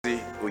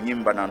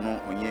onyimba nanu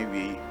onye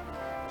wi.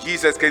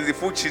 Jesus kenzi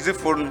fu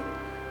chizifun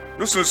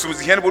no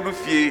sunsumzi hen bodu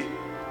fie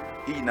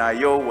ina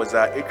yo was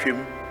a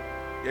etwem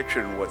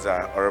yetwen was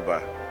a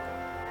orba.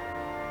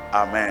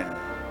 Amen.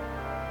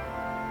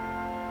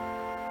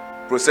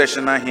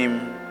 Processional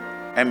hymn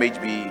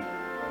MHB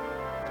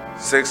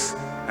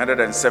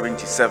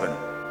 677.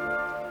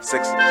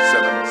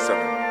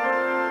 677.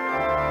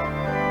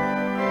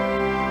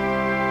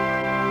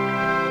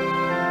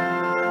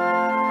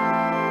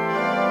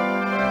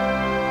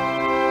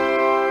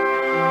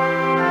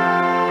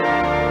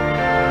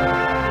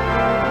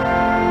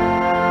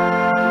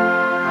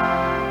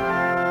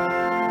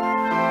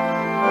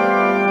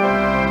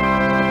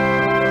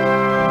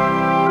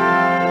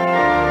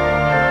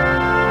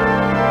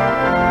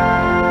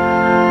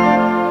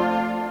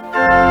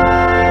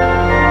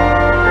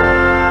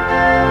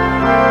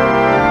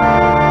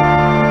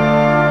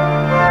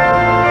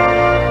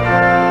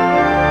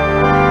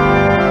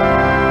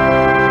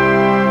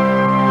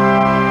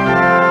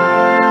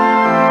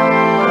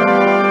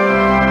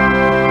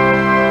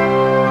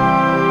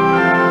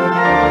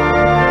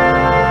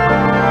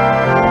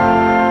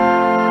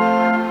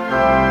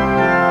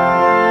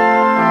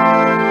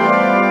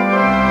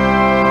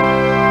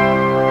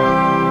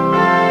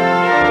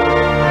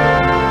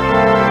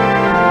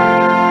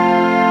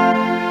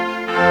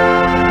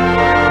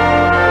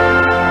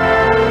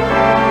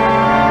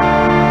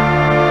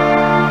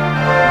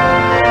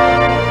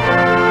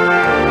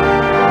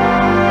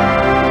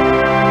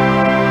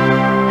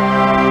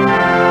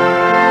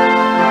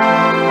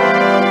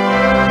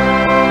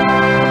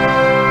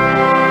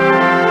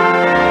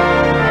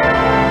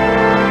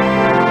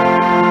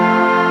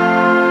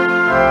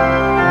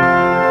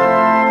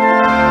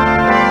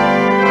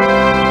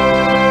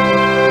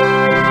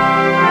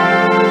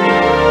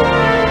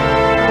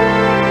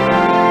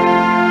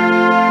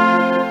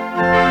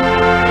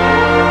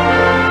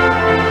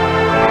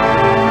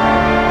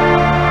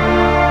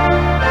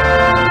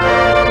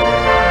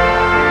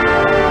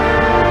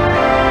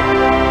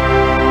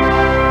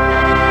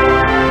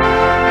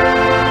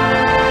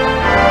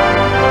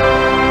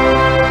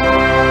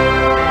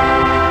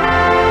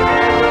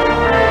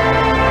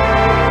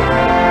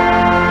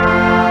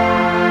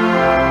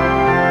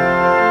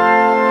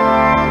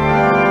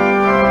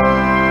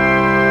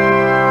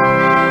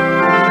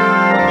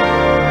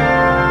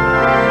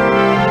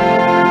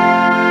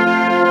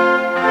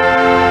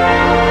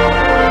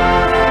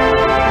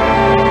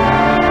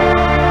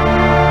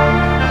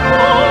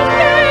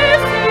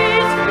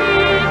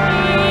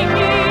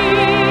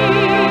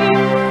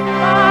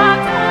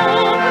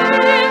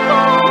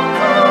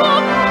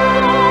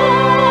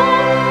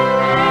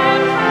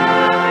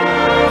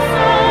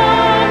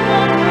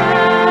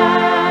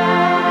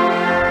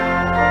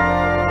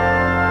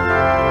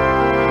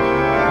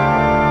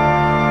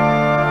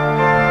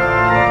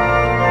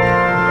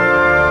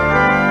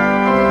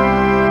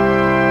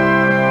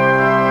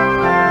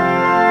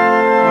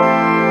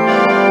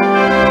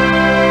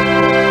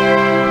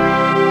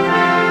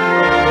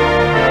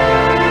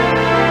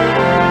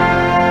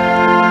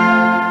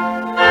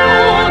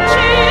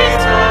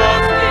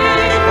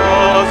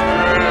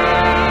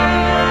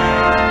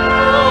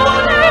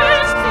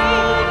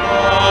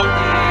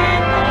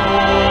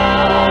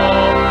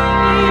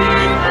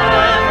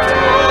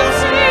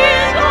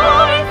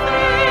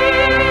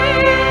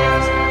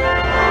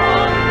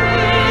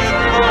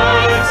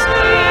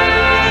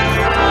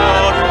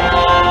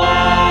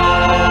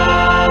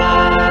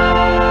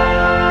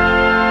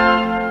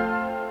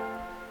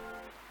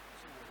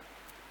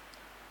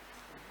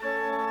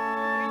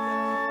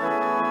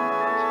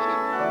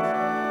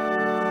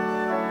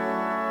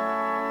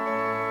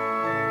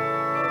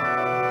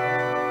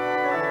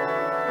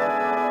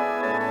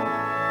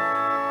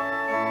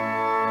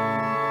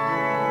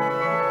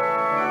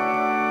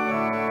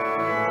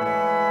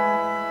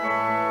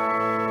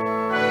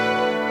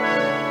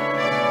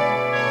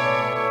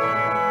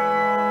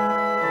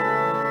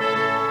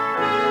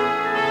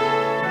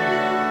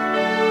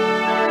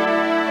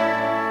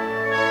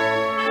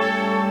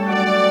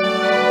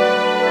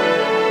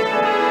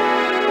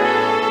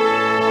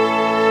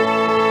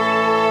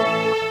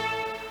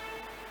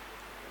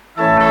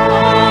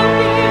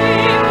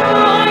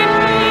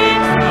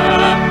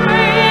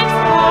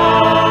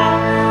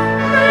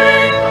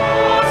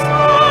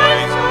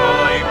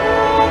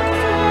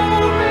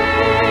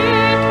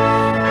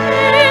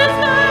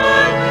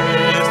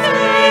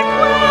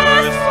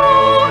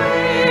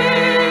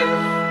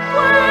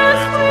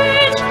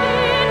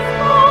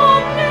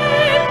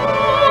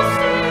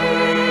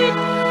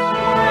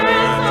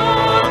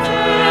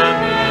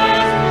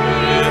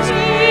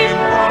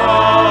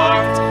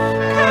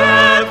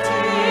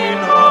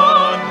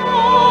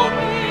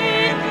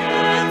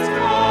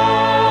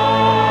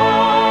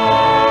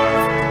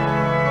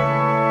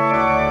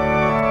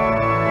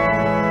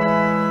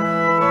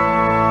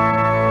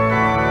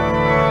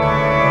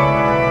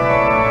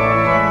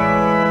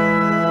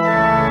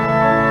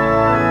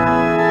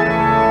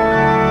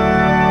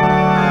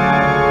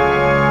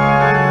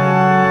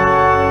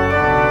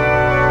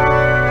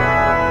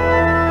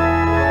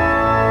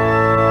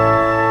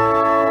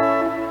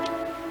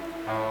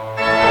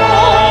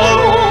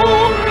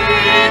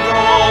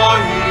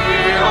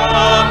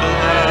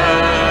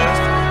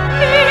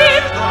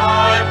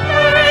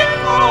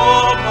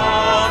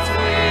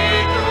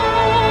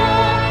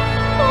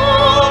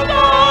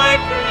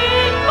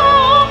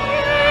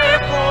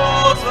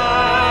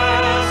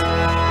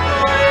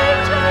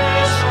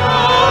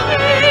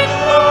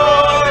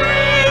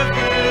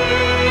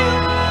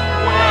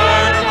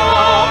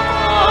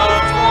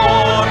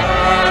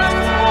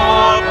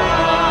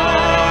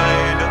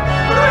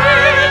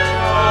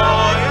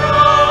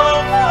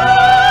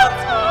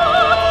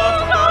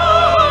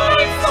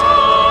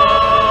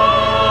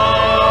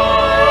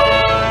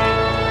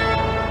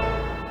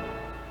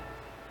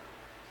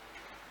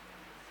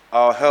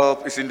 Our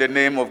help is in the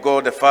name of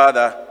God the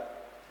Father,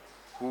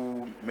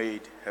 who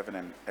made heaven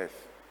and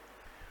earth.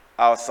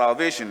 Our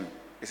salvation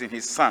is in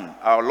his Son,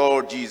 our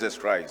Lord Jesus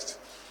Christ,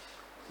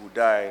 who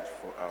died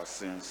for our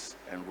sins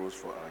and rose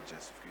for our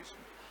justification.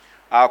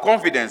 Our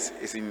confidence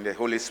is in the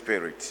Holy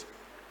Spirit,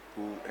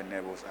 who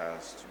enables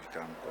us to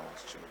become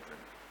God's children.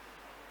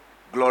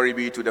 Glory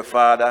be to the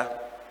Father,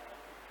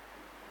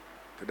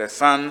 to the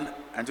Son,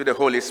 and to the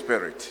Holy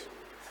Spirit,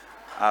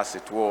 as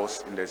it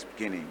was in the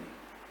beginning,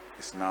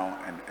 is now,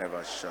 and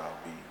ever shall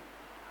be,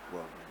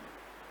 world.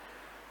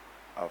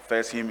 Our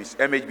first hymn is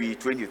MHB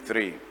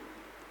 23.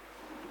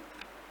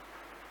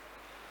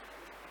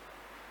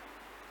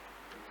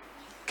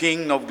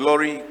 King of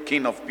glory,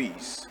 King of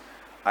peace,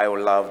 I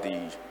will love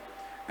thee,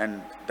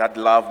 and that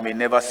love may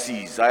never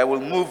cease. I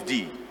will move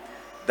thee.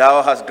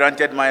 Thou hast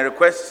granted my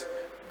request,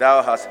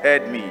 thou hast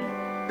heard me.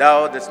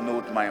 Thou dost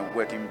note my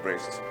working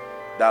breast,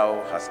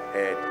 thou hast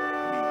heard me.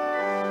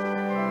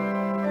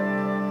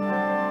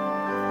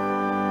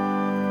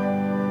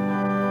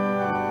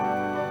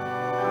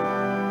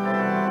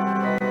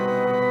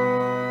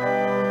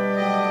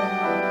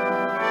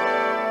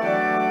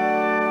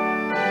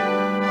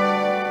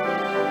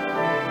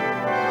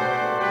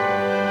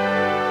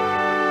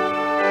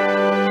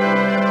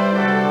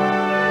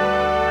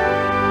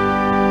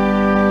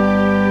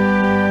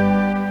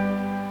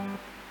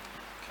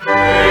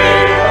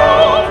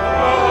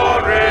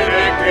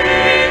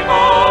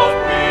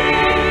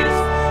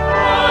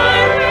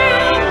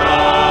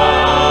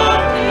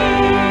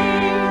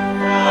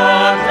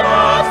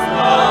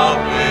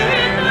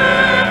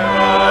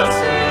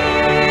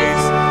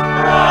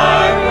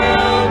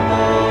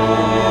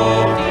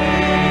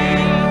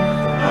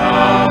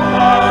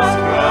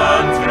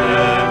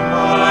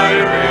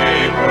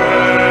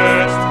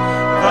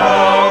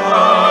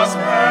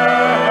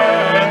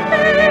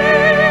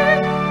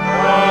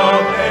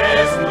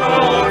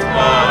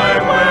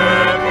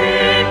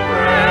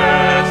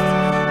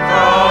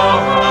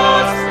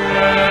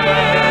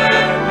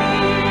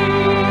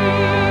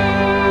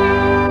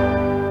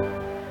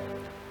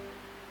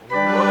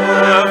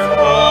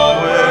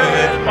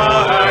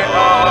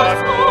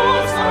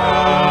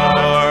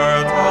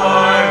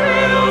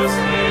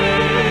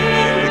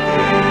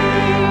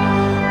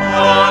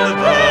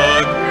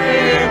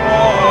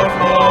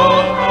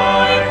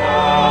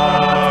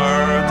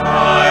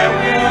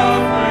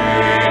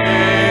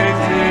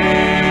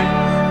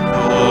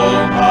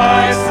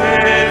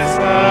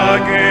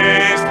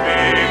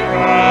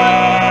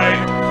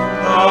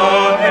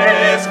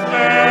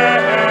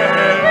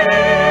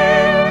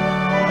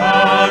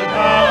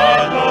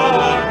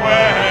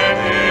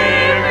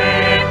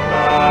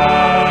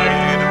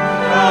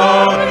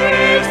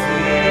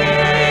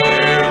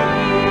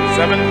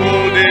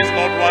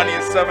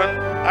 7,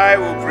 I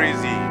will praise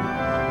thee.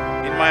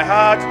 In my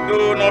heart,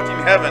 though not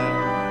in heaven,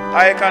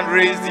 I can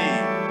raise thee.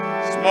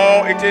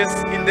 Small it is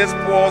in this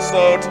poor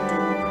sort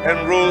to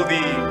enroll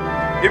thee.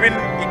 Even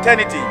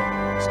eternity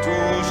is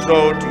too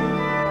short to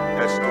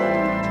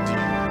extol thee.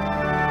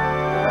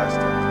 The last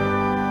time.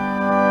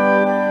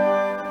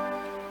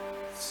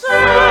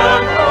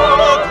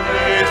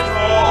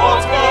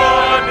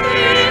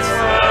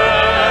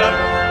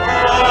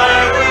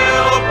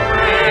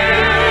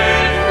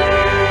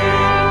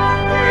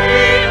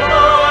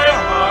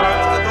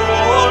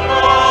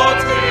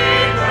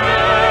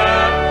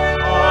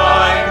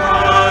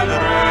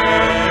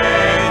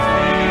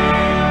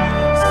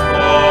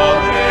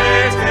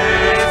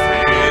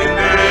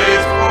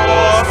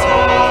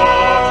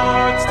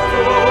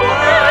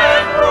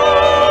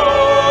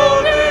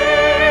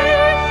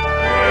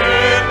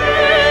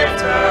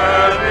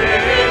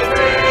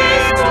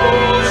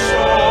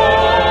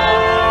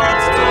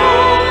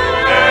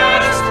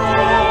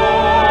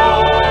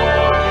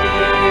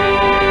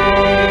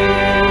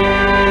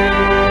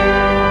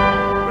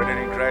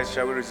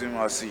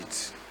 Our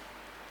seats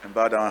and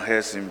bow down our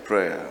heads in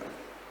prayer.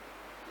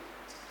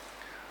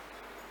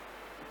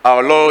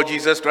 Our Lord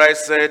Jesus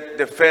Christ said,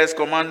 the first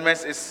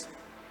commandment is,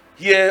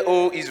 Hear,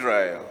 O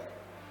Israel,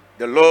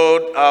 the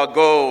Lord our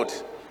God,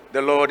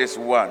 the Lord is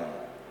one.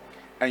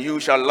 And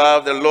you shall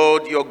love the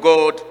Lord your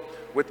God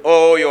with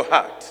all your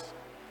heart,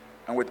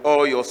 and with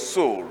all your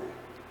soul,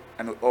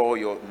 and with all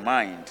your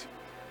mind,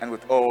 and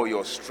with all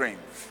your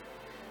strength.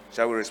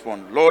 Shall we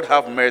respond, Lord,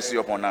 have mercy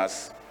upon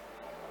us,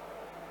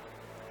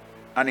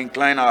 and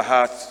incline our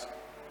hearts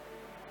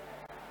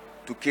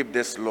to keep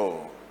this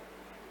law.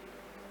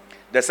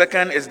 The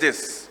second is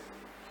this,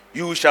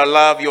 you shall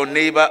love your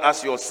neighbor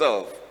as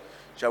yourself.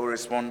 Shall we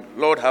respond,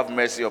 Lord, have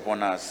mercy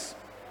upon us,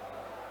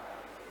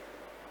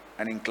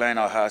 and incline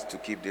our hearts to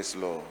keep this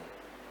law.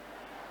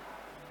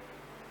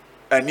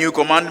 A new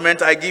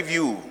commandment I give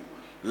you,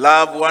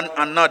 love one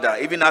another,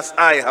 even as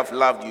I have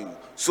loved you,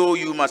 so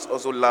you must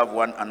also love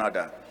one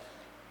another.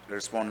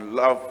 Respond,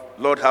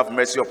 Lord, have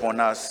mercy upon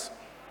us,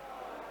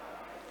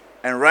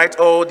 and write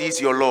all these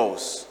your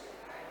laws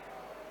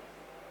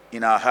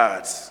in our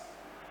hearts,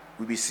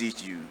 we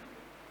beseech you.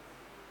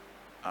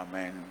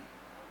 Amen.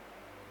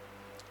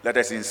 Let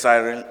us in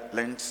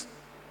silence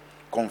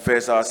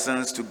confess our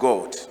sins to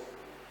God.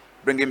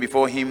 bringing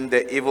before him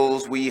the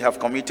evils we have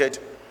committed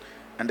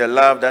and the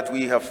love that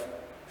we have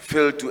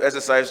failed to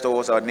exercise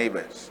towards our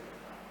neighbors,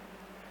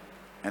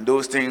 and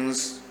those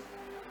things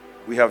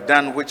we have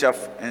done which have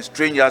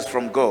estranged us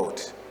from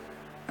God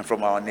and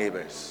from our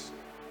neighbors.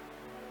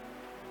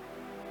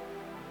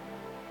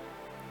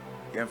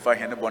 Yemfa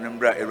hene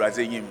bonimbra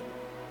erazenyim.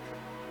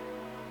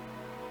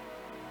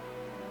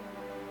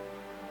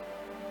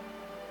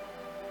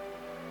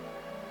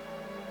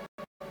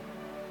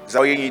 Za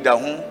yenyi da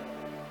ho,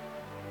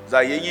 za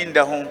yenyi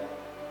da ho.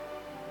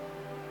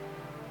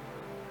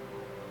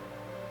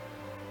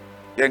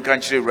 Yen kan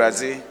chire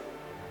raze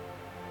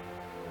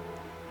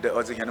de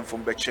ozi hene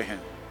fom be che hen.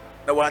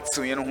 Na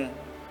watsu yen ho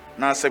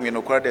na asem yen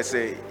okwa de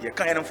say ye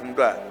kan yen fom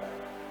do a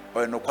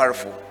o no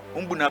kwarfo.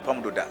 Umbu na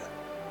pam do da.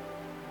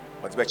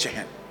 What's better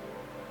hen?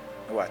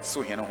 What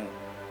so hen home?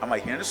 Am I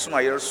hen sum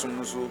ayer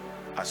sum so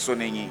aso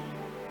nenyi?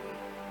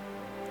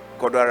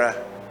 Kodara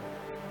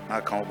na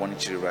kan oboni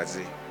chiri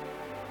razi.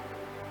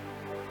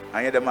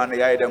 Anye de man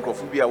ya de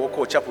nkrofo bi a wo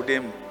ko chapel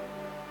dem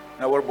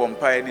na wor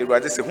bompai ni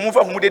razi se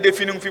humfa hum de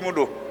finu mfimu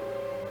do.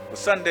 O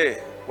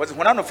Sunday was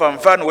hona no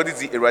famfa no wadi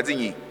zi razi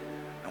nyi.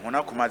 Na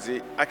hona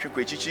komaze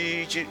atwekwa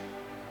chichichi.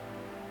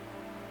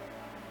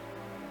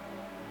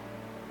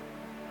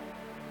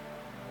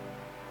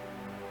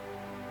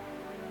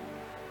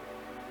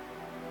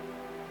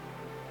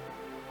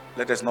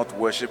 Let us not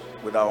worship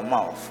with our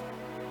mouth,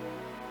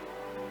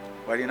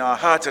 but in our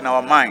hearts and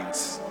our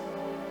minds,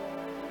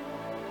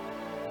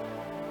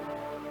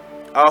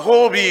 our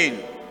whole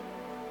being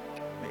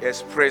may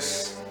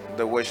express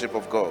the worship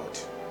of God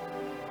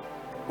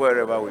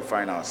wherever we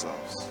find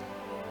ourselves.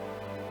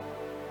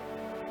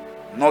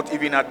 Not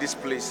even at this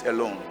place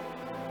alone.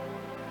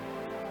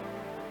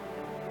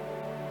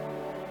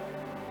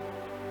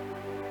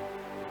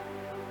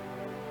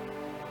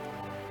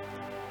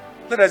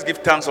 Let us give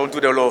thanks unto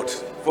the Lord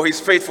for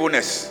his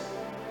faithfulness,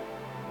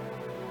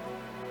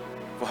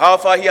 for how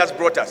far he has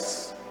brought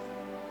us.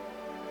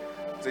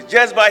 So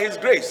just by his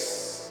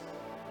grace,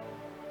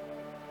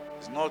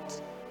 it's not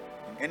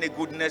in any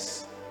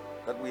goodness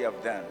that we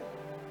have done.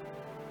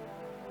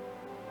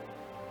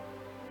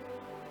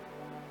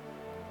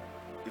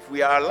 If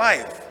we are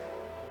alive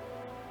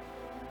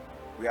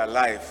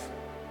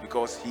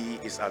because he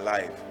is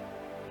alive.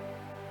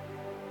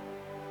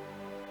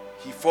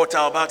 He fought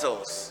our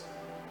battles.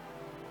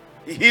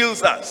 He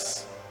heals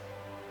us.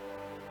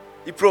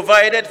 He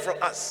provided for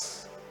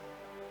us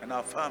and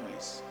our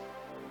families.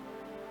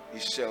 He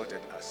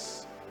sheltered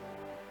us.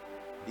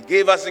 He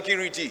gave us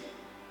security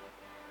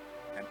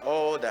and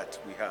all that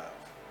we have,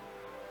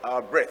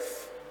 our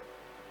breath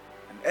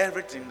and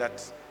everything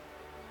that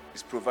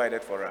is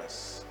provided for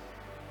us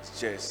is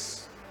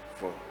just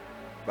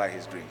by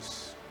his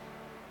grace.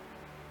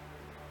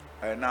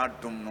 I now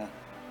don't know.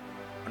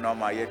 No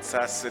my yet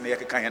sas ne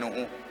yakeka hene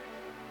ho.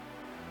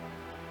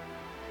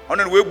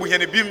 Ono we bu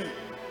hene bim.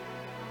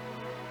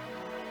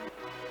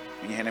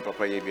 Ni hene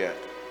papa ye bia.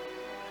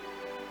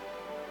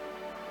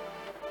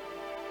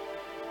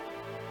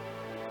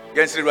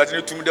 Gensiri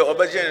ratini tum de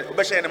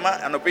obehye ne ma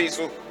anope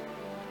so.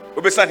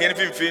 Obesan hene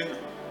fimfin.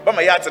 Ba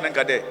ma yate ne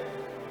nka de.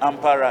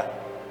 Ampara.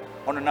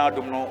 Ono na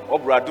adom no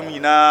obra adom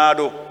nyina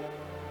do.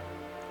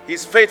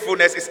 His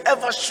faithfulness is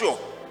ever sure.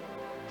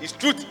 His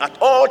truth at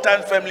all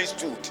times firmly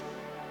stood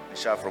and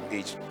shall from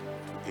age to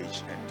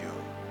age endure.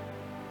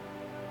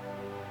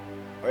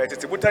 Oya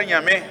tete buta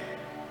nyame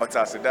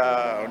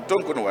otasida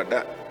ontonko no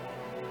wada.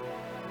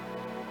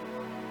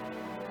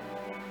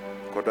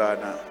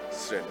 Kodana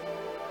sren.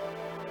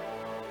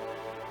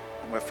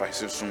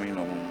 Mwefa sumi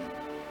no mu.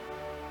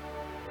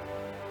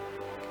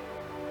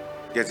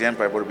 Get the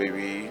empire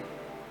baby.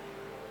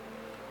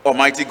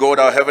 Almighty God,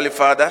 our heavenly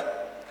Father,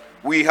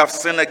 we have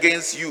sinned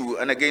against you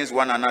and against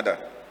one another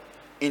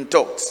in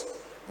thoughts,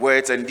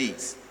 words, and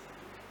deeds,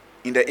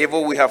 in the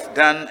evil we have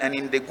done and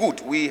in the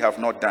good we have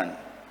not done.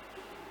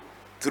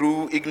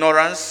 Through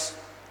ignorance,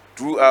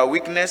 through our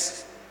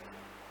weakness,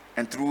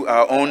 and through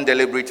our own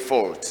deliberate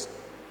faults,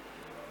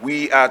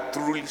 we are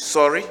truly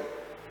sorry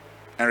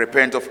and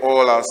repent of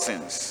all our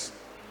sins.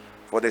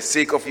 For the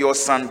sake of your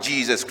Son,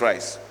 Jesus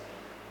Christ,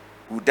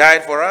 who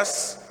died for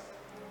us,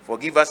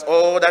 forgive us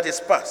all that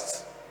is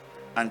past,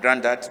 and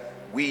grant that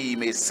we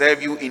may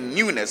serve you in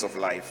newness of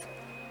life,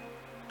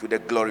 to the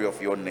glory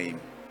of your name.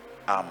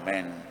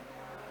 Amen.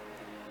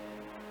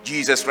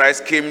 Jesus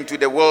Christ came to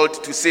the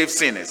world to save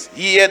sinners.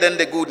 Hear then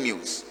the good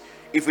news.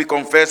 If we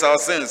confess our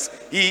sins,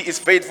 he is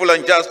faithful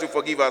and just to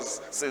forgive us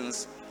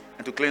sins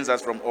and to cleanse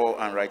us from all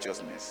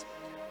unrighteousness.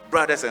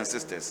 Brothers and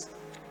sisters,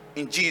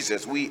 in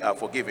Jesus we are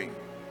forgiven.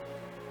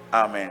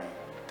 Amen.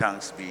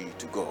 Thanks be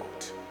to God.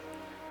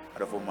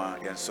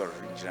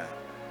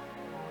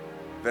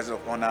 Vessel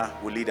of honor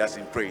will lead us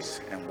in praise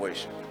and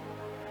worship.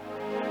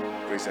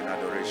 Praise and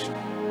adoration.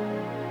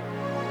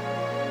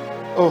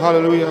 Oh,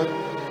 hallelujah.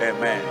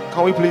 Amen.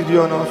 Can we please be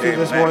on our feet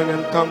this morning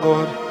and thank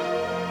God?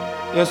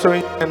 Yes, sir.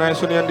 And I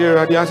saw the end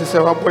of the answer. Say,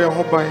 "What boy,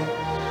 what boy?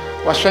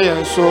 What shy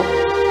and so?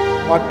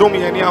 What don't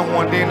you any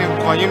one day?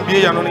 And can you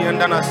be an only and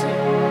danasi?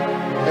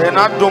 And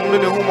I don't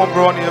know whom I'm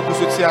brought here. Go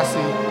to see.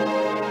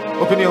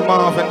 Open your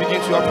mouth and begin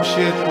to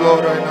appreciate the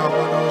Lord right now.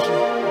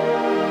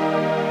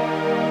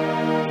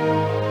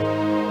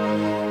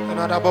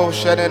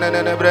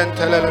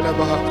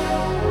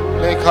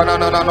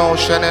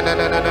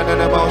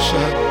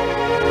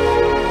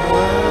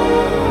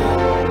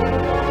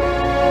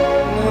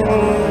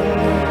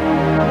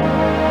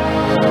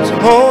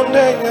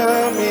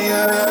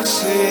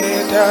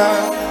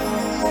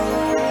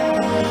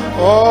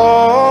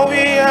 Oh,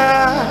 we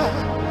are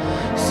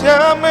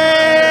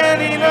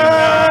Siamelina.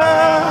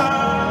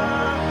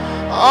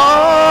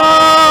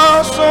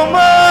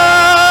 Asoma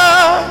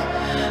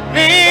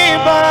ni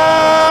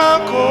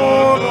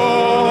bakono.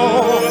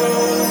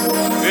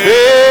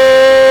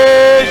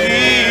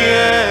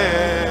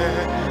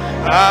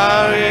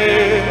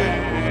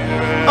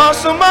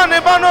 Asoma ni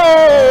bano.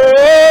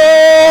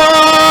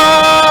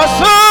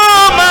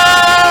 Asoma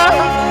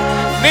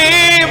ni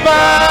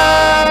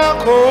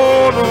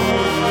bakono.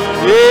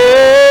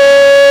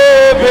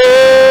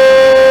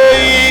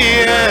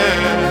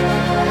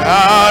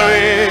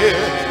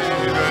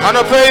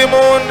 Pay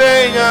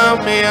Monday,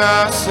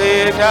 Yamia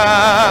Seda.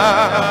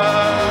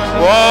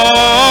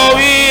 Oh,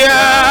 we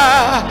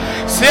are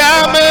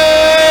Siamenina.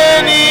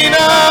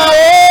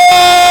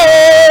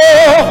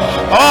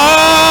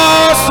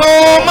 Oh,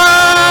 Soma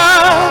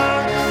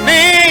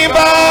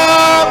Niba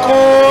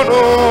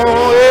Kono.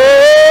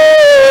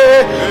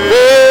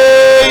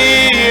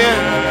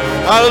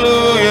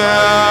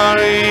 Hallelujah.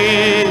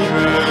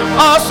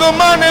 Oh,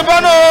 Soma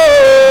Nebano.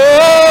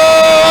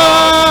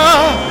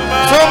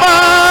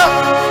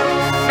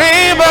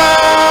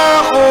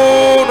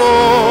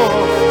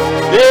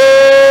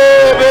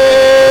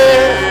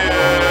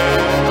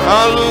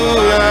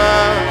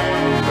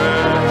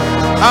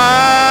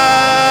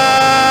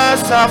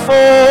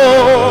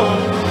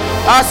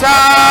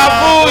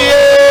 Asafu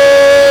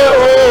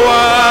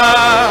Yehowa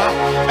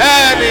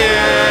eni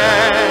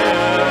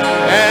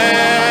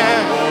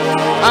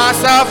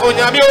asafu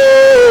nyamyo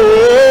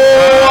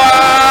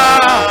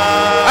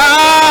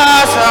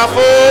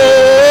asafu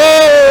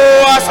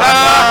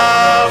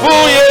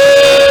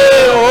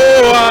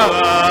Yehowa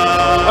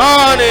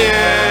eni.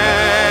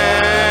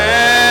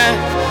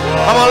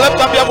 Come on, lift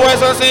up your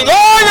voice and sing.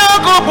 Oh,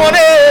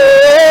 Yakupone.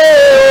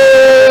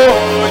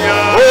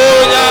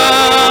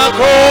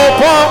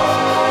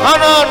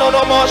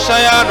 No more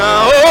Shayana,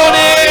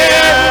 only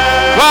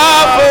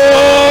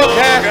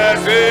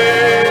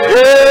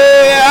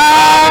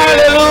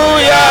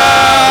hallelujah.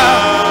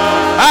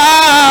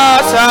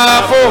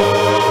 Asafu,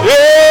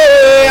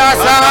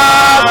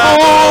 Asafu,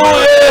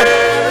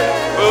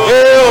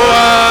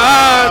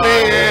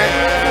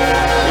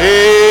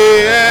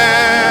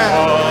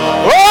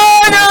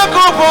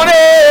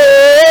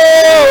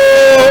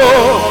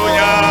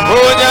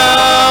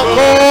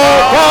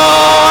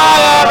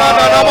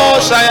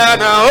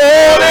 Shayana,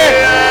 holy,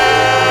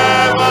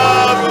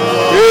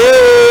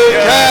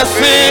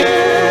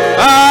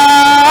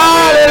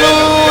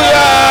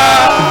 hallelujah,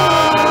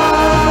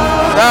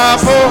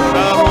 Rafu,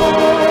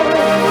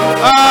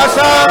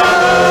 Asa,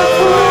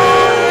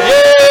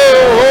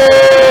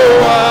 Yehovah,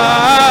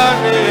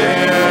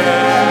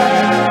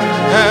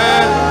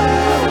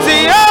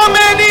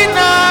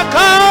 Siamenina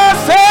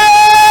kase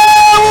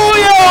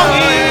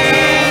uyogi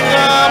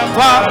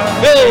nyampa,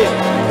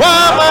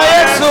 wama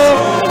Yesu.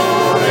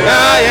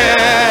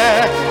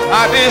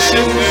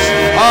 Addition,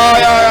 oh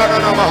yeah,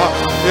 no,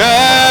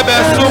 yeah,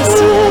 besu,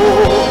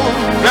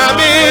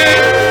 nami,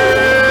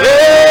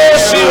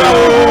 Eshun,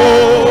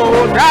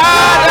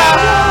 dada,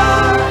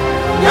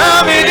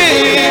 nami di,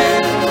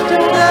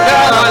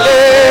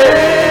 dale,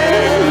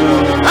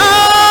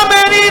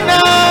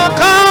 amenina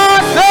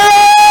kase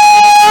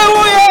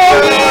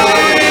uyogi,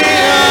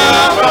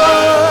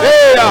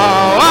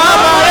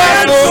 wama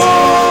Yesu.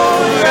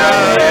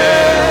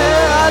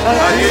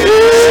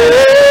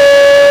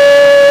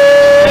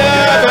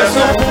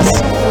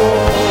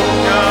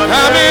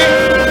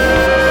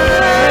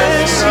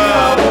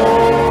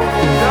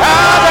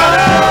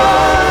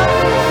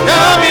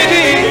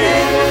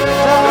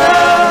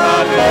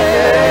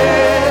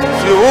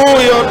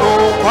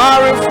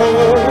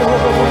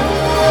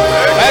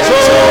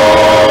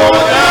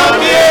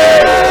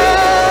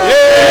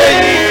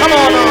 Come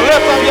on now,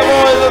 lift up your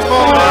voice this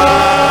morning.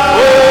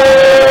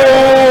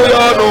 Oh,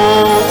 you're no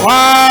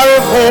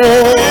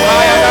powerful.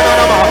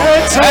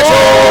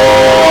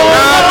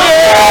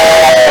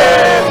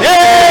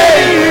 Yeah.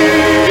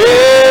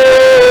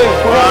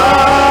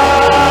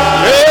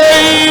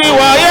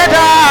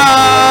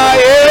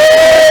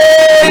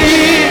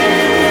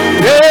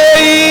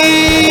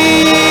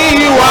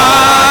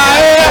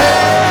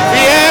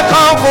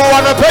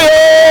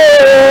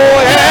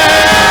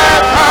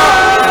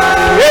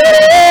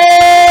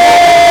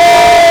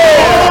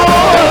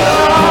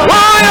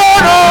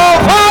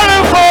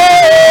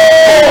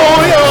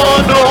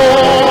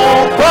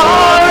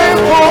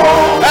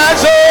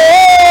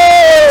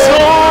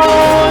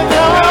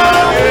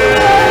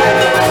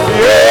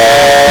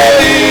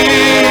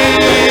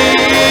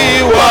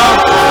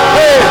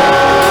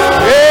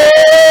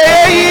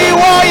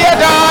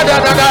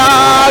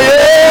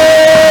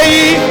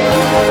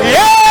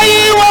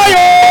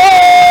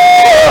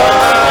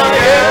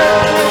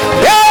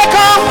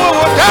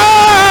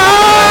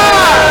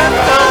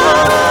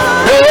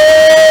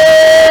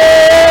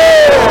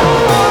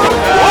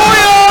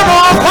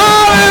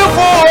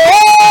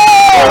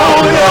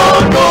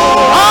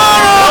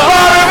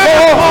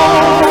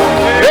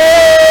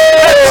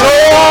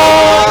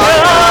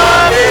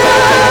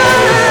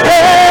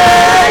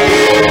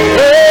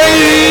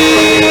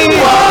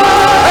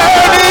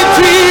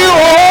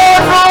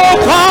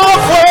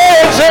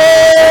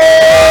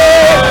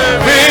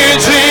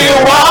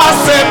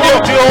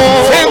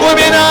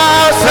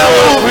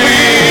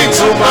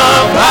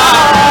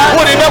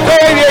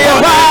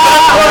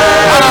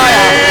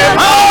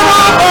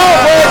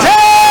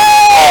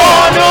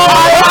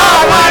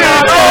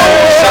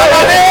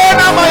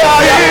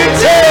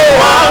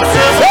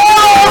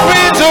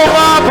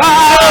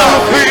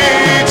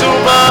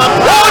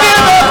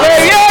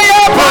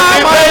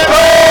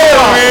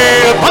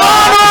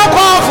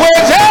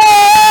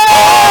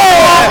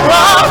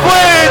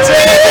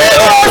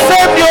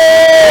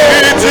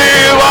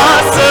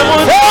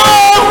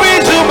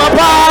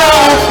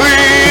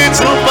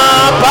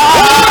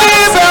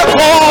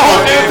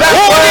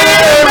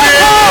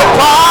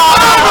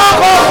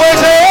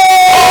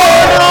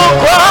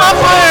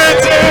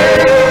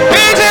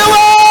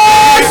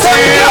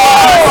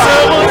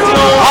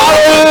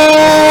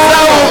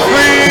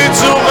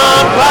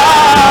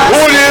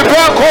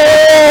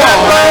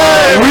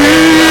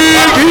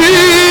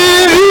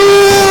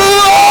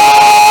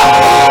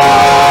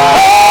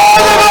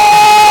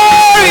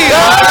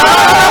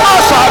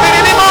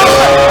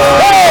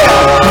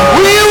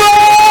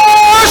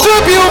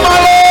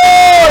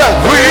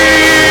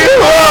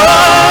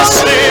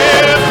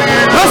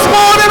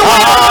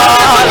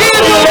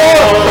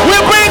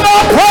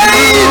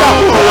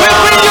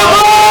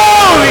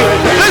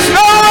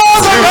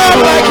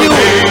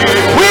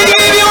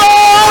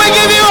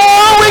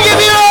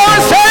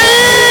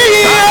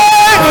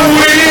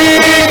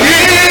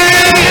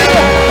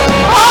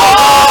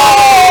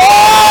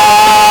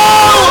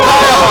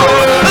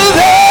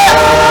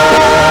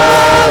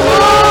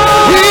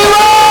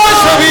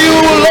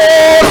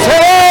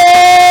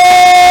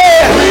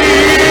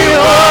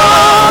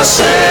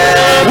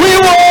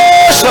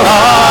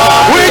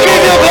 We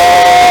give you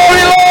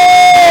glory,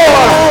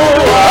 Lord.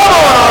 Come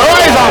on,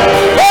 rise up.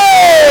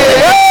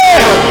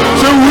 Hey.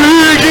 So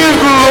we give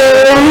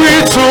glory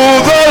to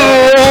the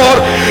Lord.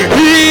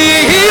 He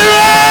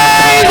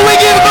reigns. We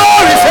give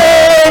glory.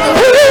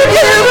 We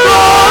give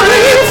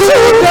glory to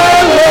the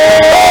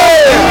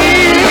Lord.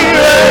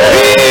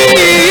 He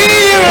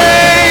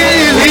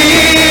reigns. He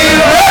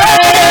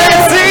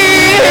reigns.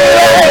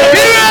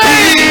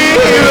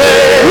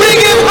 We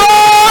give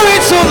glory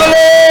to the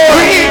Lord.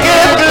 We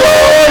give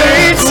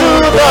glory to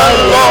the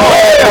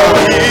Lord.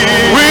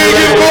 We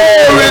give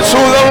glory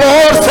to the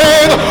Lord.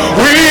 Sing.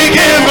 We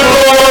give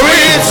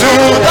glory to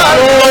the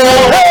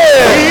Lord.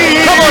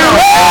 Hey. Come on.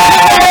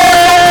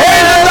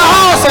 Praise in the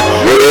house.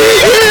 We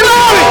give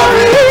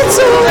glory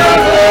to the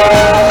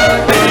Lord.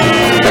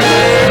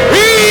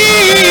 He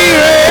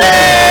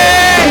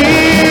reigns.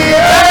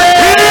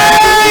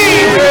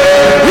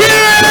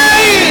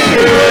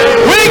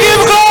 We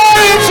give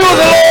glory to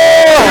the Lord.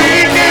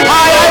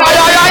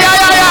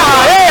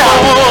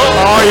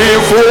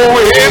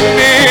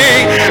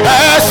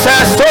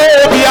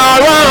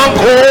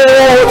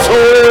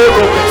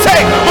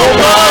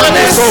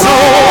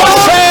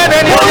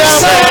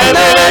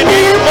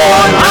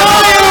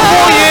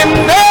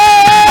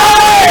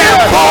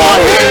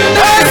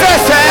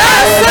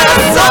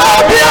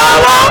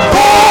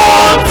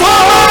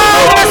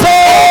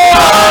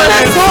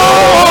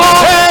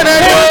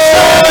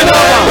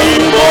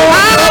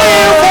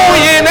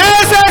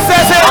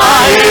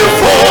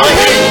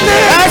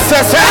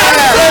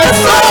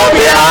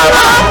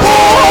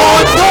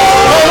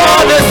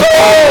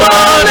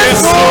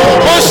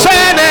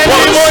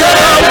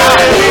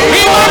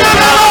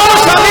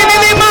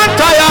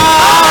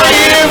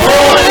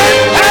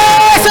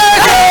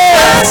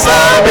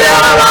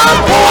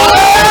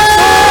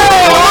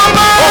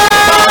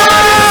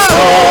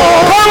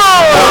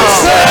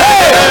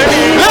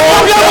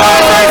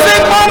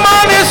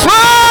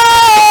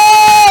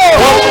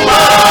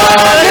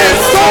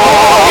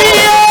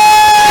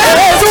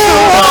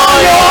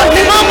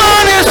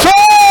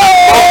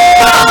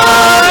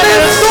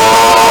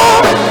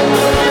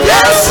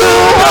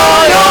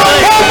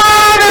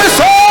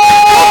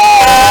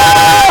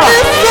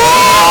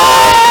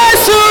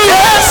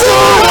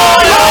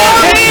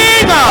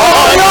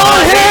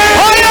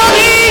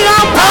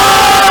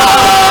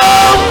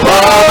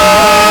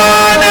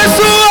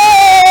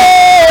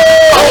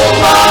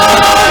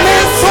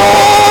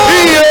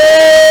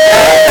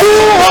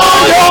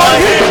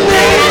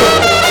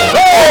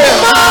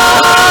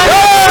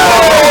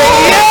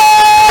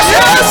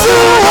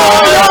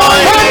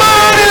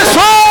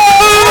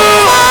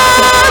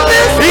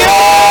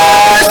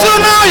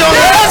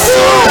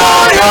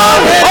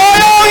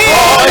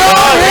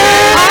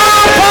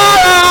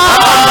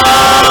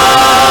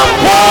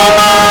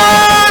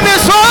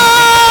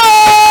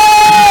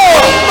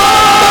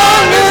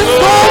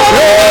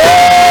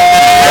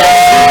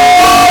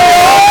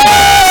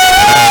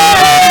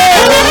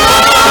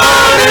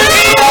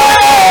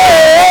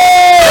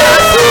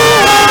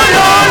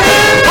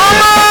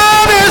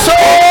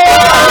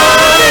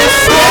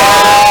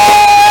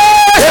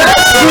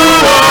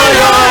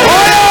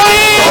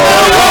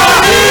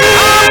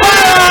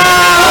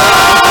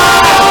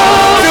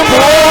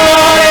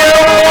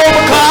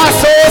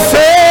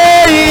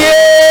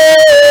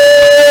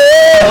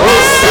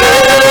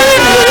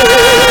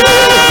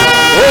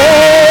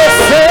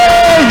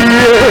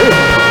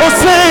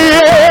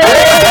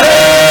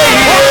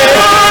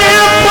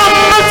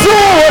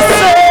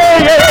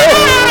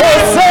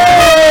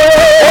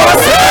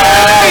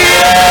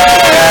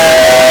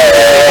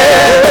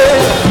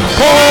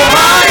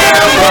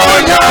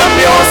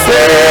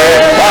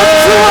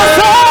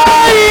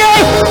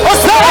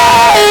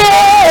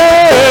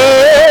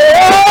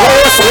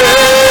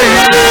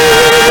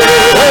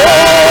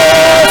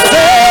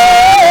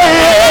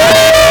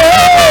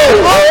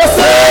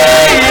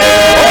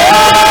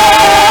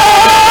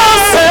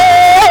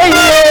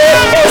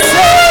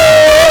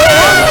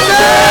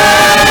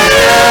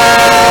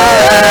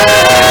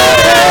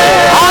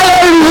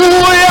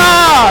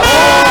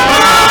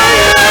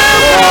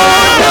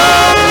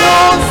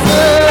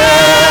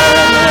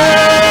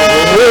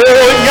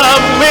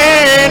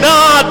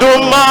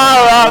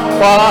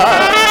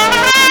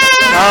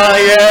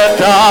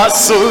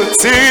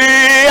 Suti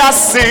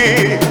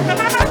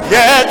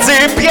yeti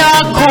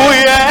piaku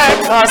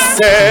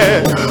yekase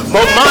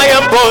momaya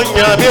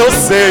bonya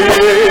miose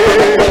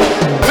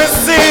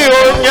nisi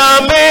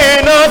onyame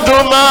na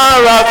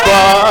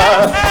dumarapa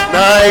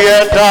na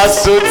yeta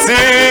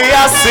suti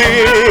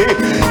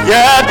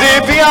yeti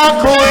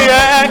piaku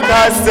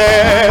yekase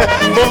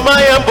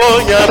momaya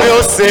bonya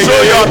miose.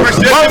 Show your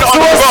appreciation on the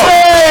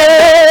road.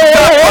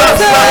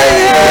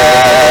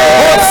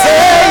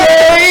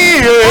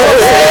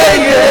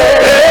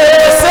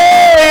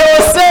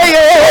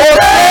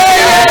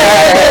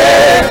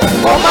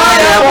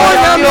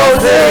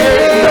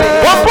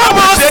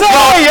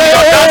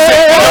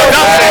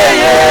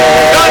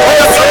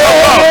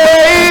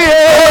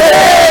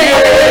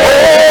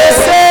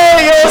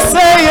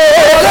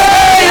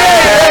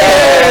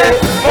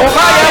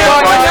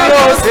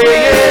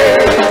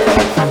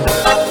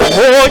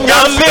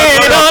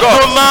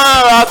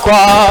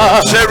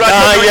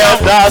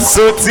 Ayeda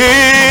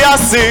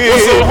Sutiasi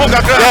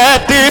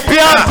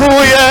Yetipia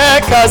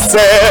Kuye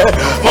Kase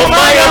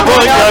Momaya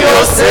Boya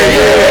Yose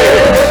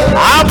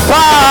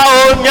Apa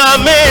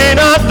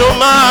Onyamina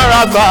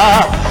Dumaraba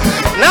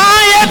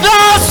Ayeda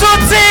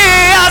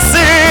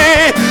Sutiasi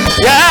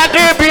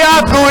Yetipia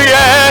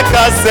Kuye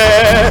Kase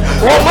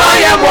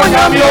Momaya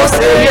Boya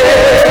Yose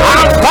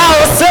Apa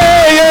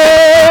Oseye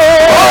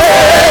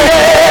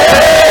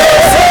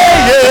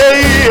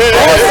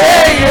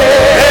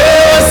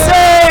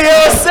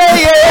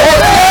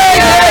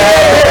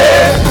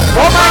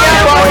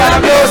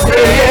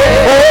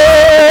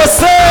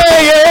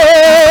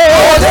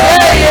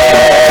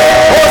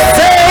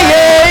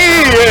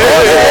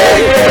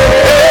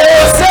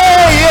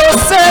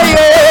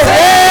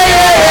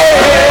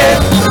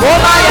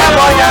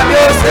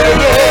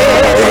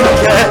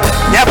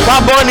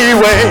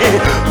Anyway,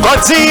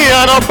 continue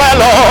no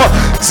fellow.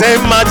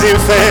 Say Martin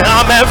Fair,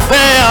 I'm a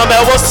fair, I'm a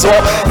was so.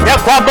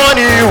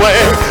 Bonnie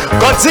way,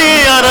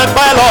 continue no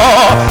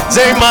fellow.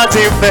 Say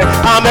Martin Fair,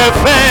 I'm a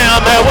fair,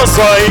 I'm a was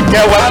so.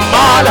 Get what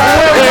Mala,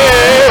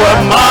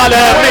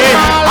 me.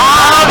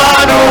 I'm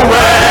a new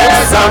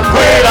West and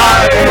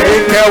Quilla.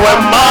 Get what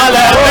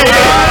Mala, me.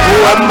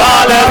 I'm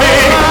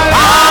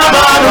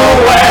a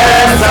new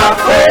West and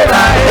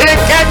Quilla. In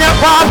Kenya,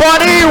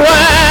 Bonnie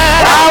way.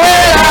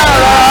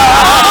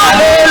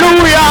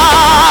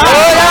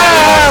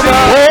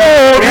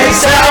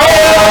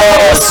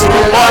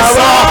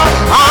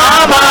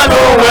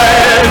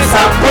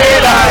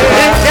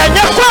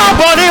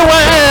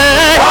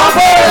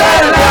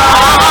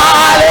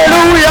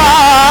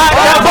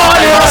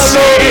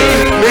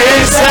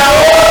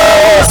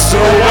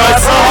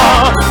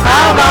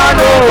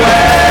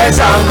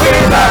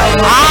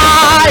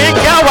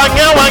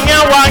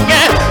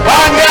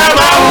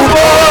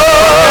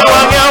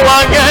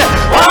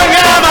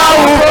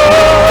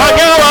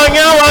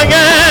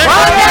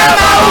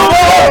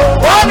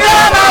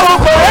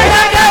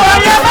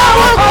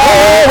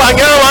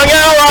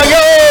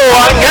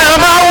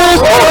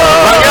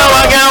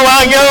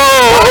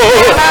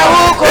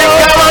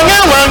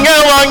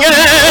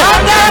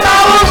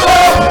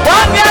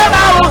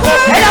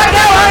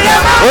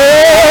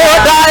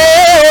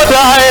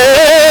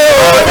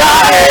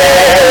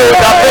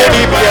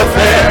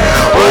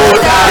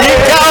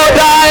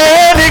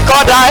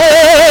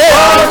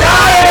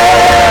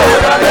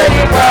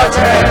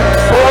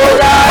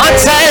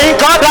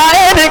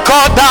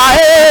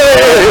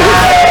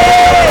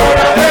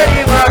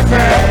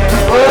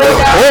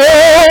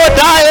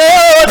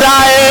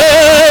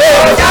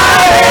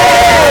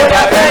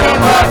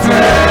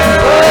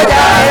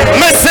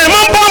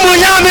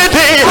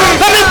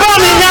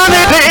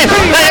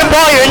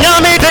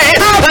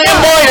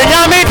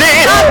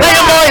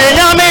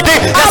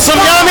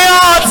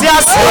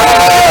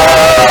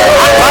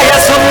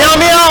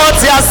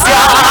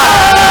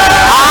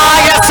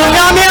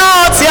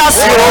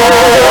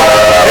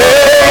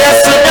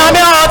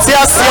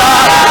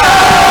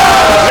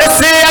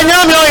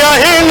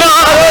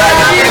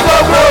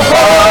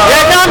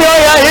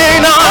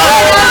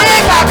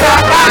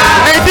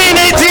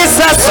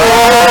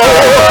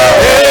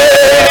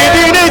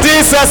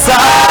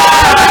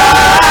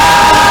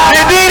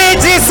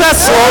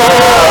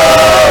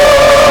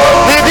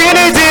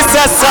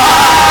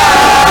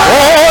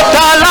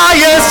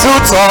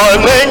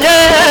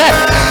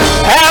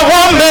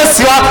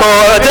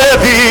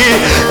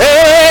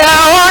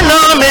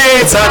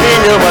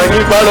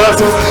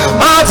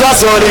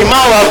 Sorry,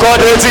 Mawa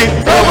Kodeti.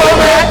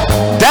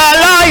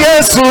 Dala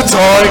Yesu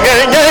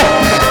Toyenye.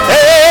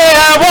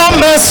 I want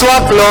me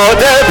swap Lord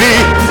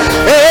Debbie.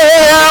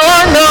 I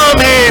want no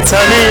me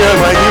Tania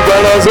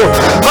Magibalazo.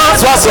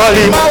 Maswa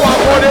Soli Mawa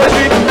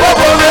Kodeti.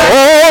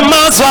 Oh,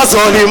 Maswa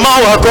Soli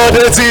Mawa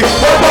Kodeti.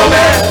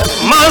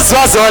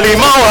 Maswa Soli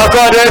Mawa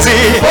Kodeti.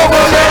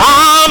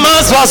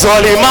 Maswa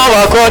Soli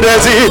Mawa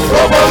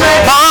Kodeti.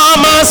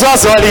 Maswa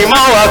Soli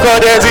Mawa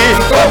Kodeti.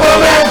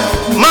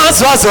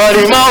 Maswa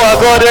Soli Mawa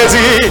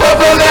Kodeti.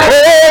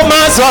 Oh,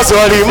 Maswa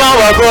Soli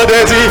Mawa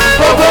Kodeti.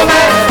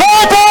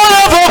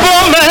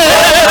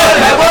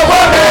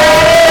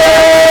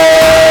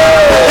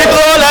 Give the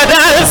Lord a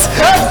dance.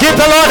 Give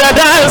the Lord a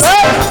dance.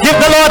 Give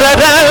the Lord a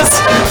dance.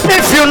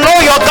 If you know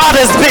your God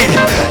is big,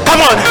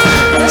 come on.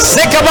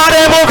 Shake your body,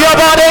 move your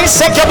body.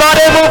 Shake your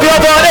body, move your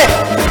body.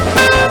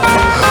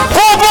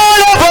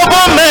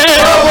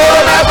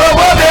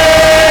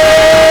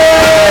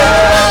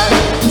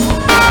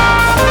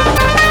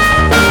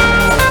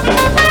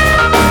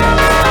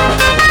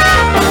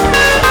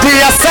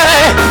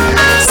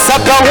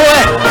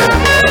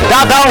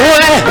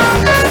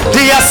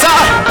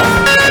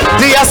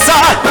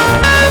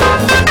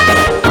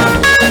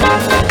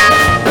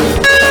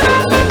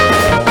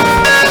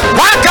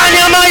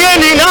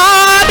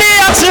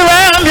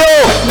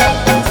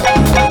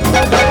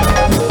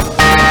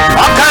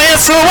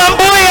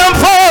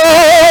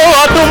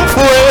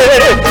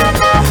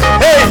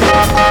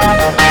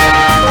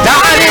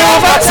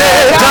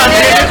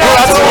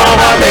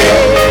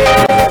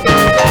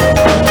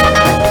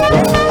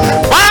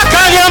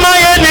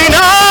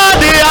 Nina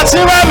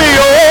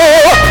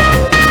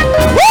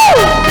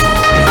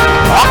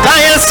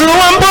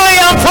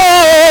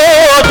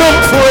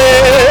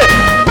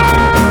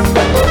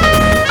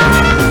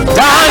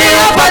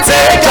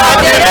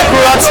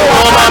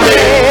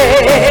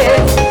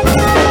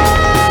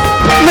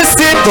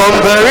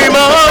very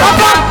much.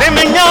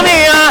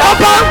 Niminyamia,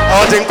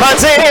 Odin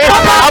Pati,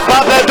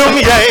 Ababedum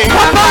Ye,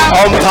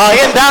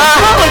 Payenda,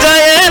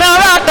 Diana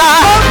Rata,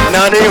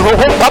 Nani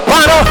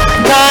Papano,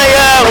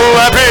 Kaya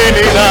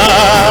Abinina.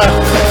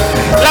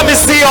 Let me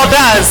see your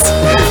dance.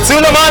 To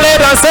the mole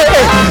danse,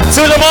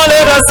 to the mole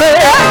danse,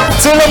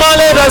 to the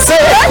mole danse,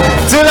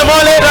 to the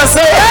mole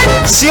danse.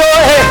 Sure,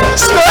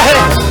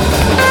 sure.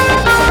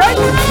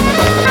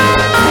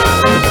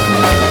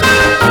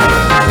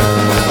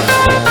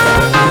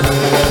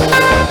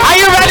 Are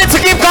you ready to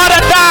give God a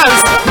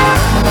dance?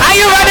 Are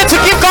you ready to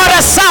give God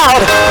a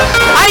sound?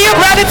 Are you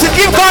ready to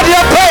give God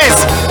your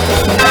praise?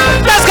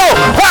 Let's go.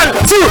 1,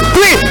 2,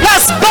 3.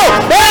 Let's go.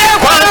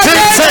 1,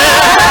 2,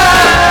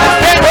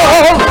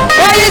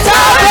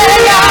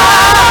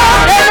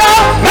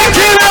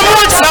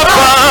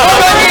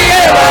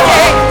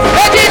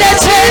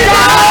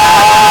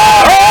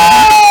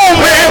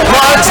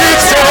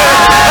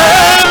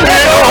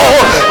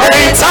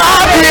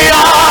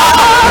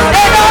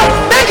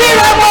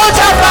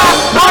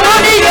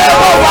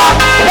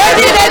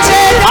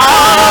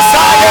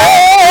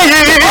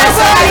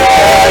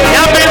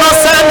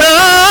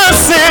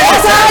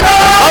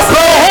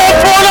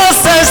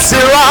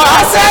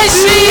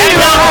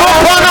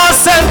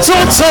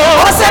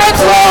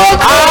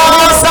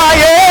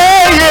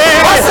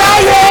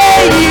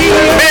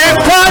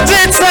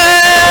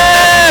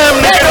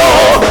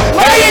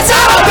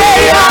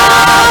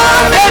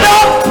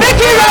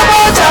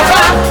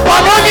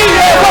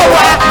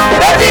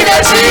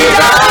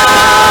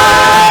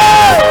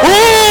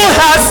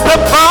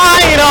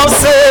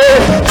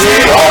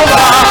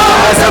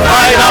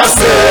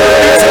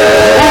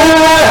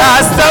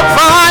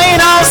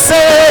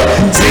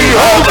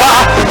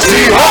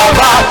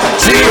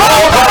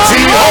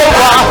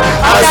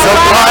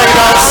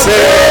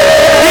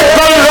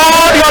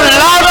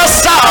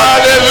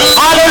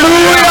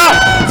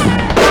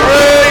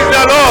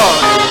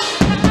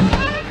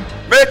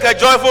 A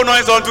joyful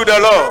noise unto the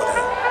Lord.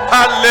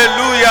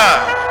 Hallelujah.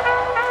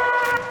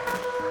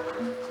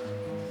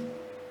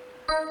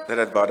 Let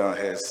us bow down our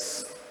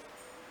heads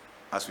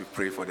as we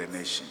pray for the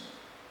nation.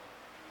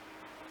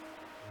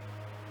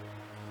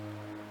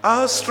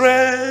 Our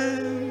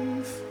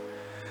strength,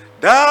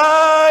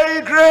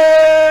 thy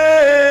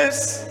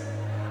grace,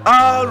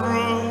 our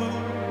rule,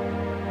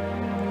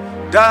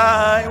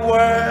 thy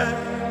word.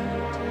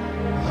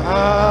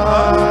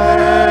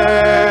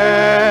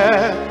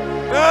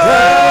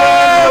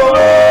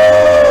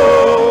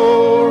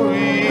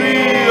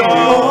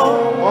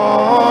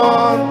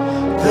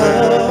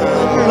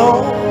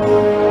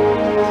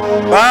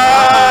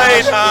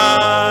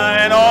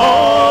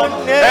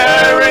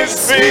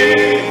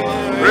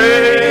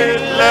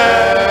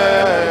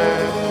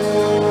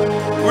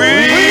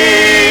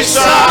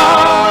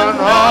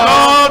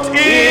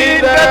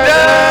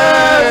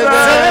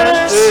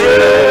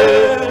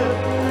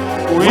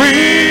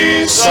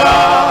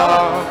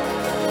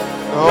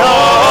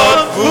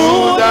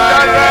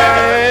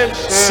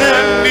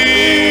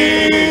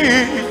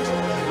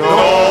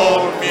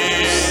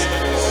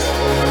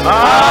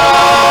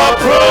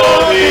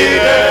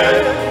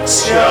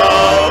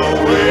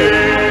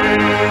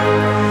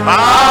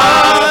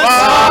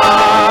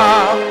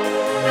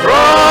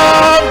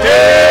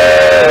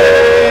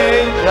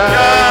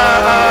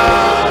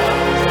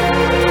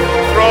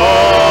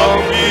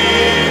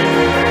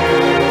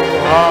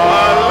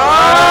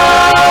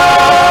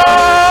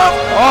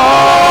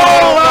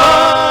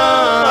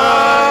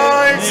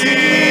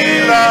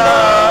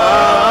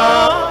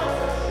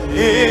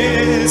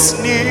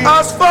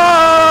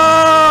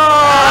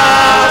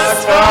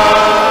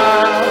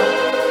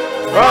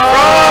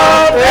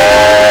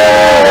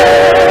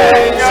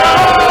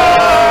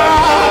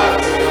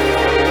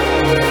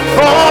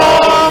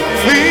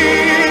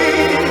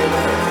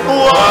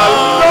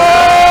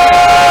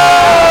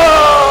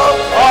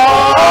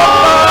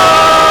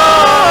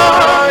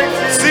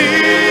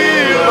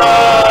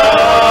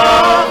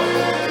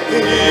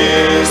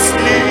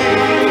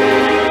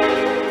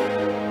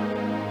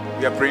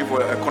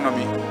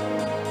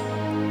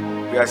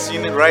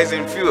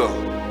 Rising fuel.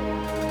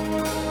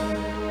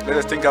 Let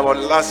us think about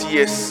last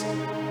year's,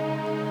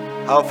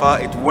 how far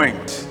it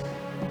went.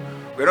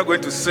 We're not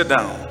going to sit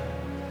down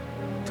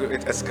to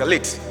it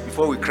escalate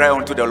before we cry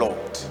unto the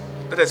Lord.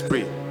 Let us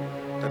pray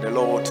that the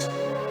Lord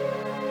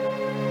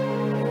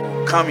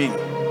will come in.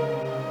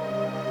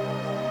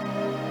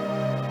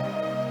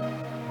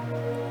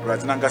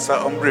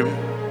 Raznangasa ombrim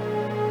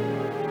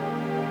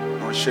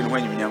no shen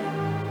wanyam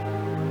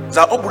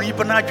za oburi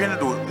pa na adwene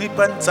do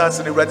nipa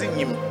ntase ne wradze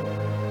nyim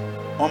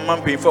on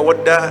man pay for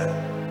what da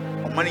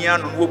on mani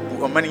anu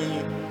wobu on mani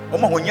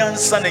on ma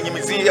honyansa na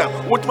nyimizi a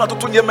wotuma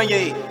toto nyema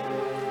ye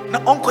na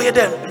onko ye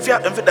dem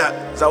mfida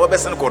za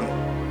wobesen ko no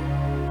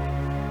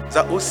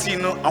za osi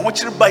no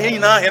ahokyere ba ye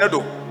nyina he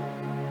do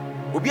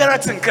obiara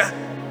tinka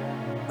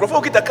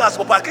grofo kita cars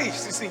po package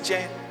sisi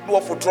nchen no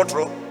wo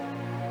trotro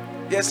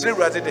yes re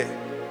wradze de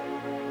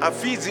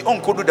afizi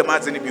onko do dem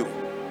azene bio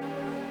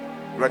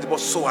wradze bo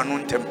so anu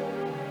ntem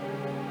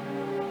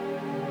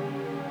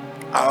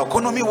our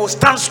economy will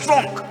stand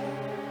strong,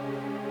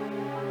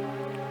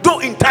 though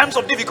in times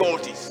of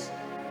difficulties.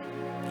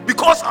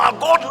 Because our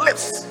God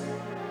lives,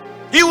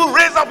 He will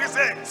raise up His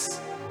hands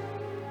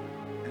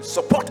and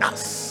support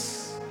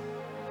us.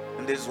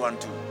 And this one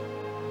too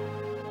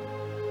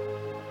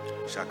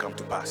shall come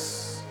to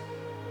pass.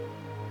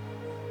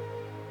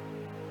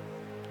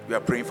 We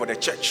are praying for the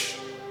church.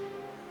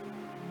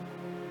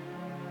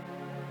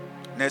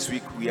 Next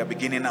week we are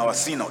beginning our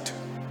synod.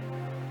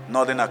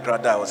 Northern Accra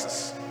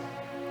Diocese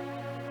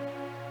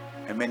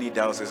and many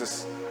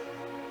dioceses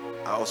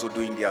are also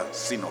doing their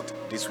synod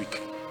this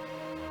week.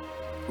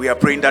 We are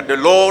praying that the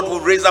Lord will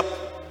raise up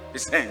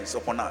His hands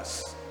upon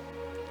us.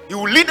 He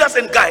will lead us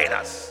and guide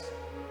us.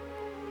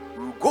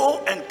 We will go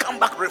and come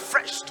back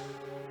refreshed.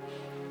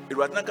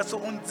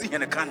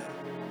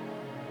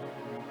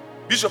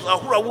 Bishop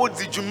Ahura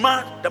Wodzi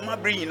Juma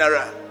Damabri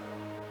Inara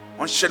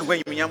on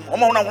Shenway Miam,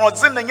 Omona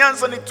was in the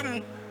Yansan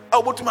to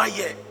Abotuma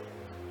ye.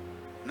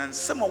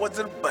 Nansama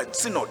wasn't but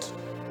synod,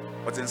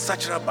 was in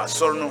Sachra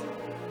Basorno,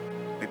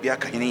 maybe a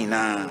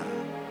Kahinina.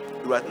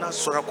 You are not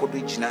Sorako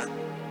Bijina,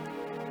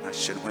 and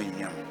Shenway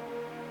Miam.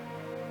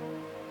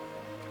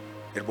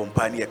 El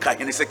Bompani, a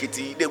Kahini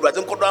Sekiti, they were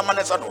the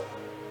Kodamanasado.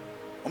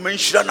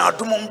 Omenshana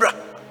Dumumbra,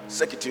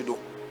 Sekitido.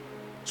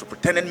 So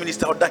pretending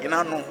minister of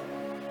Dahinano.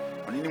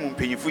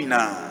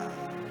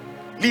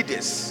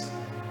 Leaders,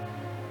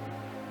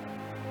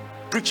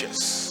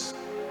 preachers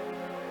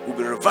will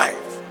be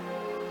revived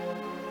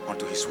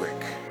unto His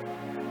work.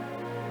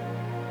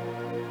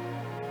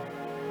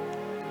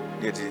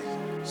 The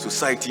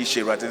society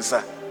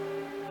sheratensa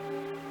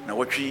na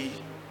watwi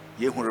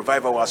ye hu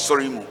revive our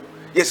sorry mu.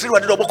 Yes, we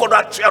did obokodo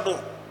atiado.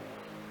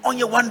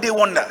 Onye one day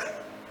wonder.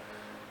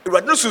 We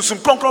no susum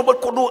konkron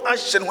obokodo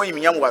ahyen when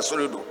yimiam wa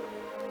sorry do.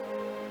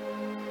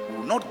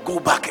 Not go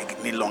back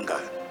any longer,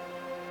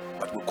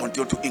 but we'll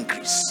continue to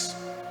increase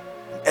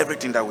in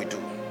everything that we do.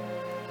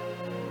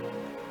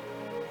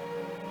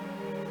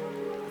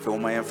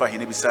 Why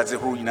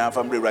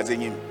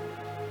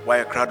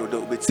a crowd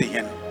would be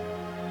saying,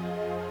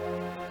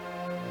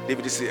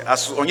 David say,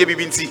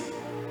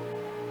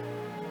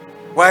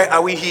 why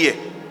are we here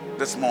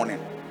this morning?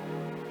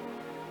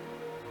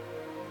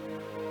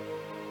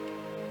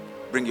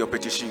 Bring your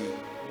petition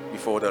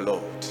before the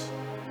Lord.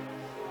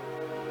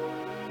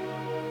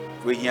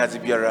 We hear the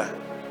biara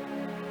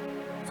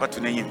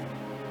fatunayim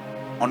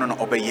onono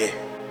obeye.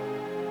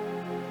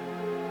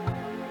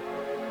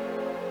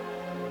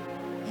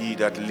 Ye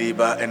that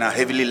labor and are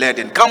heavily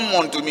laden, come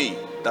unto me,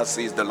 that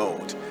says the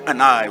Lord, and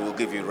I will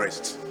give you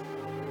rest.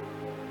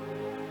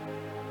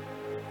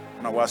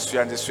 Na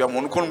wasua and swam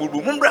on kon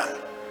mudu mumbra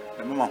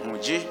na mama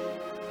homoji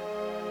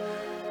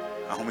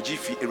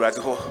fi irade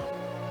ho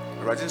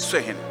irade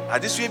swehin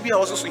adesua bi a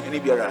also so hene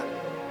biara.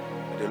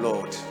 The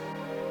Lord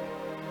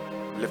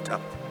lift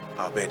up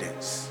our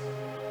burdens.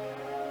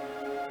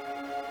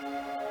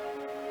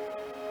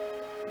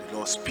 The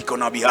Lord speak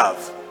on our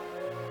behalf.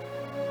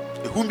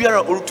 The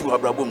humbiara orutu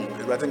abrabum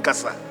eraten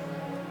kasa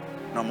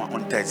na ma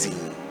ontazi.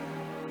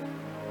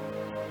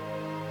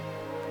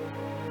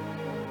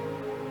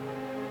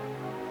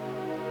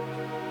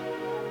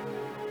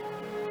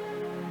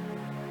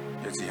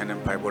 Yeti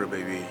hanem Bible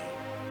baby.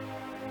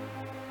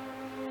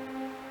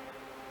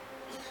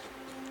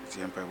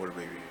 Yeti Bible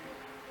baby.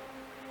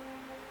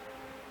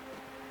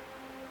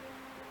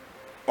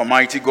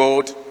 Almighty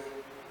God,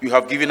 you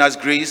have given us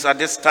grace at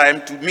this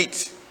time to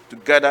meet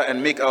together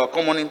and make our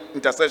common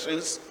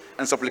intercessions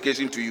and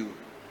supplication to you,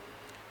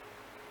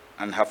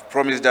 and have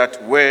promised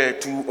that where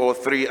 2 or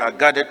 3 are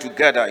gathered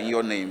together in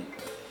your name,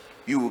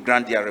 you will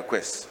grant their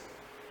requests.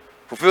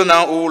 Fulfill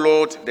now, O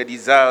Lord, the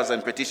desires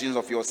and petitions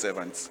of your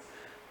servants,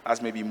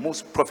 as may be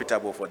most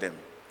profitable for them,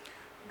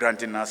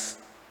 granting us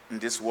in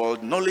this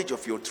world knowledge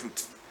of your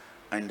truth,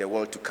 and in the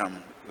world to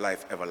come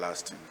life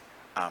everlasting.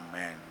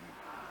 Amen.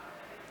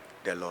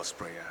 The Lord's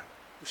Prayer.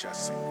 We shall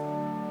sing.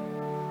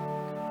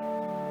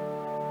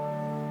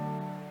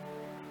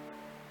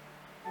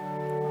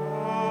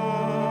 Oh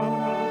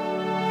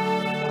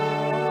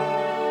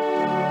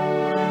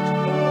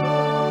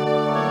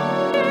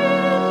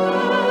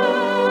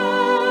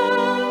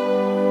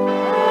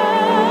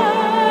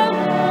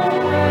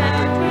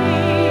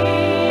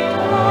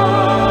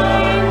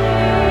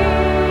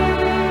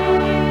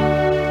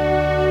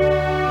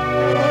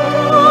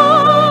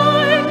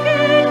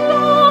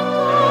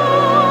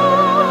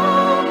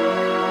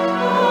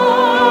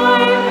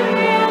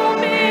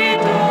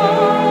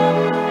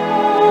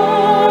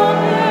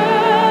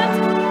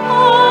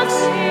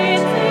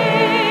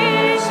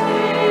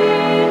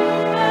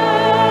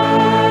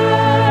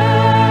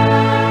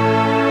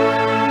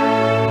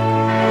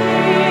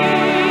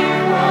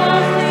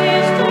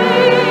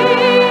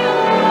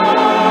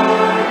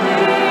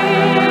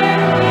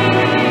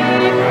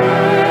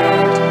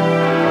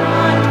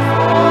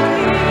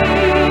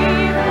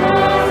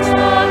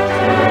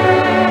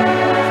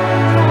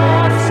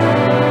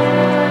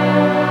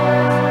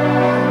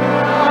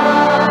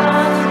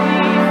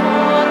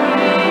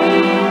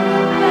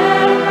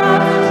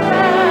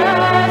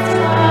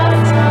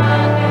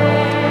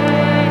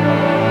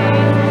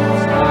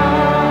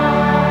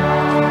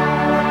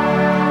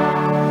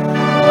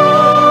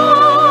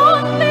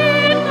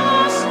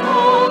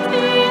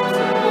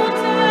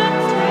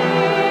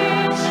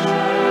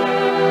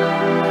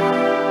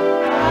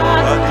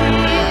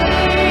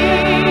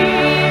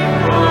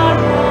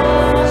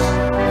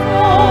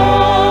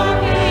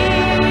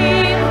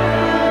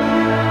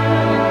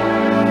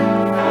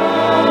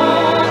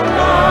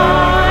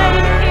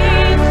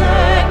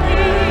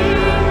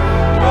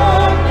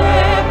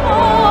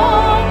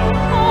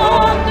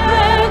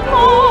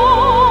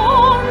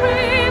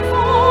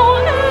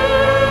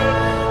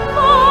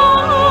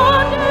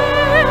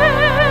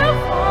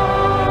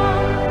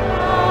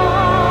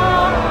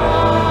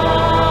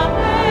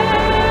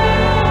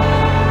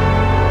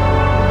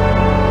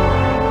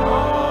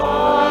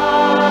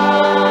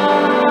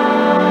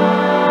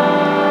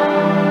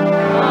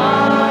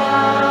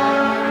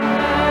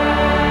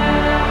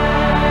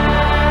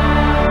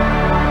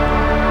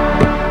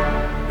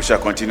shall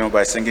continue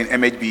by singing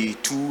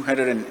MHB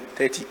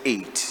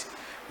 238.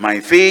 My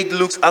faith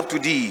looks up to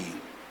thee,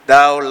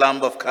 thou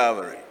Lamb of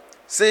Calvary,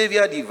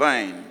 Savior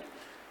divine.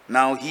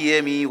 Now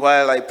hear me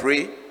while I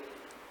pray.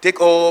 Take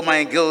all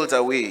my guilt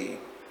away.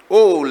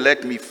 Oh,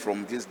 let me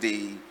from this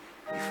day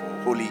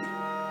before holy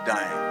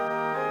dying.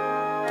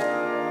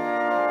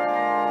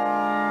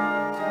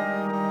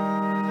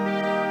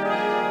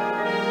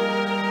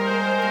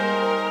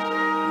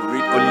 We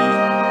read only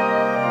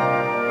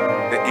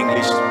the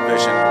English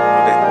version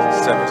of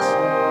the service.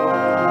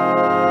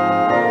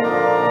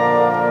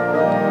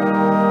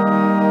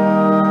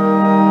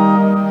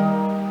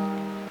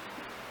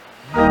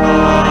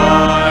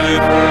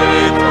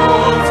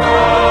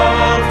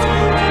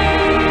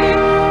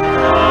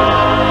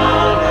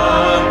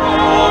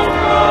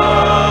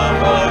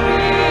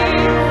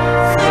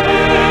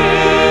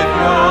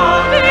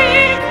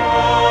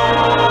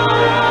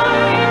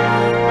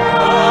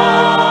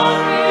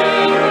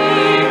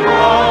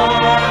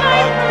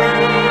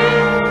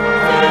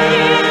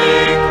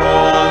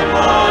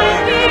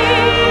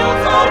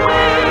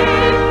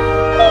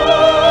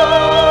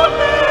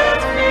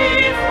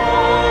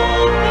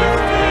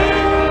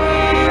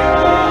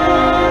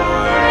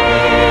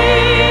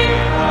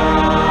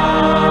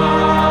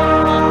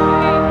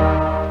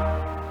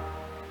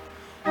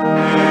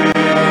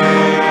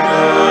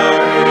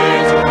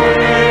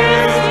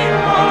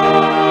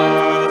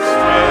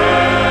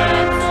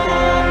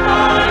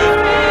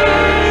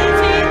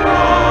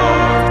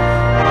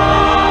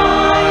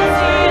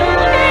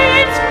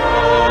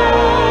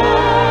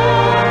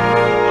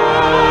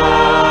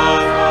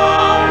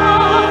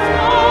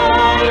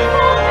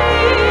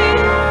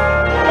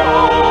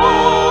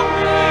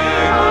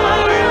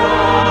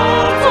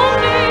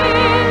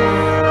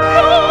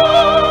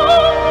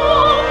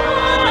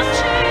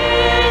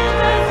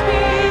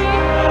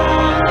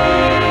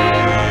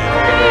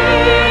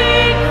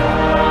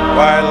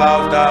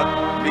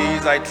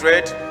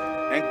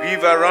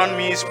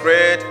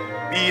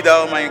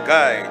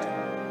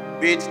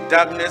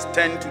 Darkness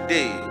turn to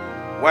day,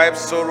 wipe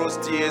sorrow's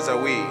tears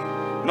away,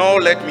 nor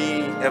let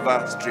me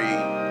ever stray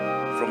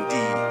from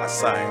thee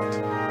aside.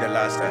 The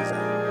last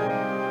stanza.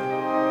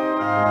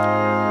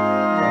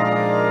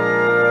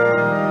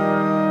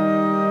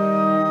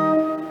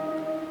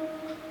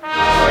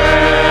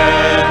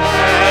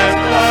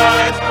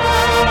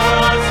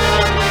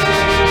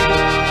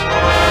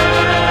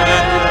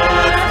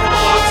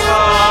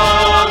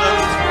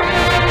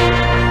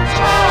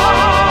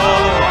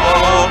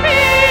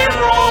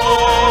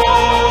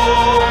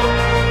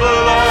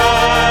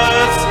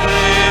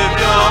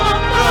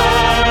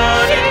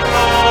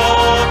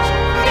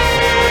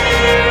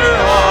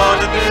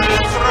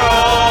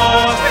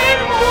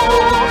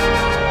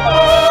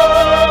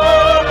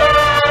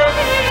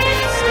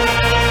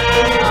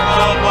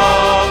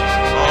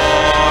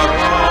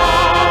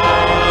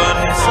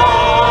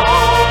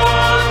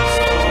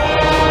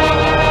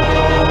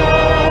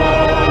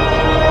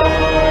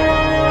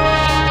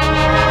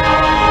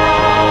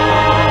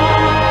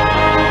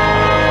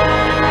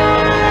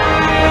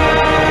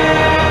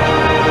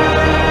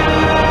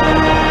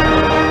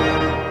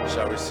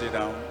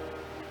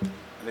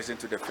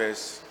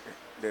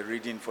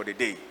 For the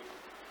day,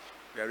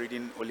 we are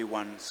reading only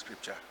one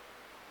scripture.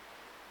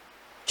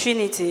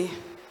 Trinity.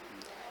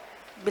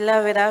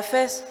 Beloved,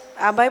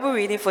 our Bible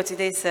reading for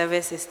today's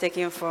service is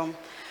taken from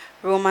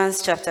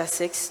Romans chapter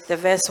 6, the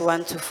verse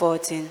 1 to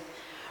 14.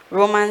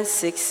 Romans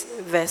 6,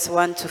 verse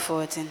 1 to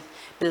 14.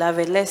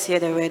 Beloved, let's hear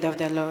the word of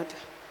the Lord.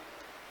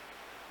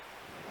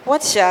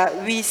 What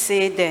shall we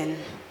say then?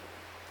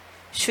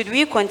 Should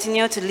we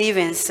continue to live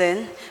in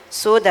sin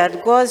so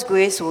that God's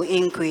grace will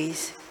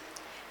increase?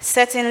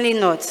 Certainly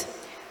not.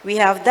 We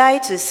have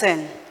died to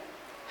sin.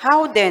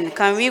 How then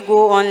can we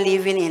go on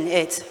living in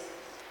it?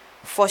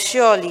 For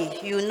surely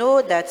you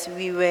know that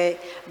we were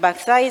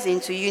baptized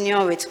into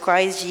union with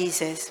Christ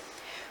Jesus.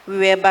 We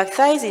were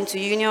baptized into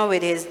union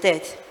with his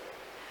death.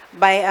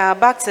 By our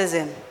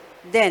baptism,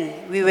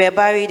 then we were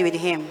buried with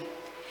him,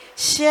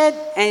 shared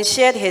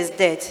his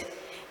death,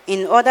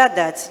 in order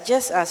that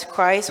just as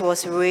Christ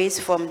was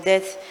raised from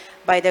death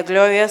by the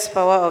glorious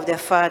power of the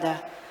Father,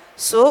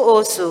 so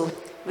also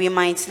we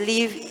might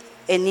live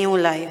a new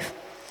life.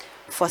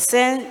 For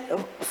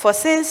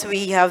since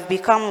we have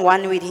become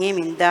one with him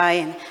in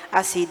dying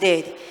as he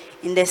did,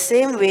 in the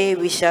same way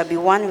we shall be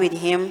one with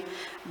him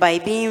by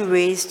being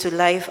raised to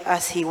life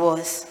as he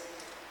was.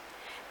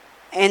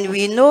 And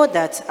we know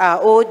that our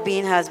old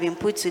being has been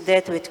put to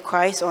death with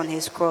Christ on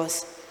his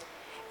cross,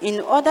 in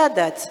order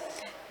that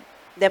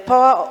the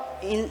power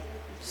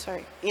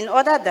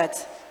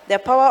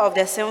of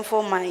the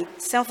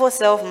sinful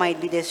self might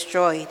be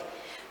destroyed,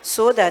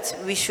 so that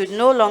we should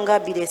no longer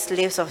be the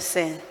slaves of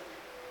sin.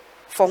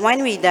 For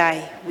when we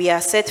die, we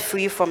are set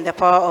free from the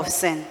power of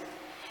sin.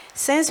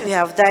 Since we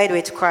have died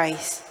with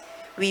Christ,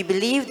 we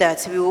believe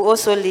that we will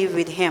also live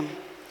with him.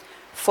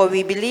 For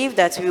we believe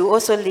that we will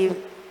also live,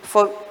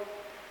 for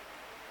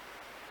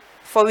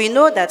we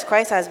know that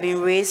Christ has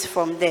been raised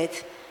from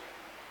death,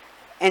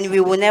 and we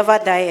will never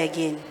die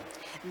again.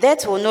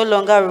 Death will no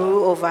longer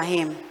rule over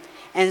him.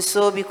 And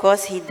so,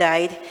 because he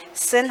died,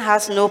 sin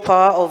has no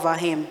power over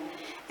him.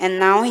 And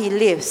now he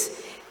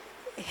lives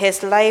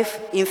his life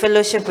in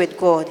fellowship with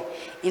God.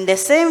 In the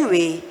same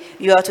way,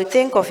 you are to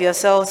think of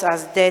yourselves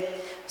as dead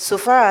so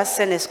far as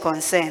sin is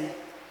concerned,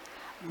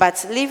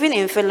 but living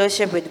in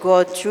fellowship with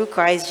God through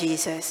Christ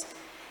Jesus.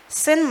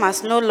 Sin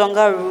must no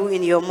longer rule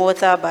in your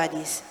mortal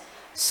bodies,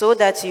 so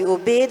that you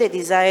obey the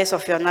desires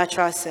of your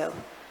natural self.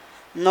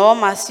 Nor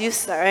must you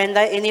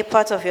surrender any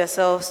part of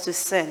yourselves to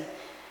sin,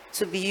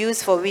 to be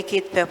used for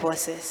wicked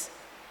purposes.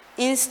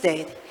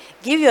 Instead,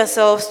 give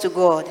yourselves to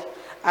God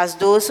as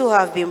those who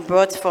have been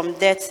brought from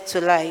death to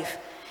life,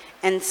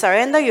 and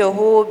surrender your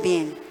whole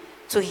being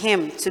to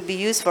him to be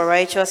used for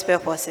righteous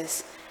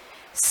purposes.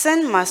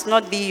 Sin must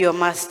not be your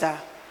master,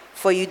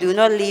 for you do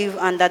not live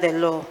under the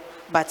law,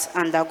 but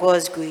under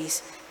God's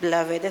grace.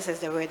 Beloved, this is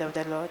the word of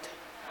the Lord.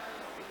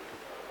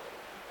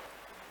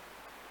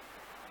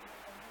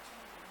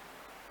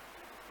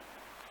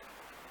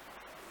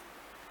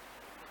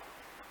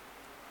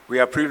 We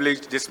are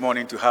privileged this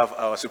morning to have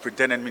our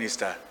Superintendent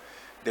Minister,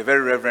 the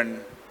Very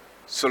Reverend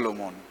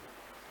Solomon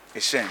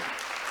Eshun.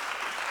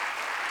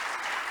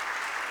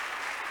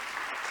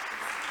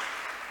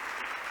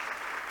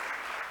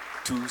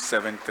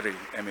 (273)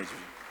 MAG.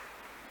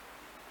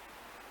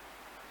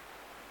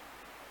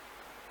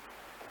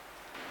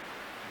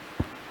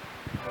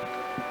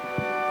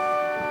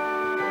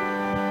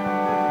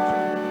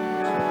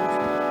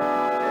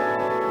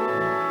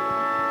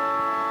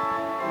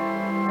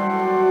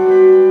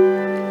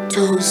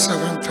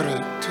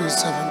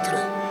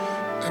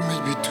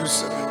 MAG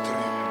 273.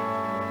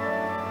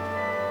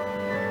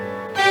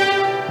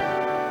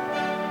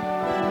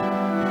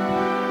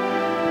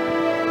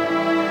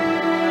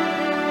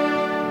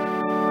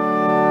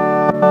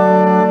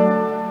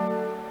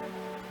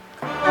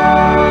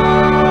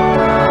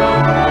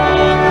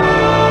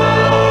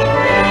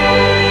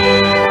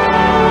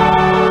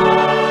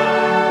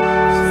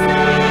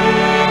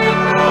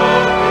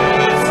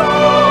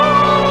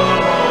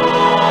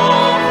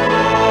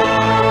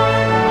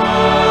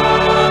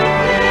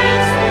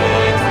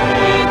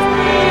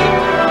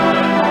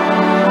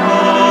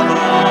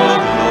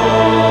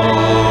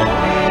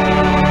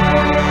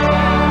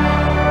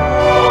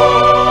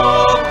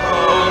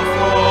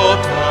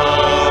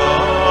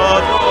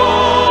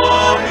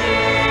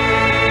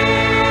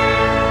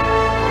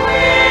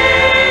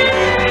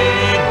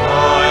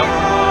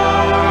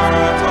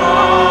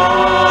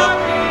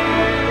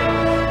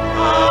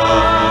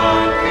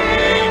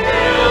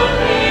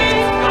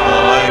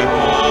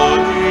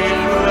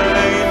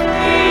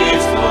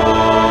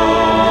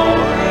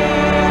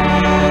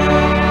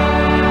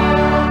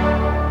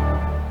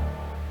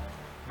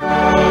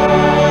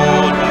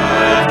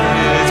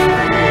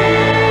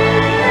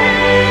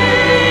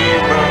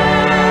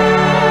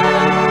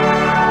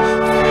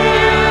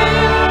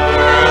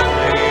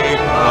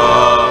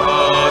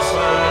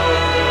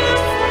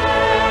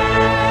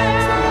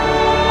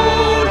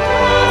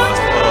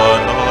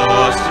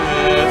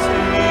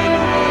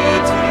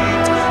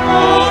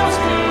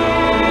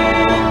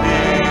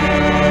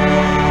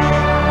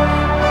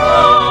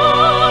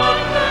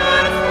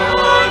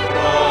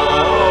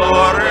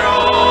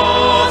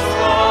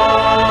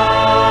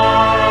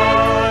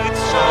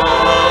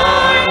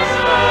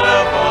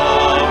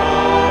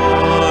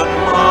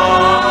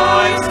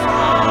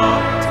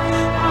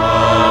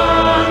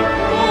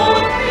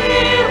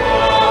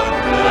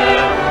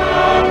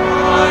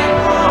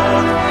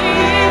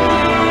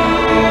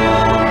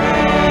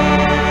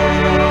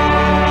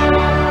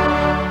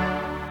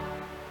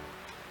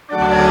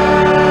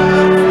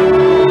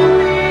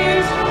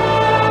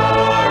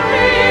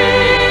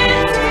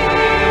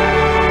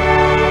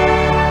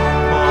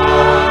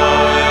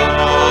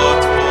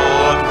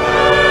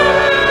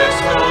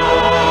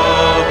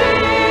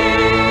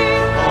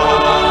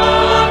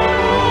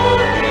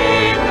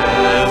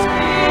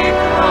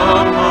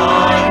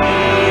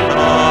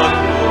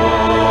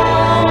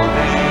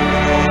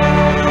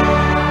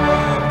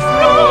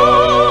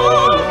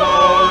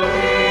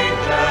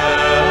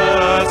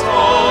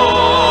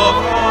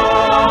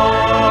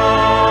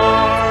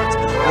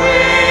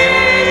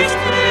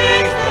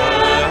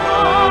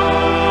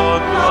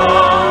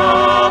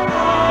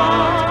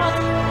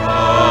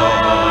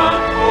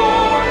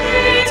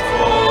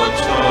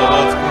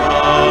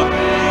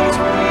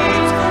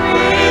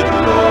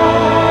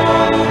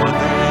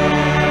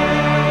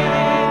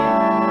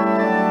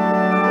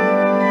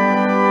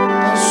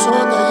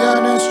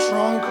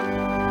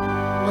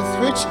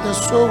 The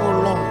soul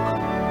will long,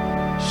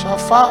 shall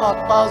far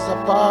outpass the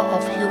power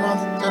of human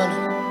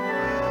telling,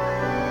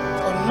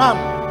 for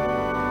none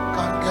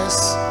can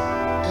guess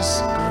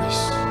His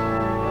grace.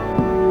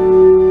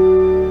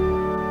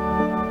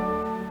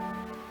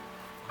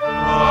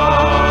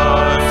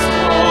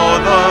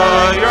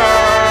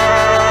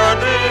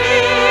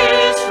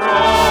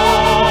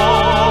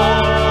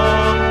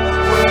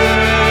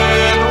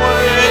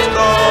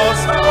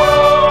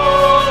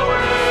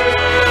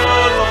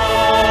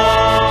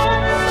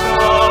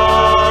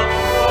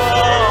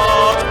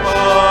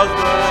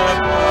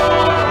 The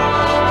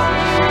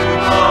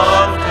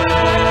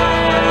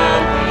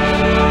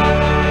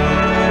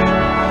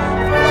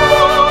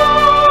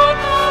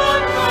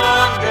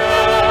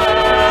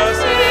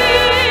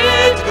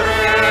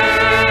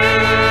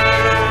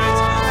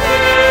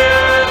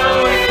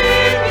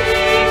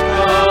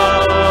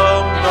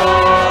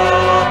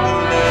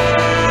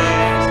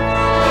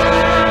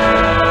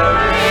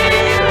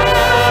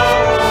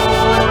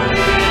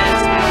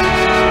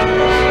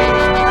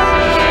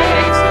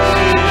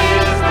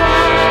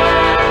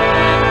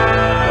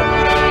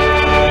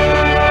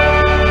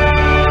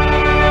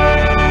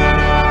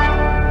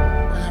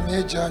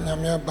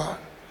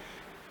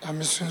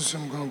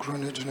Sunsum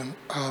Gonchronidum.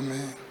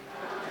 Amen.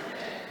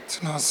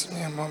 Tinas me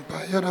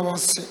Mampa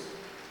Yadawasi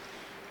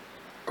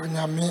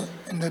Onyami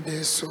in the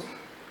day so.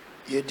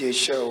 Ye de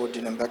show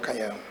didn't back I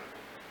am.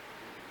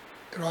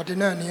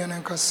 Radina Nian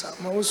and Cassa,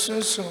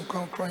 Mausun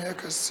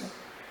Gonchronyakasi.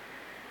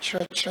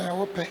 Church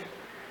Wope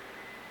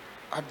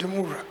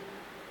Adumura.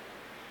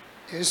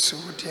 Yesu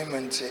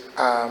Diamante.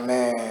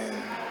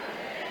 Amen.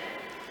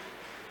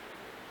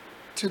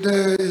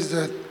 Today is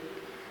the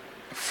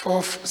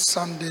 4th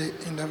Sunday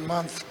in the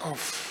month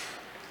of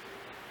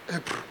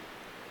April.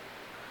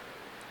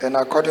 And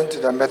according to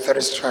the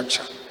Methodist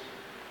structure,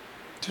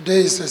 today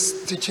is a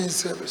teaching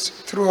service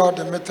throughout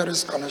the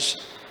Methodist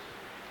connection.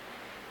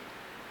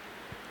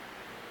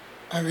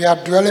 And we are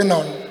dwelling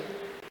on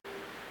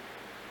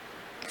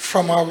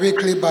from our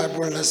weekly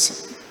Bible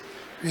lesson,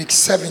 week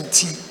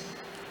 17.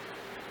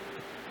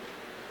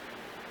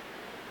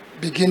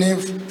 Beginning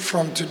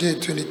from today,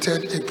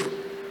 23rd April.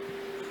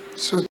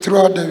 So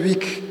throughout the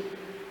week,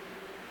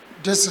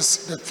 this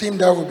is the theme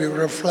that we'll be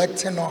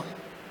reflecting on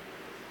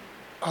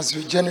as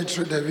we journey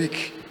through the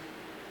week.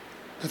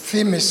 The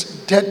theme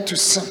is dead to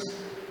sin,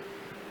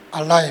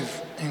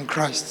 alive in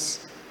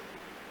Christ.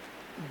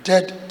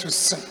 Dead to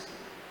sin,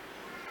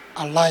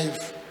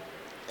 alive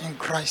in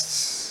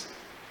Christ.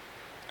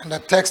 And the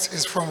text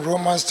is from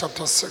Romans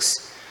chapter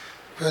 6,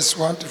 verse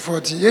 1 to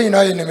 40.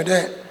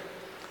 The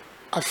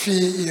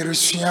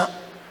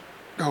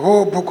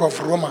whole book of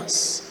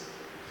Romans.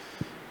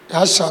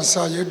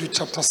 You do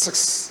chapter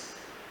 6.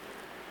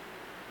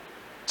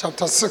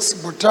 Chapter 6,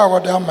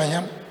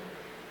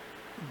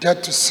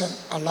 dead to sin,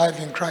 alive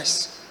in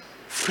Christ.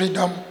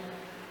 Freedom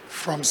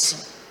from sin.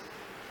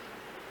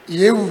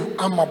 Yewu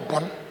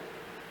amabon.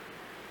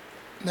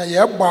 Na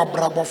yebo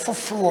abrabo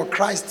foforo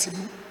Christ.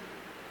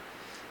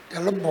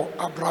 Yelebo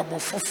abrabo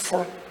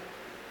foforo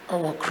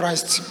our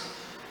Christ.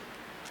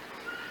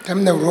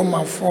 Them the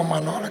Roman form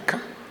and all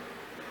that.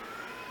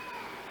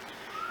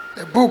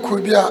 The book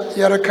will be a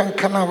Yarakan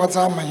Kana was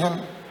a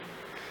man.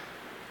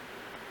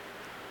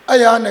 I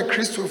am a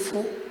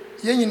Christopher,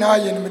 yen I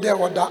in Medea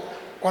on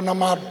a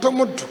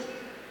mardomodu.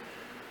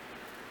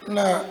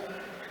 Na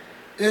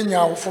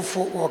Enya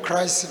Fufu or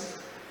Christ.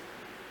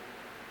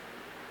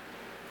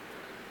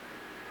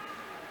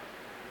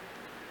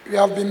 We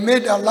have been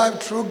made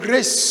alive through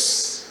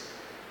grace.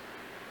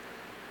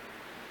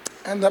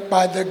 And that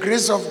by the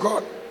grace of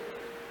God,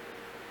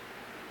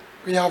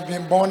 we have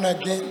been born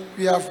again.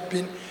 We have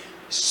been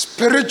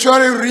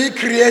spiritually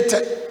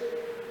recreated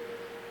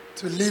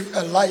to live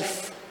a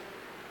life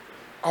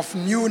of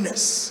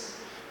newness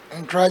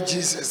in Christ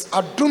Jesus.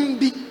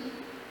 Adumbi.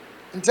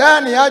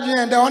 Ntani yaji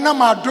ende ona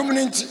ma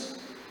aduminti.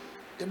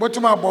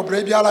 Ibotuma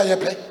bobre biala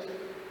yepe.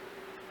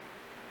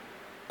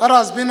 That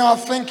has been our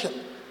thinking.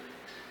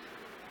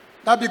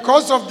 That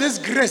because of this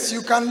grace,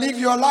 you can live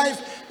your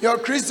life, your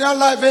Christian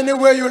life, any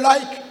way you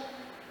like.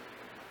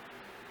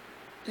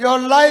 Your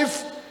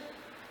life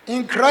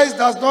in Christ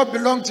does not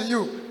belong to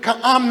you.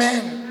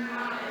 Amen.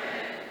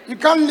 You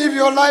can't live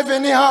your life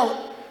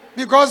anyhow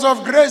because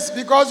of grace.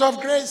 Because of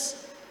grace.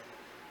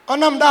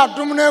 Onamda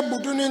dumne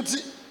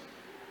buduninti.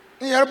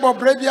 Yerbo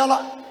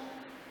brebiala.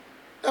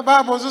 The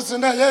Bible says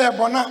na ye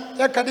bona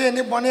ye kade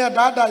ni bona ya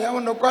dada ya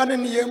wono kwani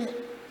ni yemu.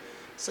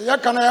 Se ya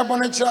kana ya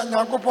bona chira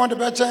Nyankopon de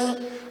bechen.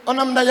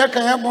 Onamda ye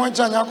kan ya bona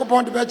chira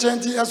Nyankopon de bechen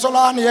ti e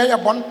sola na ye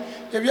bon.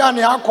 Ye bia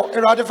na akọ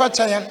Erade fa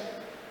chen.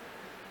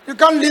 You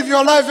can't live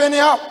your life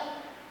anyhow.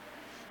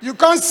 You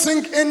can't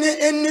sing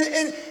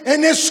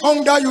any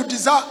song that you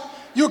desire.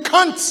 You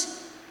can't.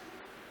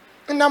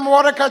 In the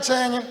Moraka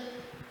chain,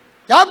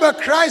 Yaba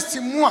Christ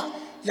mua,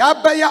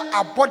 Yaba ya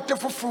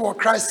abortive for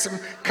Christ.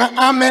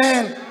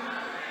 Amen.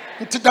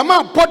 Into the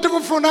man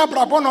abortive for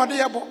Nabrabon or the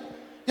Yabo.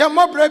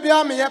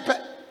 Yamobrebia me yepe.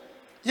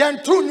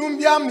 Yan two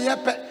numbia me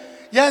yepe.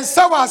 Yan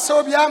sawa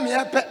sobia me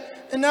yepe.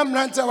 In them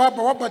ranta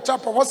waba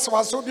chapa was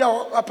sobia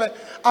ape.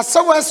 A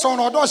sawa son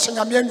or doshing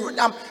a menu.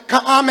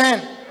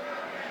 Amen.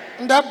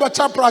 You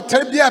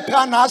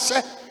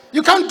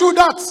can't do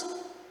that.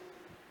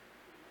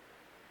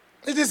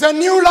 It is a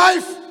new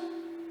life.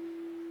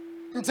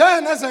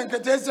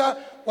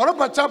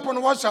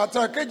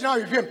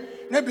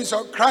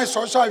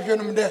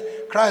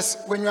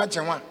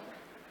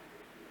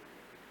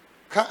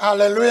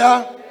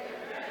 Hallelujah.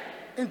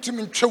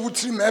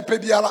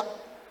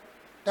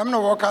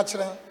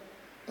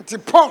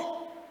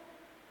 Paul.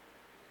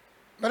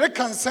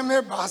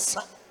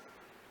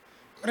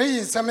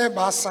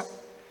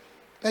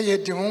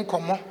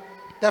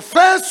 The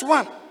first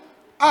one,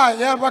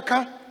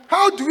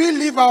 how do we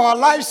live our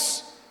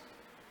lives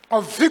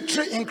of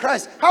victory in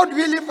Christ? How do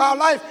we live our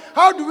life?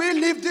 How do we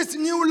live this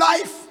new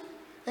life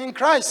in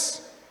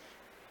Christ?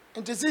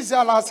 And this is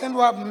our last end.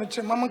 Amen.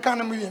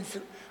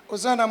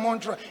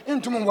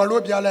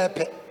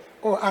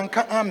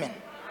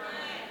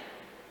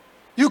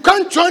 You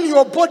can't join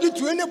your body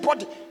to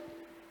anybody.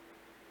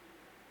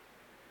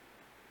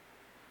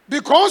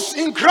 Because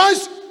in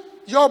Christ,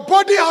 your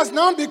body has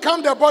now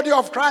become the body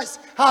of Christ.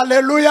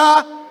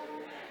 Hallelujah.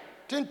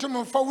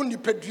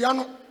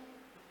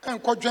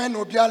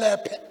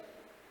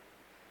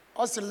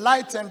 Also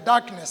light and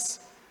darkness.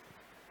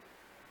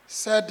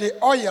 Said the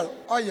oil,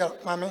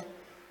 mami.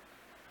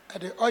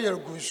 The oil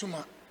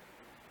gusuma.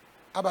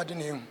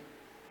 Abadinium.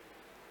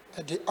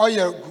 The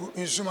oil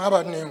gusuma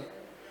abadinium.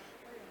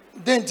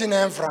 Dentin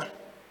Enfra.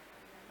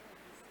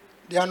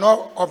 They are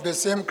not of the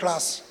same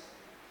class.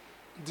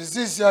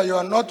 This year, you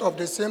are not of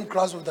the same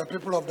class with the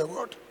people of the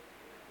world.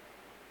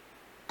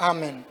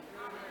 Amen.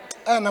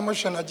 And I'm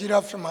sure Nigeria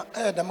from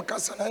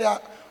Damakasana,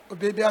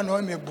 baby, I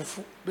know me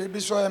bufu, baby,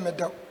 so I am a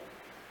dog.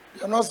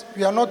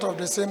 We are not of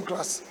the same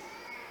class.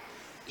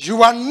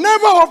 You are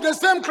never of the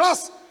same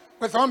class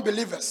with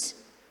unbelievers.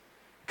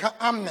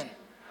 Amen.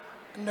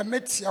 And the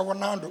Metsi, I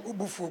want to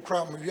ubufu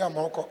cram, we are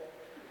moko.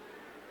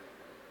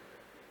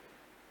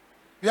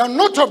 We are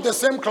not of the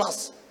same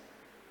class.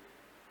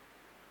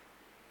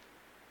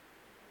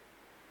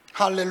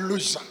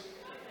 Hallelujah.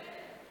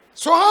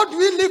 So how do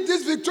we live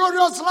this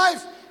victorious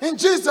life in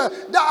Jesus?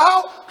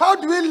 How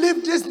do we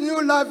live this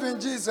new life in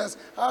Jesus?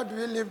 How do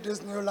we live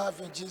this new life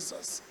in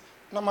Jesus?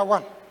 Number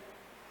one.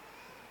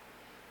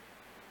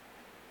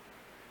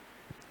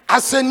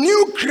 As a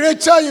new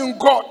creature in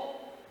God,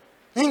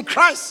 in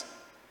Christ,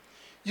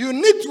 you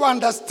need to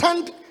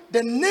understand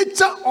the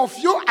nature of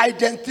your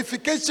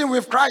identification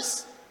with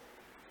Christ.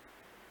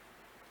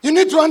 You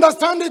need to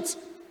understand it.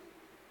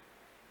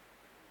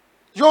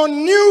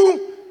 The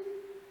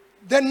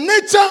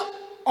nature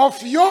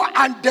of your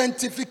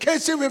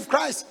identification with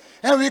Christ.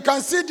 And we can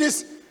see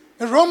this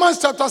in Romans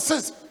chapter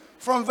 6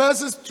 from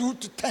verses 2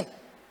 to 10.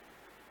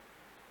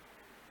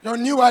 Your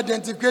new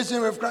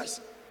identification with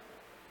Christ.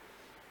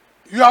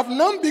 You have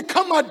now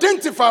become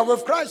identified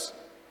with Christ.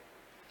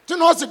 To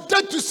know it's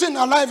dead to sin,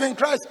 alive in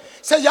Christ.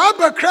 Say,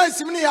 Yaba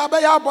Christ,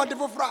 Yaba body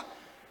for fra.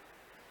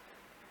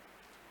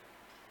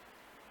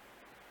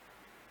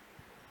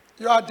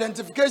 Your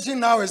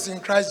identification now is in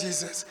Christ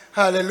Jesus.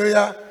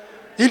 Hallelujah.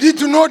 You need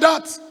to know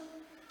that.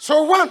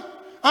 So one,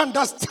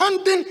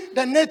 understanding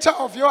the nature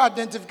of your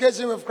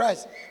identification with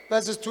Christ.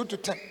 Verses 2 to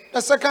 10.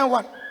 The second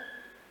one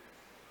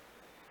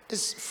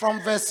is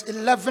from verse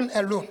 11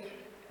 alone.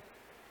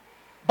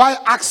 By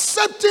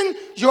accepting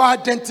your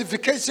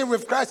identification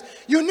with Christ,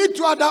 you need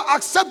to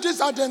accept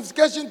this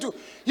identification too.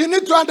 You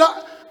need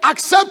to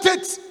accept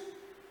it.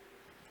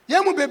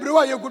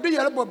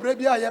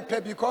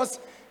 Because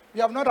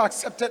you have not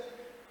accepted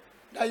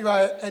that you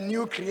are a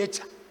new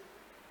creature.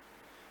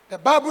 The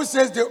Bible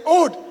says the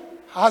old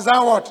has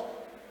done what?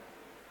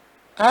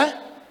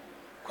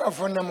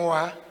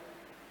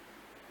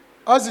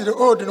 What's the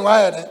old and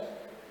why?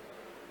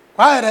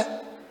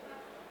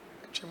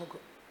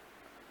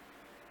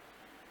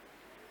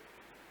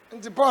 In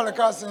the Paul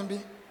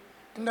Cassin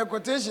in the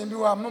quotation,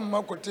 you are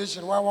more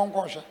quotation, why one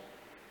caution?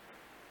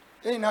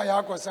 In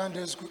our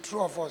Sunday school,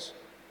 true of us.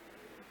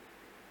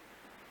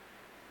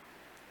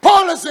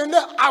 Paul is in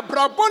the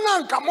Abrabona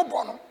and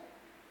Camobono.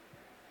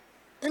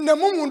 In the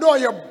Mumundo,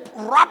 you're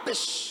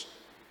rubbish.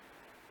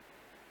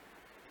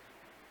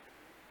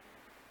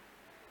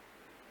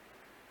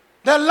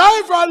 The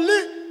life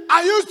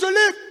I used to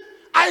live,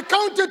 I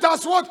count it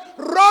as what?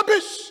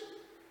 Rubbish.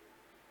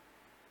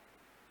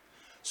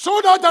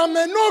 So that I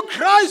may know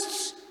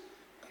Christ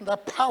and the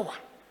power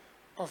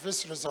of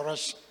his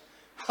resurrection.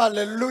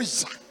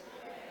 Hallelujah.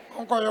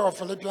 Uncle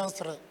Philippians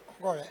 3.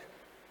 Go ahead.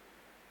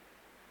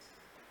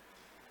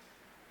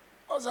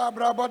 Oza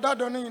brabada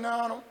doni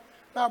na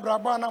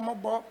braba na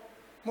mobo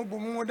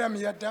mubumu dem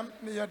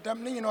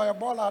yedam ni no ye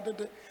ball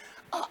adede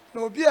ah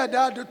na obi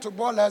eda to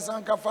ball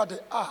esanka fade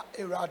ah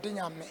ewrade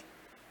nyame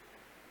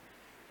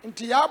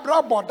nti ya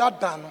brabo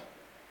dada no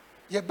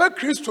ye be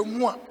Kristo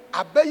mu a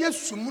abeye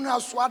sumu na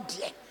so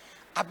ade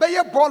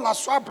abeye ball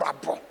aso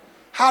abrabo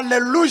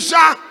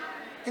hallelujah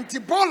nti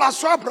ball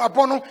aso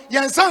abrabo no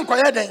yensan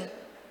koye den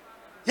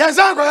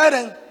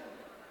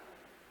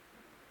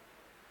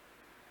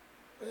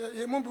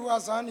Yemubi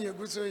was on your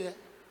good so ye.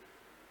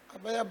 A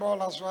bear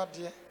ball as what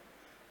dear.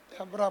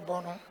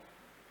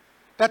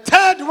 The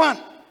third one,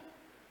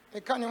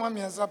 the can't want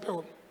me as a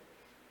pill.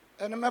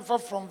 And a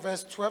method from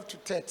verse 12 to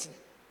 13.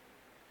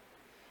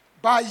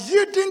 By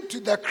yielding to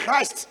the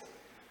Christ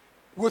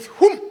with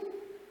whom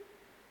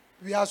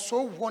we are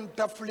so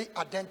wonderfully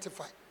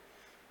identified.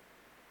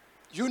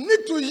 You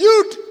need to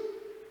yield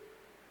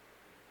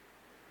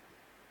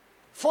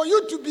for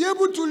you to be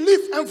able to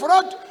live and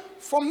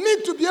for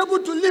me to be able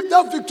to live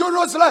that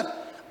victorious life.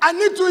 I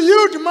need to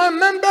yield my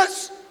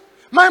members,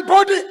 my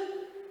body.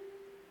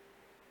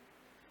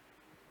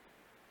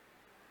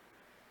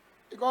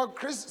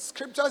 Because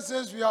scripture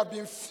says we have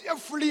been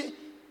fearfully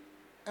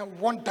and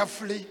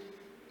wonderfully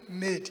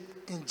made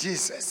in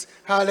Jesus.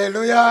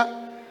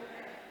 Hallelujah.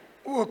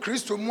 Oh,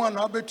 Christo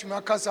Muana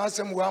Betumakasa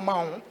Asem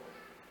Wamao.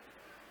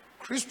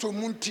 Christo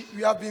Munti,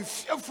 we have been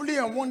fearfully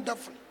and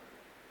wonderfully.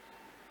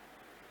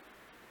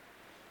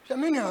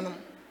 Yaminianum.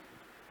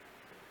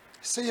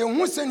 Say you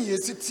won't send ye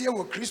sit here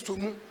with Christo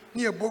Mu,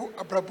 near Bo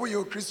Abrabo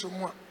yo Christo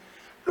Mua.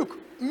 Look,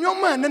 your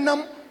man and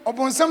them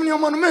upon some new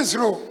monuments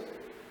row.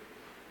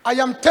 I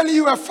am telling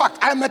you a fact.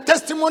 I am a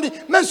testimony.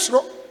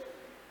 Menstro.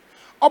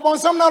 Upon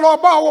some now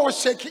about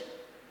shaky.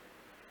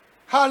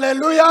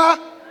 Hallelujah.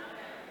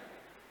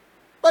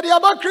 But the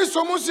about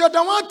Christo Musia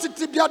don't want it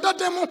to be a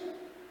demo.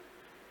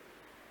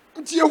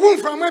 It's your womb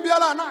from maybe a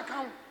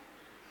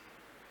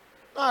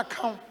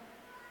account.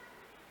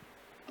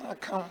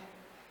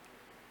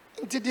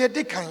 Into the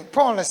decline,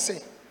 Paul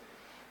say,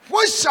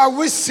 what shall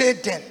we say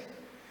then?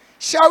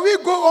 Shall we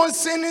go on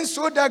sinning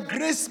so that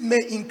grace may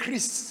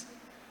increase?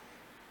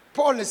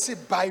 Paul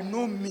said, by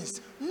no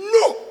means.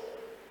 No.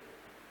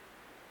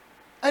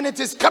 And it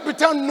is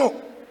capital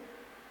no.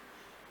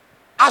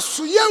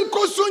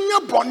 Asuyenko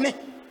sunya bone.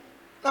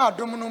 Na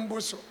domunum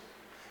buso.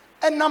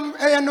 Enam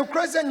no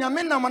krese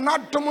nyame nam na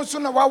domuso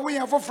na wa we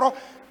afofro.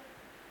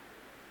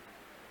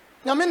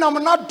 Nyame nam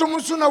na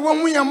domuso na wa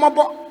hu yan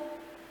mobo.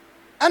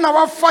 Ena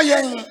wa fa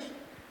yen.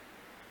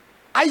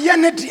 Aye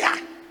ne dia.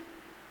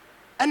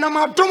 Enam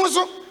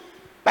adomuso.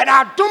 But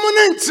adomu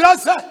ne ntira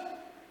se.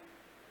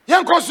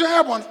 Yen ko so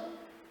yen bone.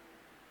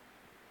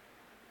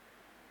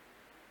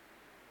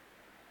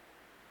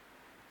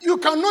 You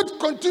cannot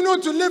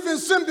continue to live in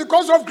sin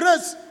because of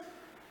grace.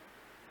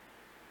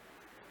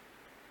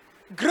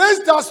 Grace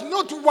does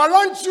not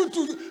warrant you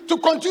to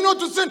continue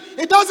to sin.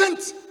 It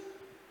doesn't.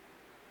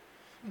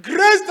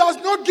 Grace does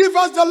not give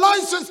us the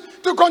license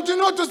to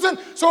continue to sin.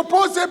 So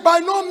Paul said, by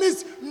no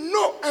means,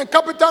 no, and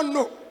capital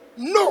no.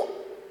 No.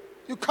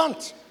 You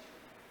can't.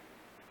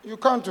 You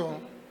can't do.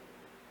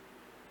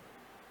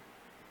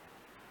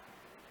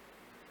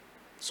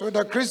 So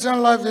the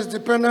Christian life is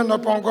dependent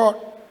upon God.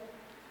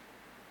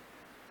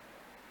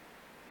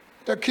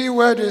 The key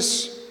word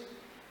is,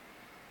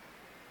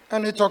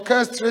 and it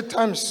occurs 3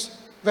 times,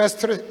 verse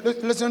 3.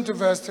 Listen to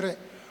verse 3.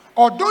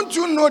 Or don't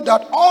you know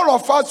that all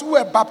of us who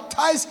were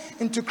baptized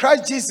into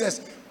Christ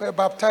Jesus were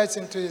baptized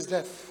into his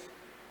death?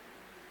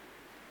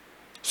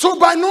 So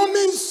by no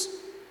means,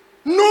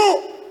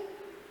 no.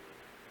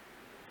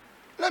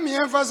 Let me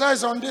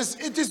emphasize on this.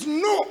 It is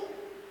no.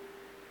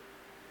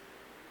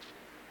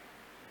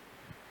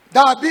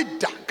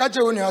 David, catch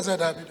you when you say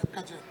David.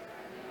 Catch you.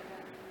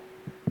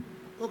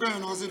 Okay,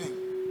 how's it?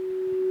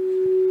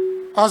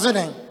 How's it?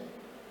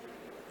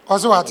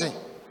 How's it?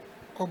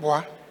 Oh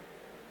boy.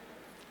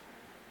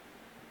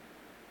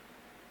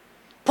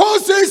 Paul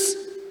says,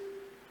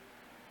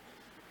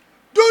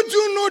 don't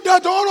you know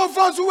that all of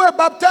us who were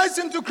baptized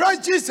into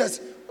Christ Jesus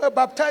were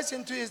baptized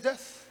into his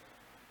death?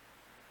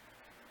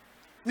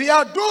 We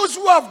are those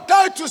who have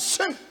died to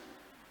sin.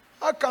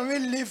 How can we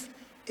live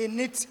in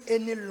it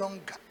any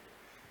longer?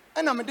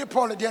 And I'm a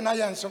Paul again. I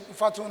am so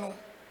fatuno.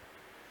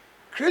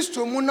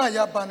 Christo muna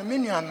ya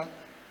banaminiano.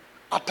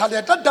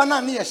 Ataleta dana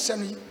ni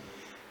esemi.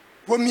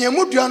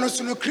 Womiemu duano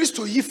sunu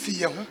Christo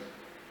yifiye ho.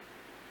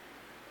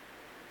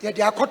 Ye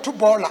de akoto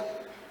bola.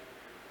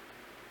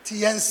 Ti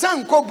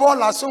yensan ko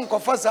bola so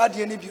nkofa za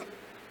de ni bio.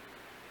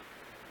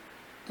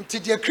 Nti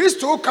de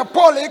Christo ka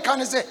Paul e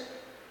kan se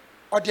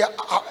o de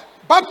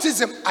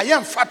baptism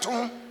ayem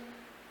faton.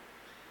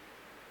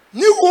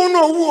 Ni wo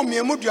no wo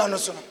miemu duano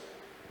so no.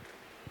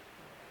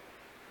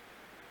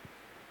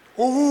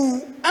 Oh,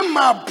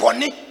 Emma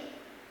Bonnie.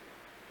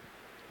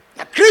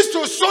 Na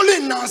Christo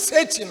soli na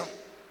seti no.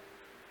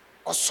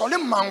 O soli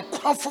man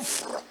kwa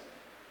fufuro.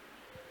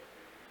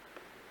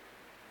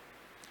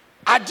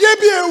 Ade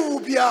bi ewu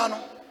bia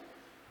no.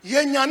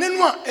 Ye nyane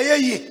no a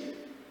eyeye.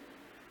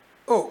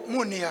 Oh,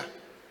 munia.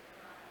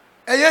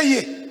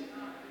 Eyeye.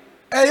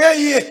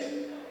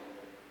 Eyeye.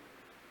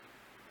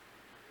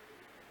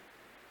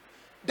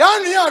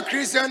 Dan ya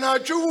Christian na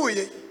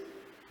chuwuye.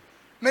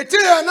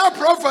 Metia na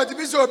prophet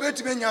bi so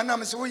obetime nyana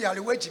me se wo yare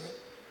wagimi.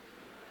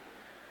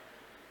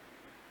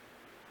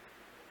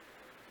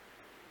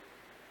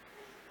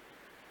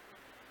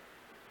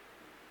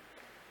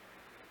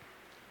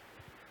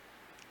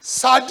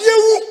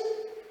 Sadiewu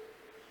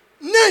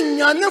ne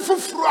nyane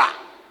fufuru a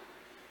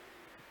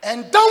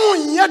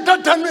endam nye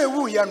dada no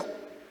ewu ye no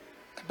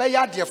be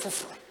ya de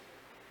fufuru.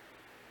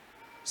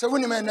 Se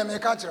woni me na me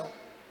ka kire.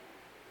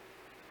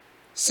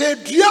 Se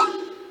dua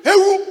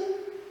ewu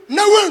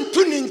na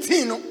wantu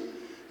nintin no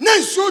na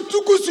nso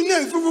tukusu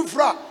na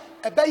fufufura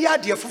ebe ya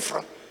de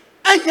fufura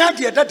anya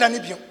de dada ne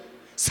bio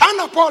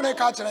sana Paul e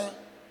ka kire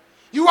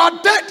you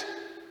are dead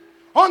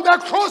on the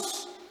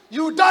cross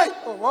you die.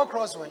 Oh, what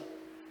cross way?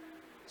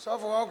 So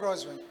for what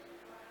cross way?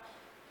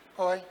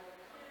 Oh, hey.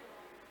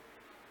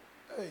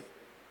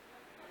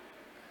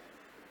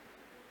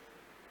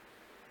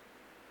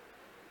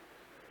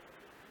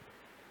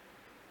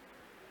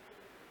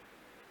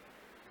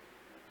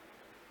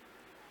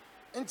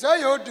 Until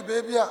you hold the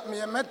baby, me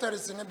a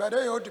Methodist in the bed,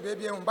 you hold the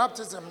baby and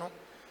baptism. No,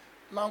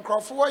 man,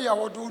 Crawford, you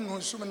would do no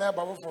sooner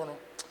about for no.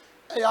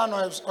 I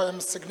know I am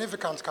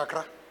significant,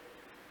 Kakra.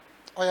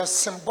 I am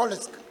symbolic,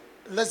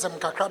 lesson,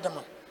 Kakra, them.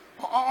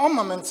 All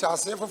moments are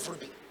safe for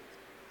free.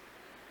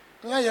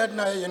 Yeah, yet,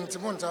 na in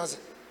Timontas.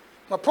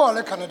 My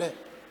Paul Canada.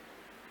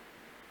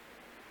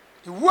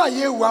 You were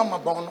ye were my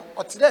bone,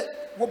 or today,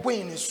 what boy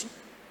in his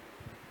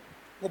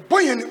what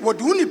boy in what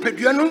do you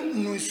peduano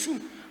no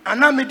soon,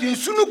 and I made in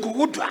Sunu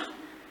Gudra.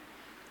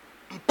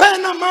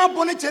 Pena ma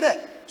bonitere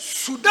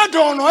suda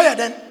don oya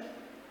den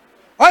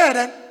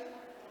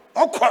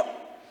okọ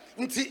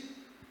nti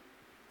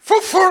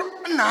fufur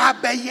na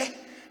abeye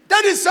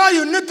That is how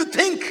you need to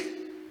think.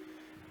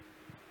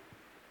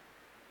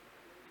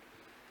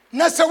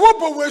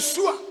 Nasawobo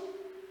Wesua,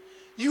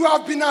 you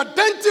have been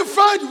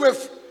identified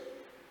with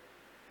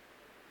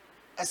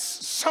as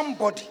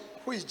somebody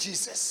who is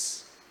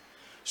Jesus.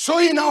 So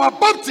in our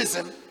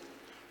baptism,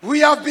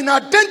 we have been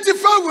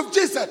identified with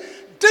Jesus.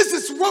 This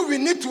is what we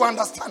need to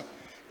understand.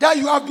 That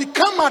you have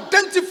become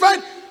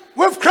identified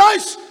with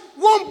Christ.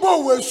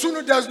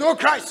 There's no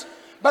Christ.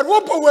 But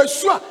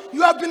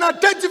you have been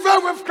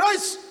identified with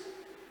Christ.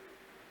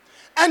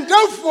 And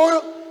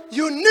therefore,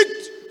 you need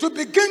to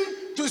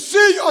begin to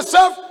see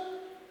yourself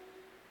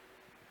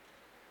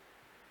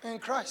in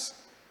Christ.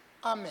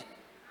 Amen.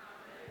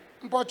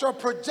 But you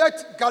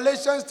project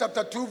Galatians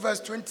chapter 2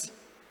 verse 20.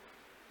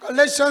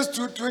 Galatians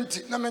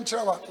 2:20. Let me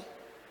tell you.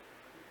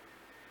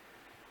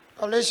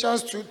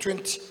 Galatians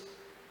 2:20.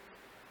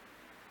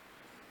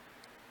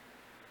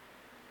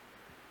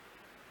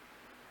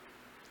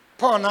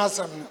 Paul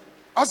answered,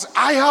 as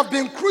I have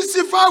been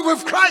crucified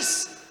with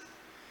Christ,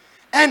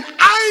 and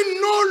I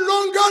no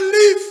longer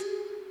live,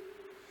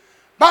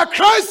 but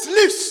Christ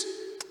lives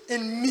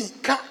in me.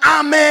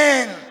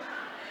 Amen.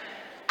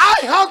 I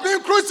have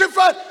been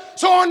crucified.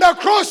 So on the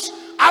cross,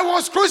 I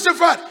was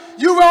crucified.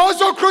 You were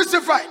also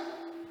crucified.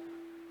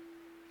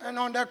 And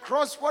on the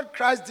cross, what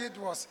Christ did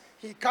was,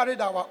 he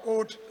carried our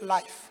old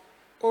life,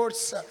 old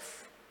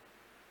self.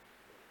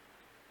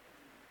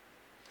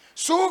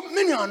 So,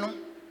 many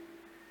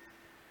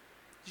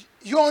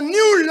your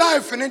new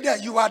life in India,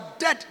 you are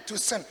dead to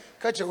sin.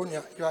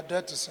 You are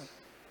dead to sin.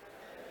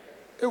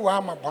 You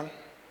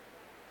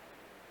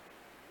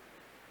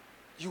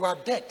are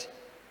dead.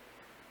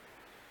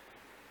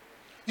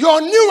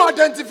 Your new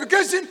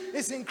identification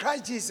is in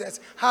Christ Jesus.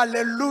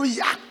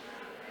 Hallelujah.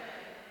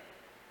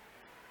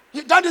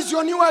 That is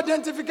your new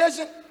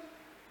identification.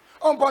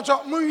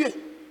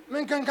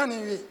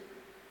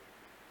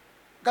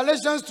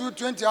 Galatians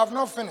 2:20. I have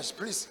not finished,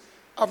 please.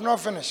 I have not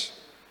finished.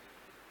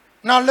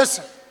 Now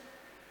listen.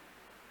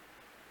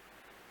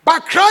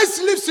 But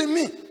Christ lives in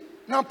me.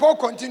 Now Paul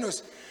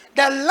continues.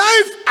 The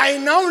life I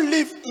now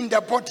live in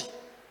the body,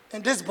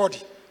 in this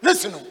body.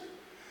 Listen.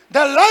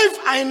 The life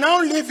I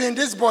now live in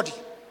this body,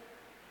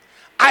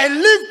 I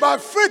live by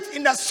faith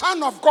in the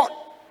Son of God,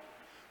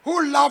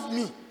 who loved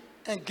me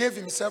and gave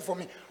himself for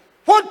me.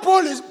 What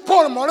Paul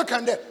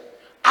Molokande,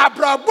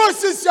 Abrabo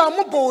says,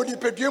 Mubo di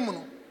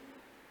Pediumuno,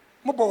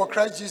 Mubo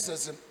Christ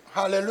Jesus.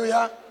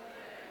 Hallelujah.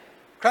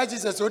 Christ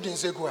Jesus Odin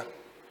Segua.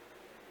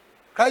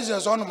 Christ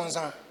Jesus on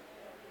Monsan.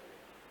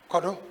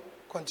 Kodo,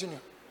 continue.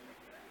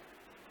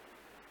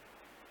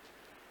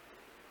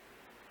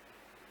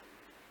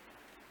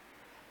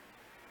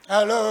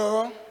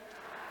 Hello.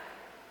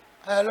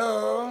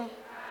 Hello.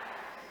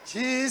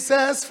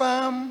 Jesus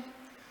fam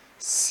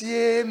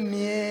sie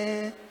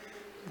mie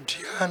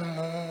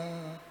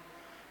dianmu.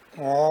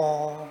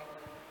 Oh.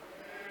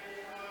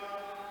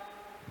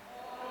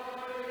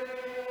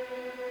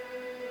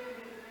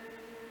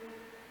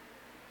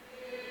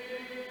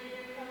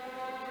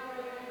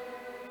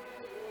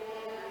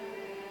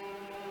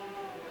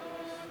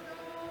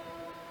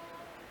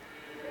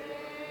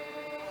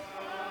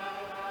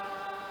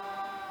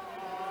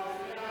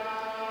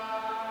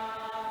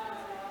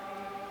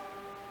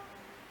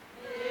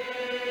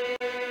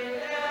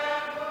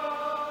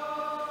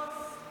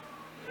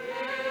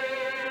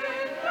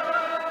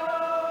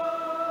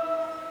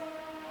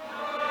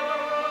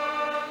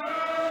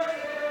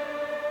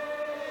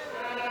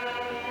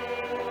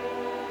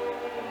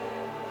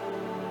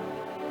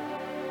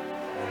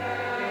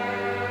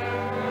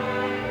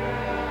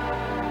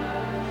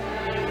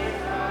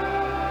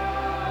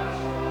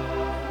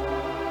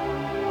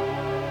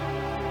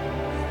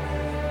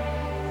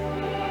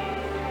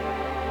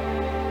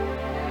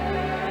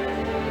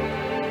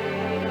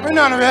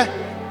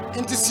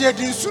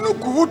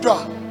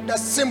 The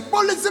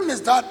symbolism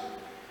is that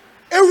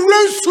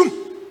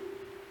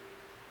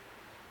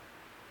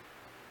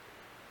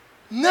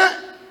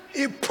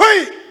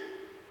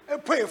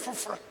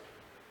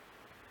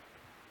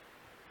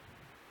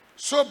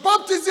so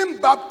baptism,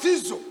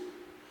 baptizo,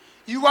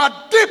 you are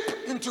deep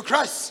into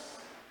Christ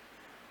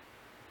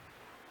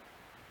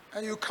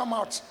and you come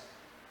out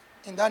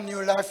in that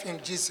new life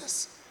in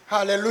Jesus.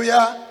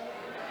 Hallelujah.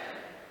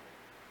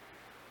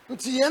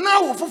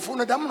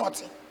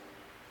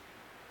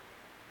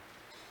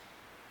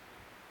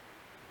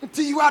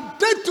 You are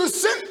dead to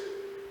sin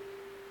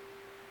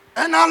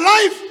and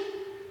alive.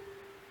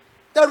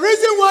 The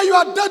reason why you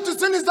are dead to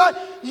sin is that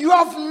you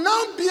have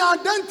now been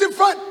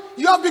identified.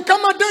 You have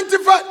become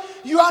identified.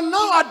 You are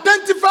now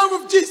identified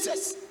with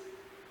Jesus.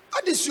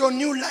 That is your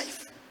new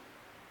life.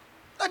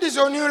 That is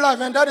your new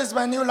life, and that is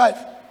my new life.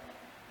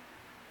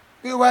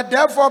 We were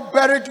therefore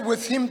buried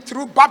with him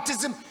through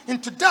baptism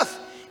into death,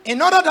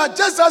 in order that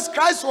just as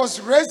Christ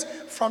was raised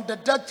from the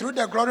dead through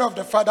the glory of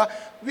the Father,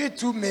 we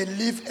too may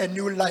live a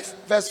new life.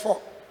 Verse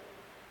 4.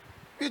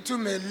 We too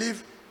may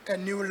live a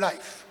new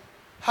life.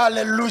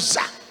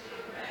 Hallelujah.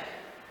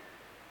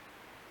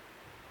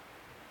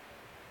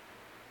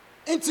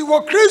 Into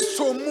what Christ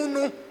so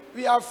muno,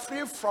 we are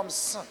free from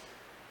sin.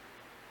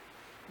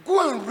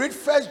 Go and read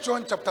 1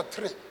 John chapter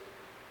 3.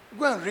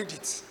 Go and read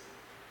it.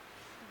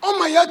 Oh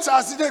my God,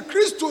 as the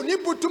Christo ni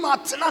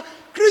butumatna,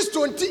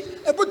 Christo nti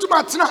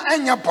ebutumatna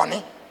enya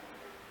boni.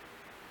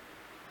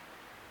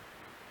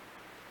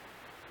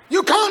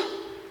 You can't.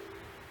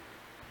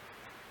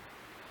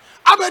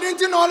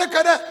 Abedinti no le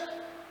kada.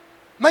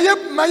 Maya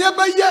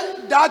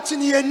baye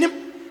dachini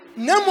yenim.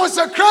 Nemo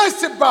se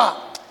Christ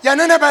ba.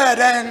 Yanene ba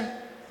den.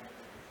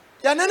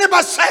 Yanene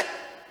ba se.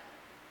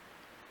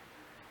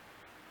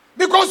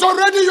 Because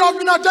already you have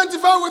been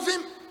identified with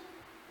him.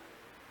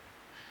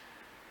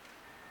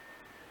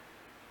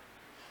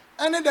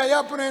 And the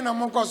yapone na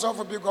monko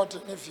of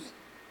begotten nephew.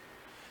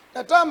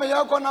 The time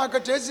yakona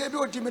akatezi ebi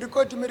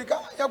otimiriko timirika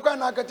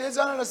yakona akatezi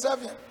na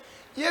seven.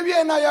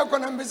 Yewie na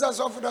yakona business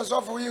of the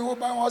soft we who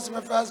by was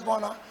my first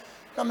born.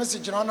 Na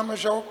message na me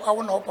show I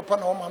want to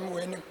papa na mama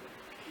we nim.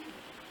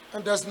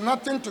 And there's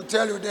nothing to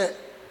tell you there.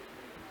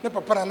 Ne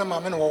papa na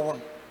mama no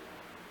won.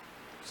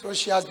 So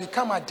she has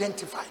become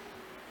identified.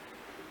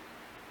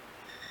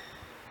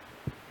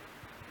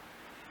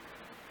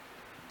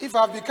 If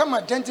I've become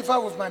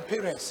identified with my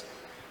parents,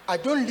 I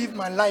don't live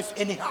my life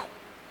anyhow.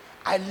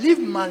 I live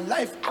my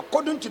life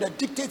according to the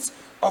dictates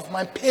of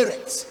my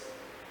parents.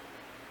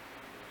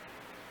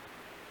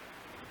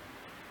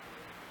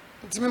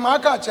 It's me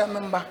maka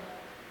chamemba.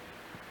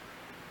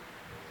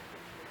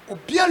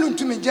 Obialu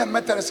to me jam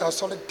Methodist are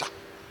solid.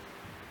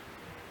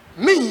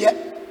 Me yet.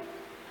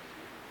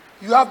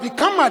 You have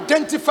become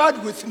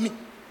identified with me.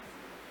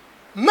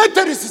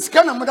 Methodist is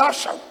kind of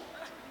mudasha.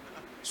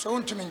 So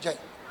to me jam.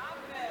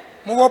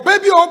 Mo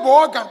baby or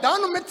boy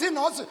down meeting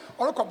also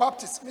or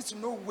Baptist miss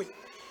no way.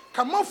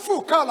 Come on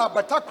full color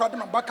but I cried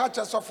my back at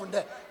us off on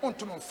there on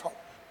to my phone.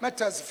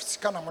 Matters if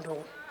kind of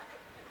model.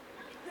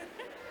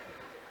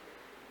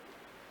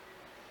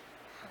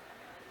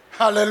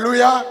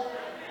 Hallelujah.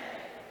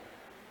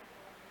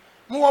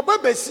 Mo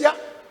baby sia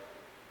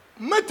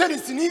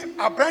Methodist ni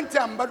a brand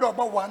ambassador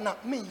about one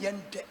me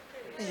yende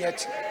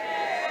yet.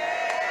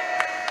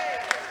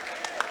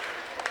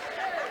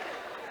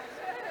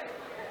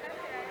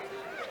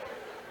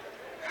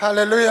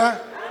 Hallelujah.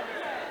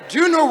 Do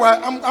you know why?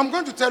 I'm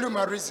going to tell you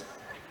my reason.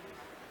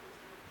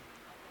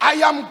 I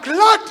am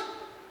glad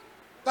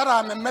that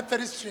I'm a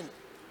Methodist stream.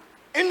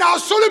 In our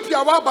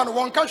solipia waban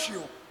one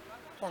cashew.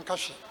 One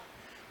cashew.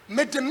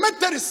 Met the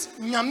Methodist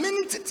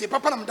nyaminity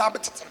papa nam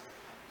dabet.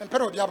 And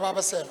pero dia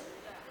baba said.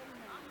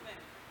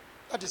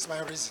 That is my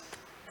reason.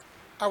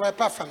 I will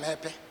pay for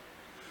me.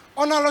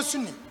 On our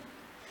sunni.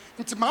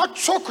 Into my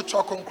choco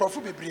on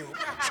croffu be brew.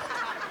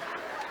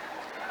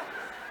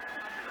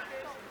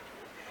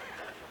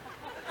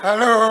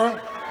 Hello.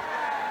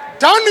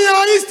 Down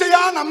here is the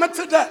Anna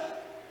method.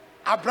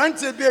 A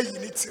branch be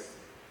unity.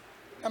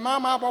 The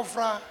mama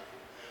bofra.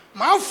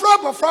 My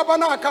fra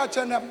bana catch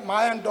and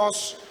my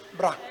endorse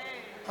bra.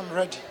 I'm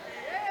ready.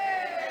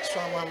 So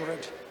I'm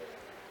ready.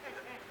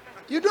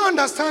 You don't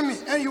understand me,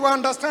 and you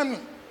understand me.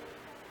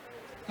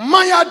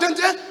 My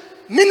identity,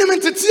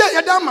 minimum to tear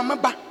your damn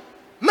mama.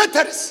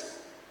 Methodist.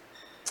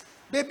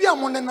 Baby,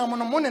 I'm on a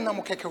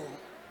keke.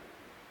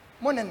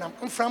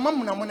 Monenam, from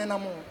Mamma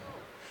Monenamo.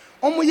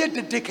 Omo ye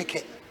de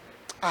keke.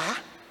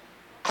 Aha.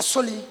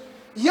 Asoli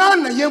ya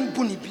na ye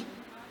mbuni bi.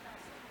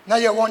 Na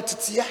ye want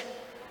it here.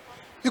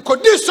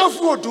 Because this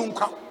software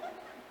dunka.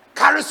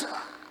 Carries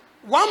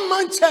 1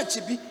 man church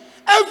bi.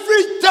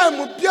 Every time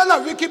we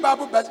biala wiki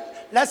Bible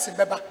let's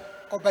beba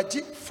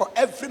obaji for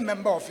every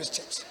member of his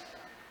church.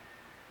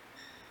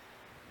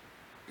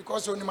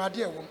 Because oni ma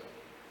de wo.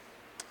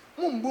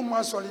 Mumbu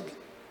ma soli bi.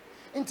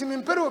 Nti me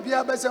mpere obi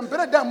abese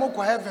mpere da mo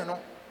ko heaven no.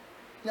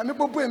 Nyame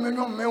bobo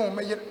emenyo me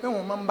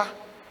wo mamba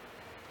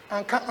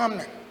anka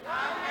amen.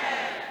 Amen.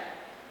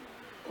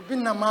 Obi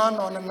na ma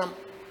no nam.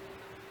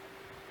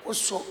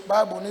 Oso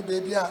Bible ne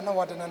baby a na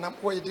wode nam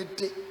wo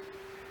yedede.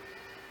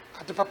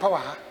 Ade papa wa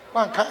ha.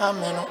 Anka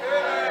amen no.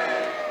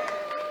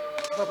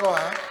 Papa wa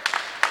ha.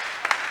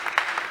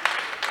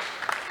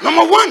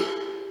 Number 1.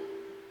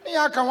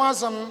 Ya kan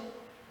wasam.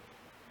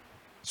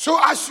 So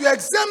as you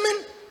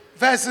examine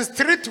verses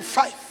 3 to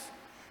 5.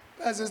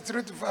 Verses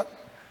 3 to 5.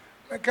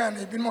 I can't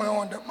even more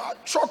on the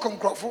chalk on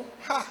Crawford.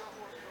 Ha!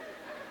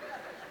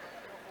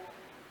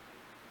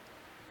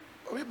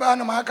 We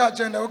ban my car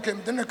agenda. Okay,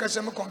 then I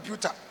can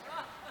computer.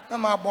 Now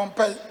my bomb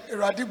pay a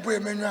radical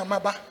menu.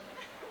 Maba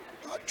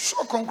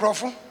chalk on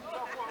Crawford.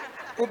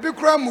 Obi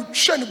cram with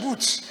shiny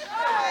boots.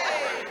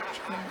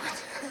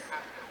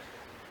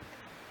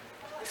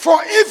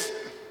 For if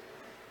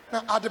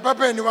at the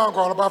papa anyone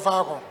call about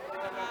Falcon.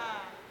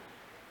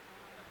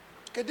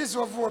 Okay, this is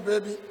for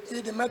baby.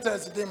 He the matter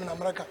is the in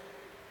America.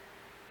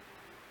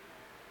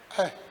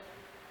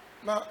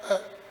 Ma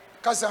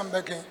kasi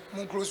ambeke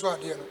mun close wa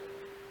dia no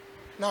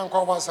na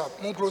nko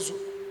WhatsApp mun close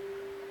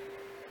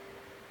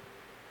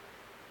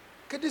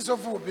kedi so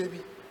for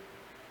baby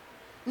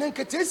na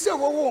nkete se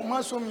wo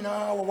ma so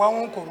mina wo wa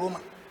won ko Roma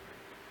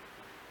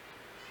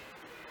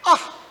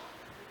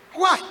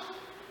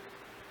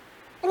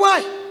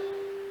why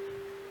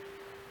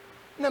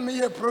na me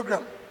here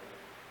program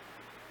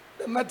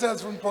the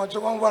matters from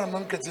Poncho one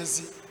man nkete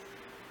si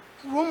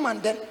room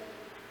and then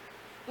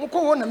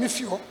Moko won a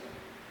mifio.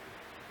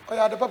 Or you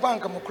had the papa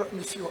and come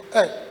mifio.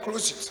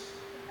 Close it.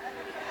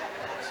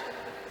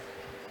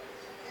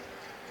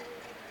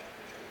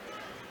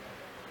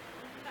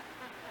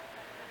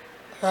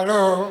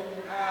 Hello.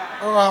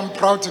 Oh, I'm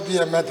proud to be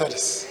a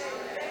Methodist.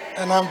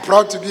 And I'm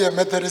proud to be a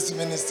Methodist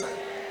minister.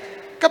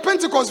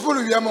 Pentecost full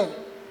of Yamo.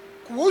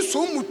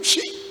 So much.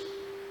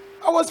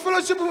 I was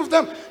fellowshipping with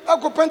them. I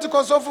go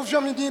Pentecost off of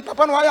Shamidi,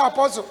 Papa no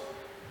apostle.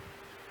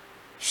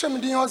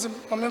 Shamidi was a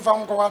man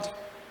found God.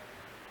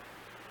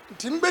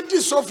 Timbeti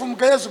so from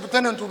Gaius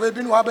Lieutenant to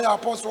baby no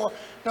apostle.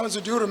 Now,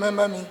 do you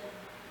remember me?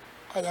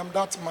 I am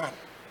that man.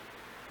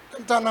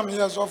 Sometimes I'm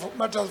years of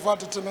matters what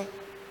to me.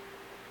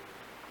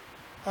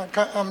 I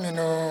can't,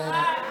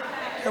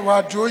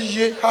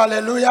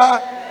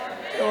 hallelujah.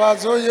 You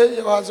was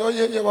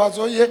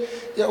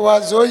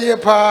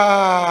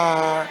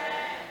pa.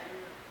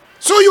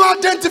 So your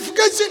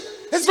identification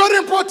is very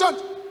important.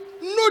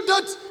 Know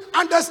that,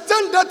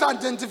 understand that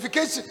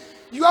identification.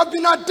 You have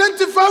been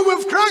identified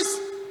with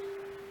Christ.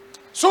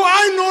 So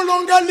I no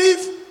longer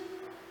live,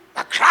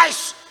 but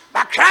Christ,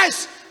 but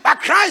Christ, but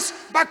Christ,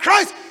 but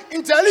Christ.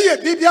 Intelliye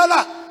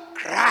Bibiala,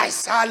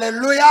 Christ,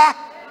 hallelujah.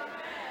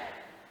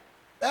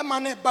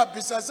 Emane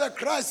Baptist say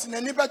Christ in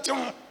any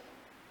better.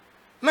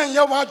 Man,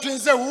 you want to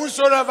say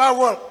whosoever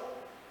will.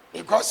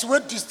 Because we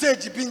to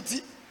stage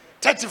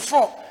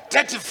 34,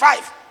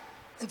 35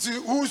 into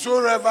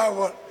whosoever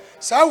will.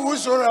 So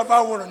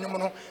whosoever will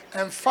no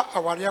and fa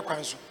our year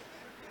council.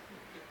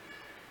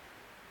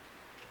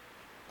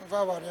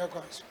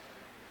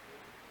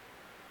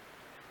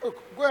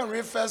 Look, go and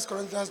read 1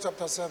 Corinthians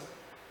chapter 7.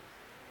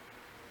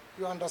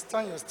 You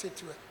understand your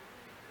state well.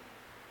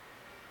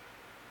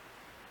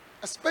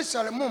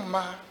 Especially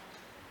Mumma.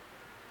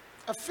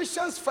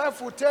 Ephesians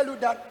 5 will tell you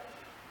that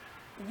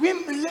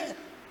women,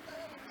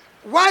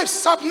 wives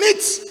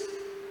submit.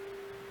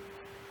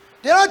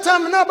 The other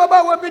time now,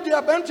 Baba will be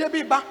there, Ben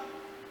Jebiba.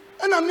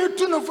 And I'm new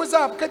to know for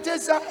some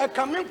Katesa, a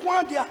coming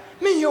quantia,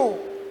 me yo.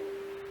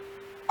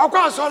 Of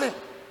course, sorry.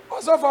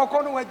 Also for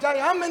Cornwall,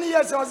 how many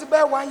years I was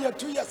about 1 year,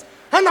 2 years.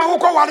 And I will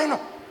go on.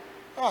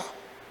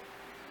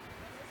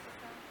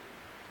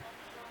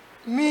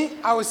 Me,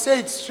 I will say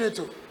it straight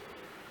to.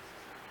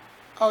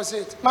 I will say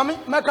it. Mommy,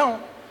 make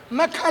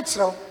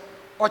natural.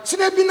 Or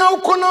Chinebi now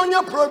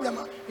kononya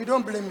problem. You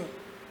don't blame me.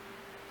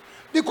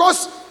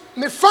 Because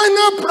my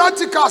final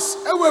practicals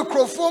will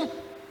conform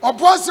or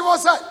bossy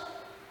was I.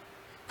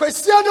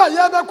 Question that you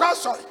have a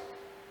sorry.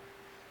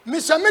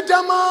 Mr.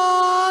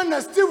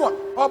 Midama, Stewart,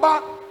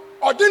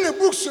 or didn't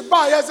books to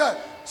buy as a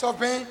so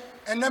pain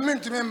and then mean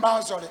to me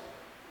bound sorry.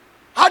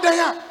 How do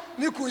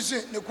you could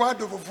see the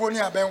quad of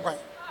Phonia Banquet?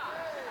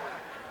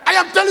 I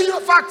am telling you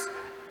a fact.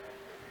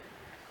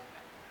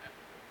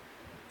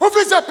 Who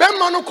is a pen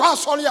man who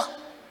calls Solia?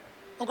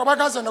 Uncle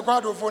and the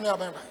quad of Phonia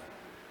Banquet.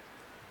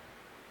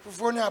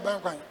 Phonia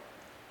Banquet.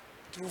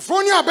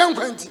 Phonia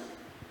Banquet.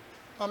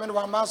 I mean,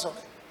 one muscle.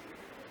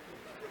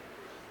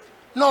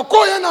 No,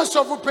 Koyana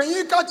suffer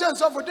paying catch and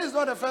suffer. This is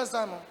not the first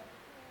time.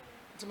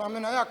 It's my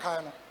men. I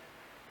can't.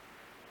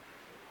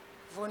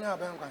 Phonia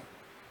Banquet.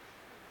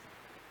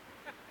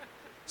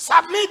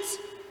 Submit.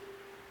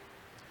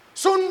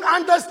 So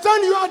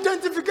understand your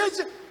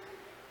identification.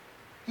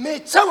 May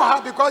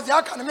chow because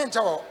you can't mean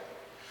chow.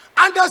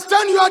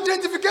 Understand your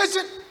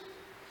identification.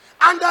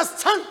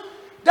 Understand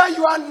that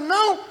you are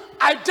now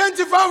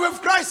identified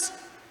with Christ.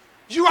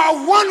 You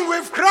are one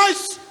with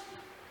Christ.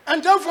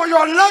 And therefore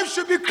your life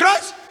should be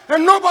Christ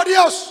and nobody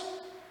else.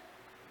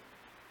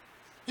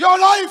 Your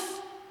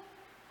life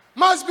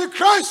must be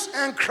Christ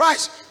and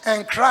Christ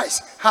and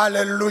Christ.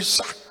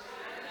 Hallelujah.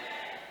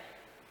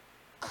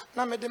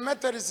 Now me the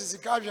Methodist is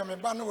Ikavia me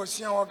banu was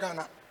here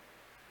organa.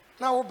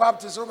 Now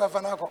Baptist over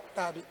Fanako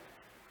Dabi.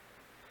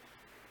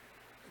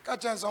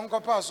 Catchings on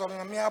Copas or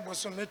Miabo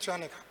so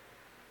mechanica.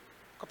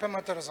 Copa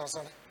Methodist or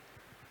something.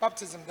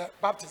 Baptism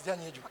that Baptist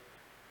then you.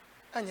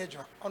 And you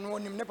on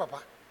one name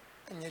papa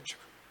and you.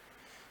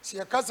 See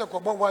a casa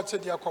cobo watch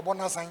it, your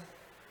cobona sign.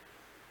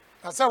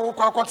 I said, who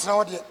quite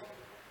now, dear.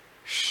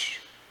 Shh.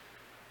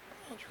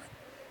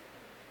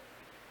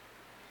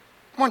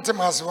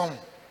 Montemas home.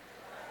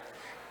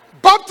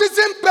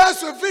 Baptism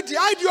bears with it the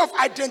idea of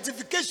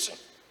identification.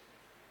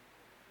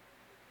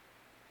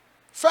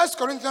 1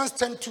 Corinthians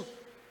 10:2.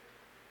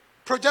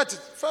 Projected.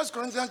 1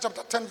 Corinthians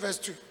chapter 10, verse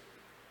 2.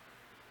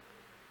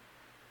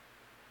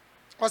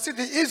 Or see,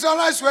 the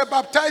Israelites were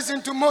baptized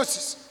into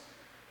Moses,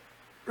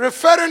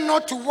 referring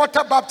not to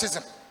water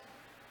baptism.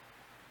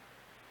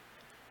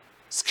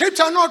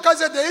 Scripture no because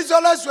the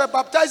Israelites were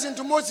baptized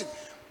into Moses.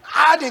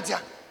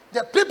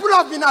 The people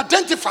have been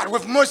identified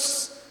with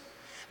Moses.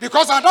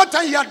 Because at that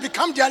time he had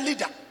become their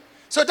leader.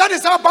 So that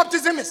is how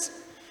baptism is.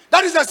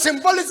 That is the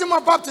symbolism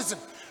of baptism.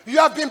 You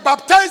have been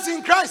baptized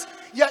in Christ.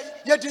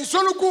 Yet in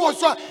Soluku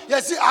also,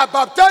 yes, I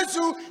baptize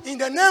you in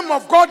the name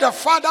of God the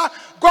Father,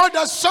 God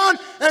the Son,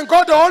 and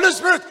God the Holy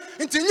Spirit.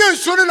 Into you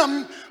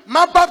shouldn't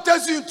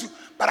baptize you into,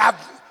 but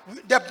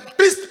the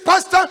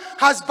pastor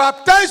has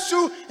baptized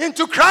you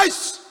into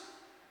Christ,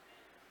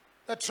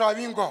 the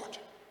triune God.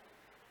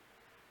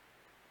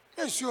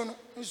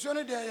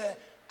 Eshun they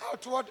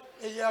outward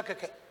a year.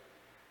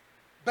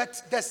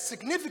 But the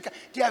significance,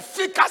 the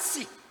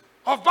efficacy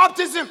of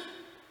baptism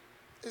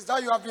is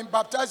that you have been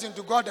baptized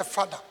into God the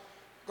Father,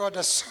 God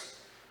the Son,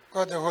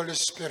 God the Holy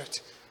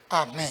Spirit.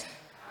 Amen.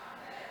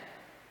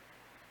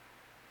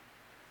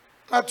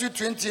 Matthew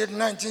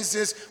 28:19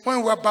 says, when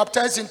we were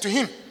baptized into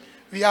him,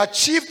 we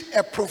achieved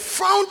a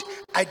profound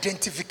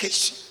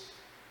identification.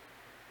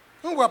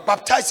 When we were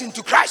baptized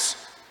into Christ,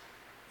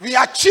 we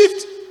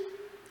achieved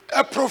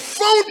a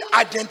profound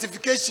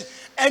identification,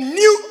 a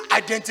new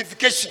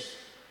identification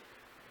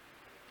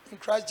in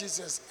Christ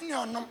Jesus.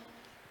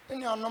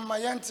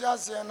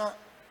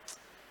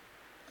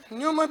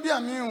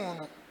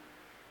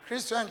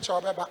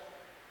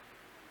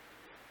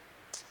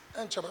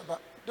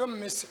 Don't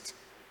miss it.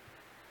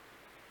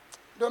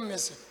 Don't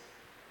miss it.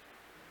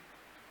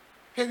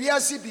 If you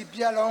see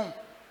Bibia alone,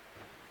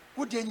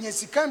 would you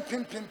yes, can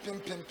pim.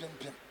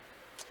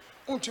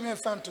 Won't you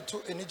find to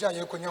Enija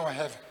Yokonya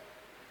heaven?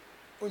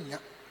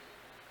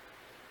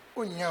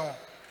 Unya.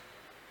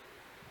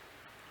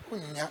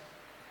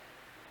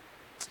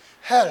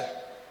 Hell,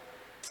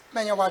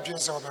 many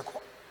wadrins over.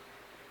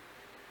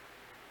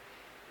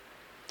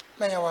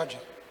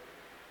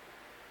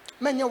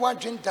 Many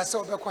wadrin does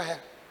over hell.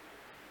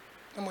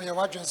 No more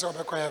wadrins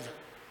over heaven.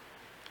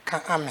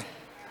 Amen.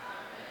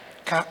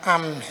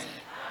 Amen.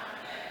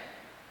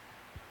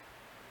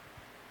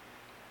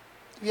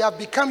 We have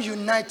become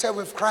united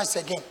with Christ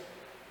again.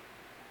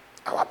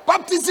 Our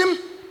baptism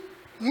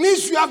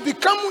means we have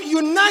become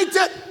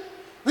united.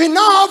 We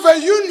now have a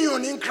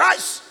union in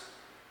Christ.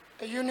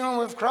 A union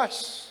with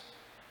Christ.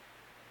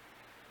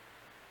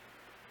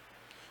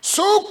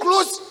 So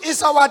close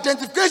is our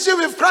identification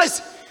with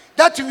Christ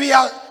that we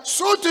are,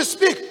 so to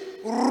speak,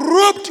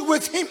 robed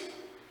with him.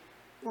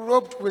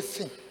 Robed with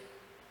him.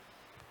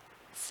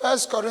 1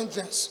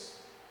 Corinthians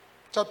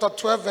chapter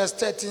 12 verse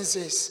 13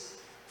 says,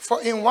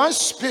 for in one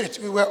spirit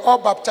we were all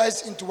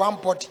baptized into one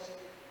body.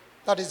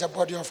 That is the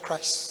body of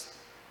Christ.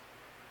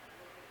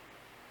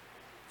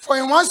 For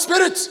in one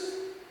spirit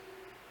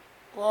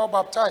we were all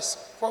baptized.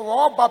 For we were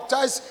all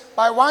baptized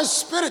by one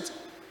spirit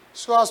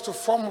so as to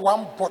form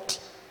one body.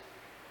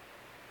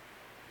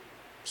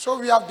 So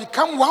we have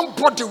become one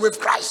body with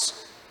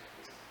Christ.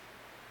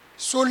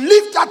 So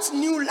live that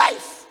new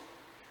life.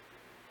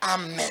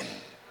 Amen.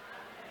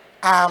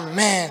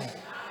 Amen.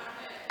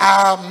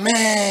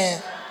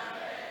 Amen.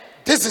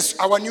 This is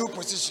our new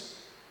position.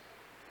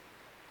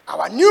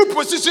 Our new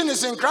position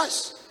is in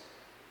Christ.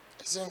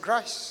 It's in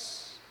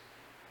Christ.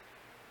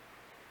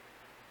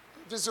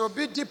 This will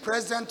be the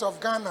president of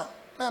Ghana.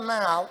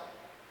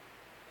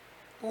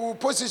 Who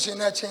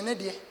position at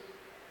Trinity?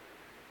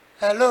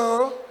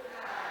 Hello?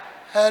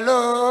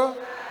 Hello?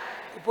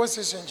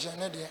 Position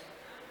Trinity.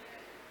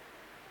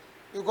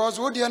 Because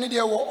what the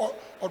idea or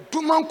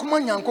 2 man come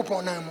on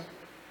Yankopon.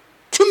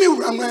 To me,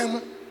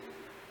 run.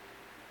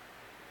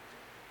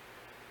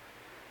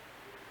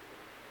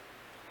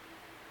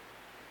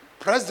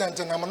 President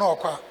and I'm not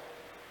quite.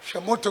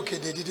 Shamotoke,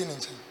 they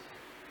didn't.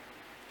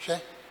 She.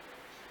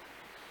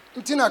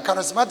 Intina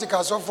charismatic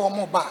as of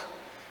former bar.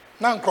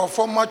 Now,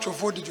 for much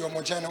of what did you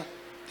channel?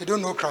 They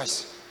don't know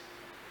Christ.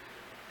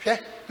 She.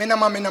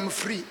 I'm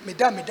free. Me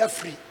da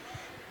free.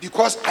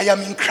 Because I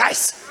am in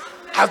Christ.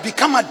 I've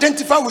become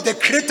identified with the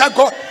Creator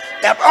God.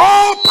 They're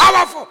all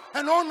powerful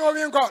and all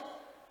knowing God.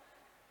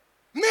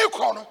 Me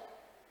kono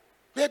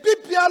baby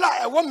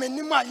biala e wo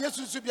menima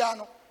Yesu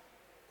subiano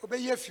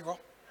obeye fiwo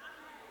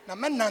na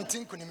men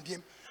 19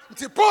 kunimdiem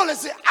nti Paul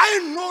say I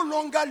no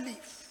longer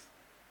live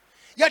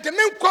yet the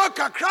men call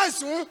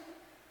Christ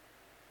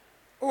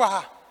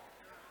wa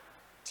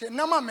ti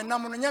nama me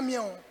nam no nyame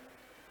o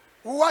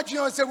wo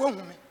adwen say wo hu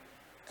me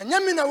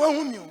nyame na wo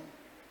hu me o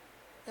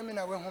nyame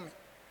na wo hu me.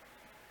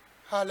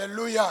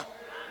 Hallelujah.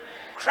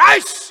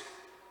 Christ.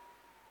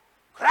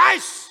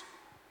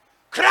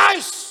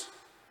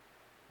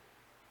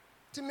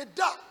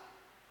 Timida,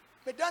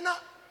 medana,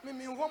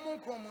 me woman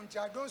promunti,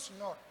 I don't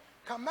snore.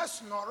 Come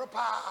snore,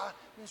 pa,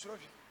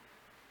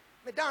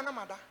 medana,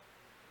 mother.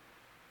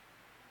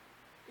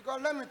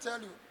 Because let me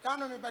tell you,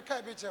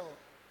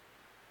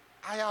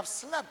 I have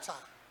slept.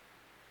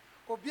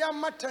 Obia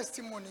my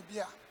testimony,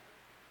 bia.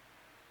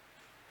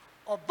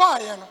 Or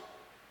buy,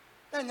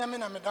 and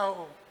Yamina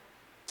medao,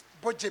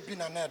 Boje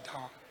bina ned.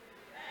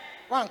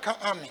 One can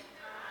amen.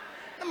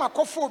 Nama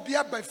kofo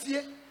bia by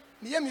fear.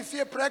 Me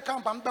fear prayer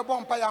camp and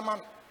bebon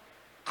payaman.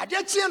 I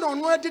did see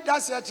on where did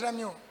that say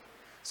you.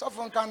 So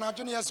from Canada,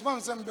 junior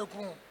sponsor and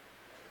beku.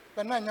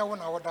 But now you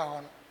won't order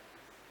on.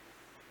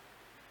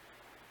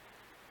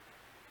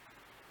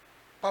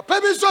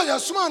 Papa, be so your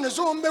swan is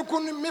on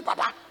beku me,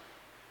 papa.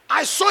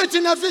 I saw it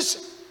in a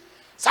vision.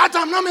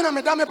 Satan nomina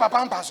madame papa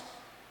and pass.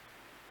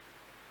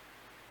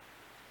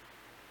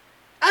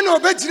 I know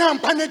better and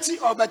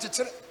panity or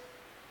better.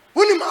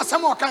 When you must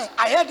some more kind,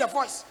 I heard the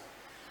voice.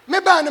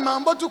 Maybe I'm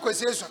about to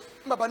question.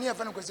 But near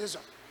fan question.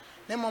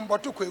 Name on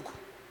Botu Quaku.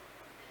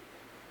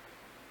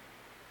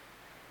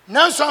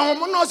 Now,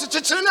 some knows a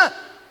chichena,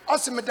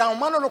 also Madame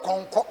Manolo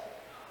Conco.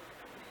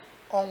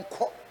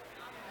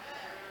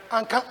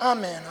 And can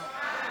amen.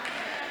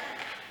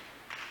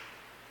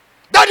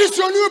 That is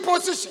your new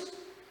position.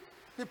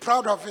 Be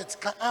proud of it.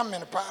 Can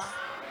amen.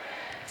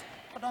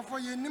 But for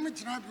you, you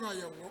need not be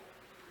your work.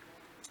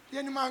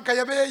 You man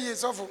can be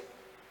years of.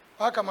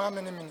 How come how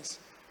many minutes?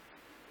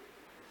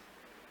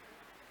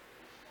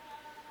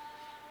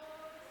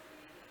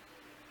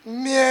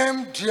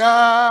 Miem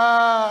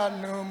dia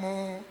no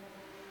mu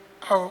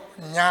au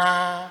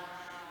nya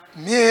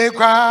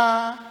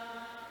miegwa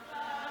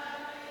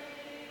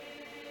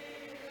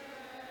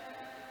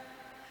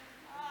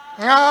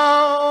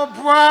ngao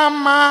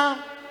buama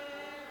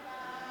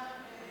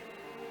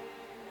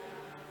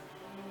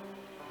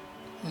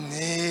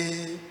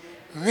ni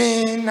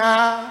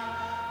mina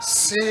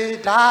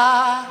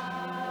sida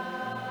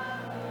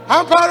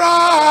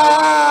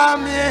ampara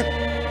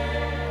mi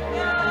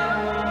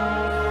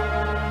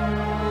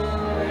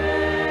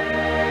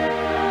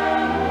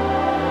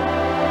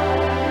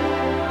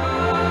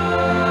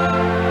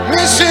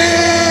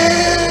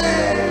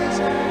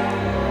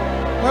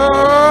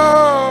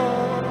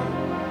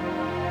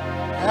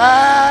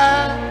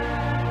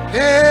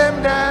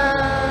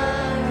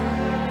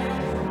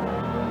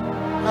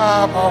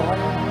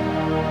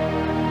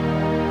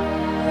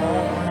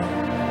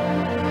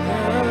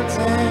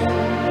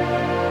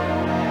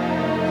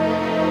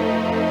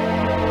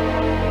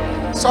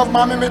So,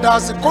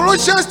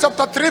 Colossians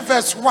chapter 3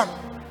 verse 1.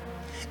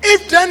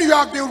 If then you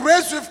have been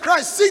raised with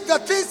Christ, seek the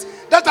things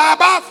that are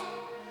above,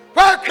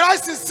 where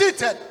Christ is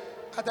seated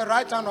at the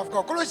right hand of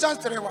God. Colossians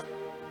 3:1.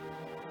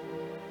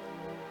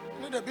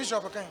 Need the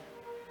bishop again.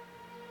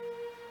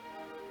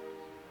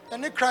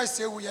 And the Christ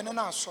say we are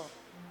not so.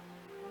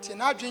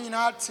 Tina drinking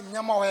out to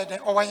Yama or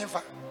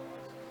Wainfa.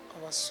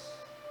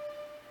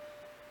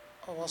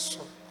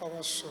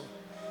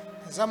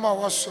 Zama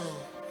was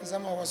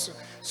so.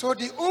 So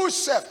the old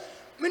self,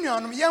 many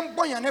on young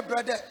boy and a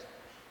brother,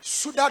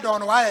 Suda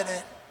on wire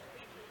then,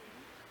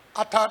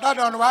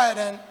 Atada on wire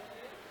then,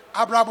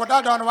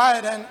 Abraboda on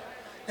wire then,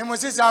 and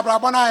Moses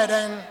Abrabona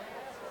then,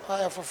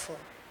 fire for four.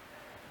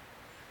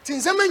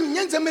 Tinsaman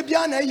Yansa be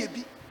an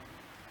AB.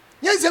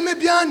 Yansa may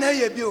be an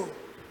AB.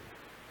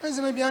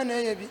 Yansa may be an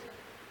AB.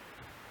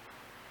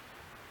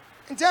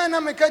 Ntia na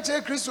me ka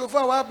che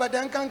Christopher wa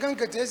badan kankan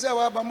ketese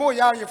wa ba mo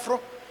ya yefro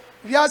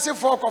wiase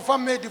for kofa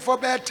made for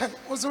be 10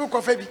 ozu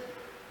kofa bi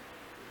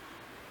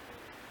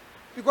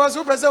because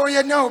who pese we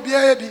nya obi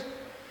a bi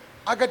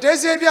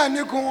agatese bi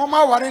aniku o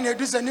ma ware na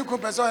edu se niku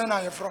pese o na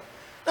yefro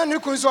na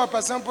niku so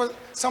pese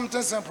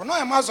something simple no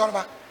e ma zo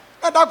ba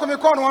na da ko me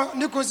ko no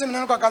niku se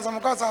me ko ka sam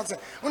ko sa se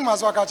un ma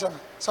so ka che me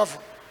sofo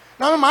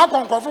na me ma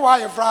konkofo wa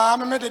yefra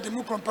me de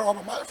mu ko pe o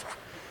ma yefra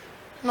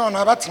no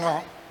na ba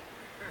tena.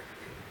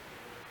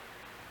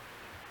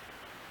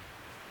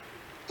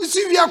 You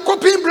see, we are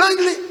copying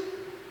blindly.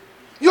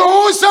 Your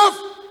whole self.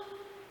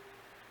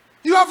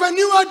 You have a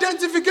new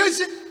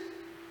identification.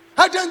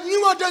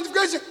 New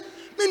identification.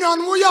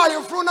 Meaning, we are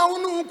your friend.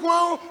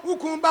 Who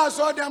come back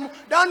so them?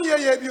 Down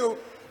here, you.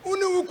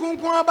 Who come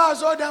back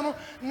so them?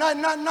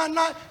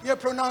 Na. You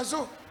pronounce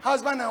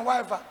husband and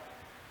wife.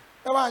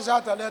 The one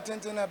shot a little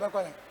thing back.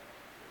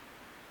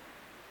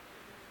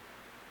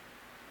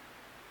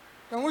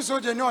 And we saw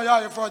the no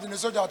yard for the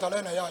soldier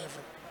Talena yard.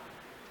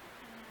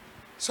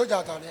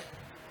 Soldier Talena.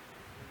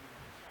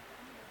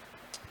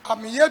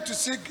 I'm here to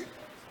seek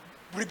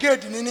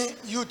brigade in any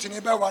youth in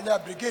Ebawale,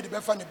 brigade,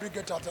 Befani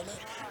brigade Tatale.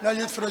 Now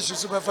youth fresh is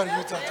super for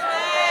youth.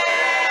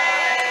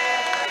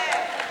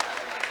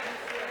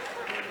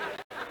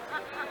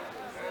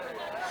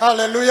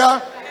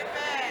 Hallelujah.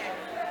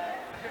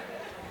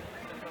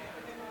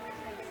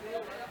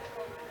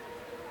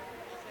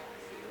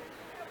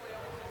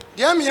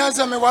 Dear me,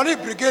 answer me, worry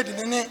brigade in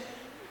any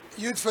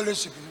youth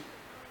fellowship.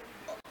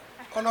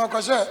 On our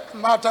cause,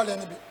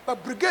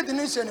 but brigade in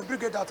any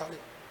brigade Tatale.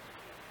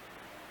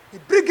 The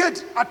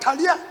brigade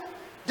Atalia,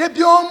 they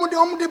be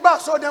on the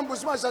bus, so them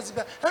was my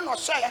sister, and not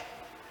say.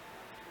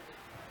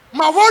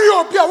 My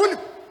warrior be a woman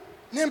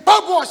named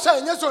Pablo was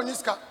saying, yes, on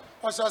Niska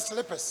was a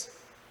slippers.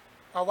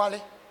 A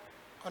wally,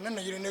 and then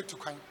you need to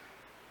come.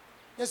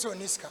 Yes, on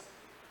Niska.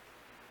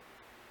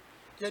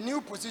 Your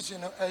new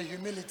position of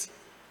humility.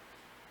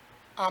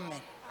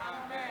 Amen.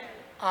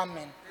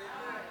 Amen.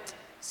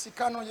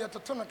 Sikano yet to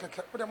turn a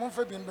cake, but I'm on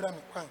for being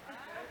Brahmin.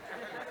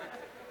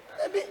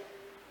 Maybe.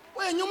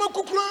 When you make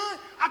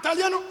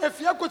Italiano, if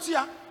you could see,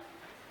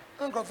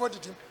 Uncle Forty,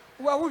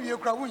 why would you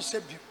cry? Won't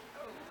shape you?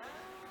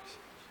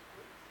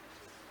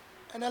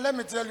 And then let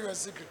me tell you a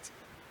secret.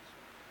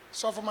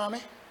 So for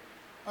mommy,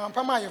 I'm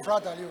Pama, your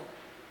brother, you.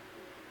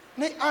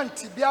 Ne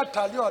auntie be a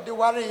tell you, the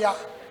warrior.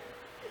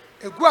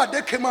 A good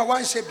day came out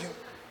one shape you.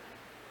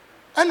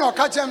 And no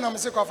catch him, I'm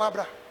sick of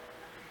Abra.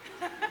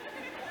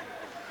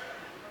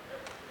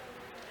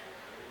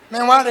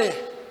 Men worry.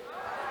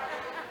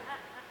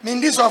 Mean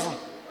this often.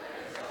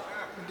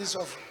 This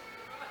off.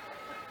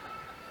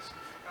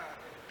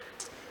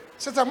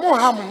 So more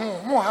harm.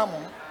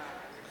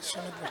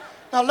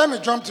 Now let me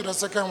jump to the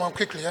second one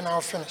quickly and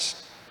I'll finish.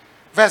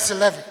 Verse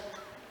 11.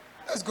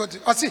 Let's go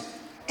to. See,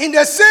 in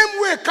the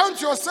same way, count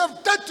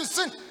yourself dead to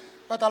sin,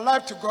 but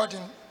alive to God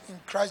in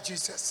Christ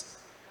Jesus.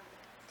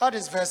 That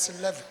is verse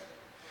 11.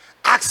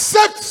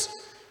 Accept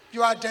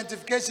your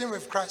identification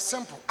with Christ.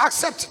 Simple.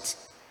 Accept it.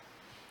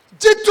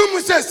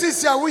 Jitum se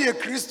sisia wo ye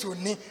Kristo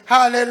ni.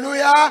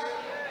 Hallelujah.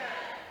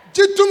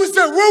 Jitum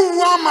se wo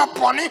wu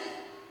amaponi.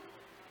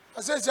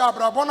 Says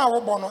Abrabona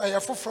wo bono e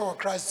yefofro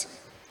Christ.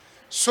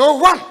 So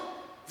 1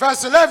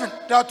 verse 11,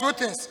 there are two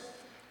things.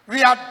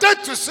 We are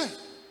dead to sin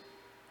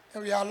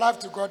and we are alive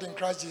to God in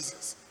Christ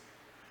Jesus.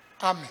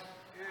 Amen.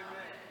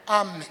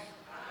 Amen.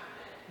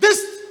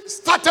 This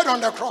started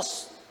on the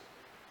cross.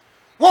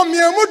 When me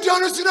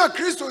amudiano sina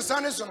Kristo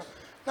sane so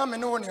na me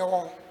ne woni e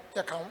wo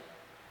ye kan.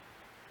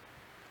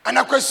 And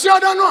a question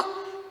no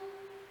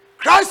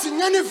Christ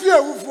nyane fi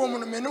awufo mu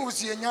no me ne wo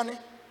sie nyane.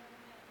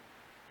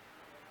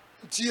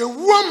 Ti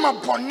ewu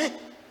amabone.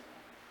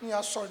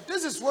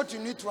 This is what you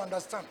need to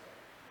understand.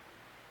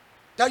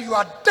 That you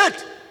are dead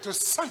to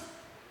sin.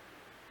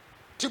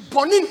 To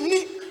boni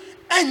ni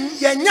en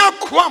yenya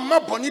kwa ma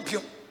boni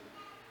bio.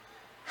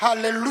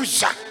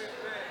 Hallelujah.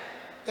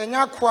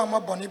 Yenya kwa ma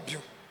boni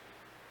bio.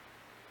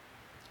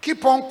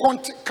 Keep on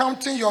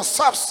counting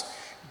yourselves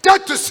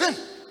dead to sin,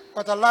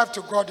 but alive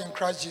to God in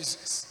Christ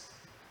Jesus.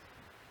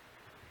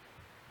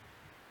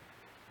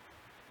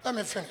 Let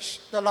me finish.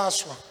 The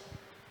last one.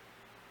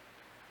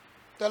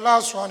 The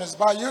last one is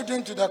by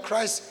yielding to the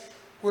Christ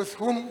with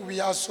whom we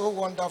are so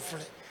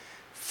wonderfully.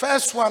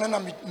 First one, and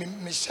I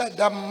share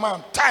that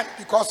man time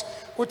because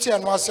and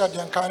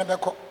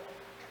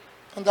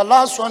the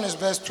last one is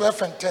verse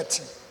 12 and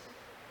 13.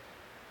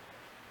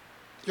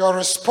 Your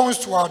response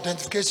to our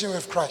identification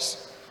with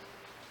Christ.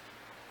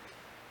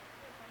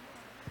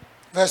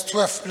 Verse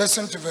 12.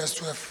 Listen to verse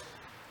 12.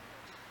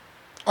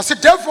 I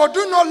said, therefore,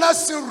 do not let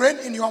sin reign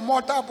in your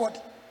mortal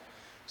body,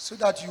 so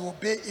that you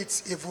obey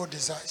its evil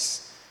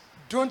desires.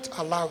 Don't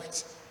allow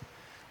it.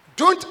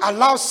 Don't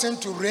allow sin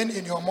to reign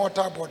in your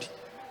mortal body,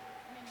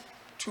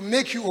 to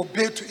make you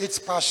obey to its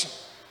passion.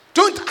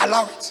 Don't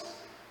allow it.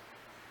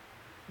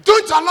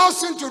 Don't allow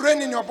sin to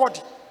reign in your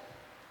body,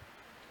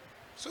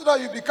 so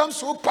that you become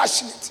so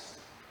passionate.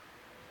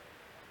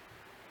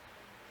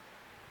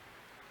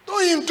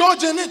 Don't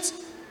indulge in it.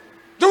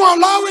 Don't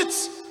allow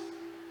it.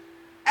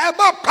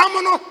 Eba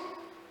pamano.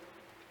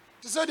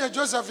 To say the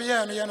Joseph here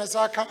and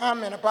Yanasaka,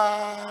 amen.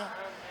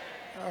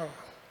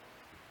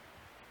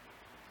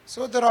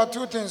 So there are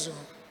two things.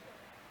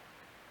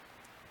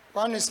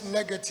 One is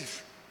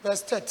negative.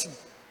 Verse 13.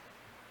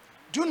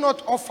 Do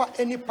not offer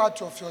any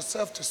part of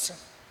yourself to sin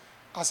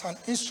as an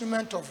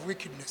instrument of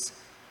wickedness.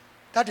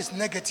 That is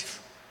negative.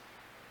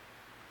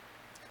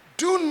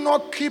 Do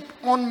not keep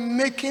on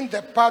making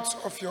the parts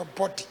of your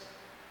body,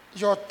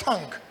 your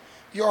tongue,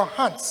 your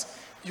hands,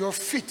 your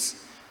feet,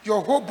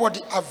 your whole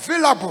body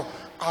available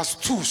as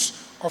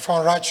tools of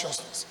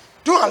unrighteousness.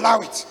 Don't allow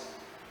it.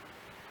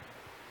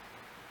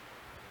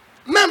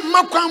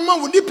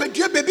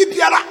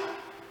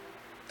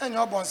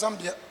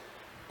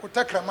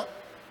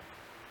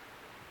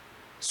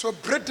 So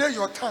bridle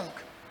your tongue.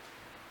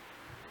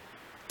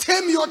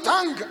 Tame your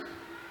tongue.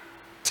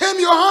 Tame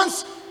your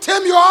hands.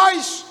 Tame your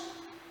eyes.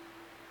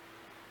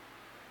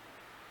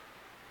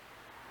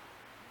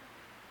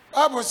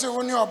 Bible says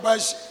when you are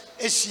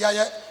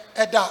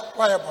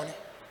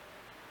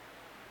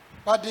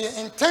but the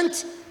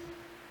intent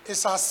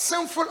is as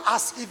sinful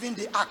as even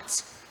the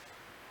act.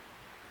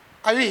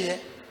 Are you here?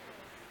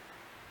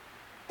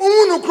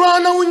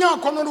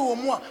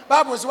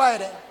 Bible is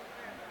why.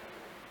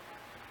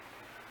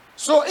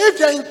 So if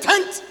the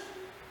intent,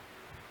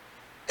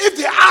 if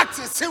the act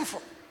is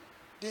sinful,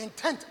 the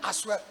intent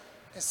as well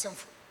is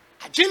sinful.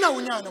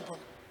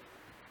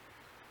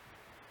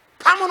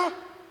 Pamano.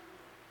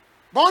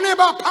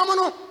 Boneba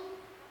pamano.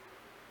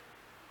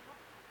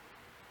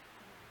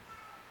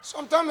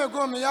 Some time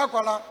ago, me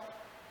yakwala.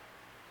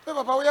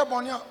 Papa we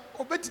abonia.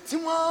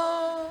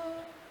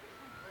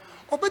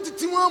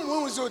 Obetitima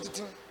mo uzo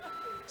titim.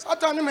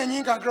 Satan me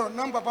nyinka grow.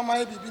 Na papa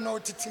ma bibi na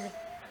otitimi.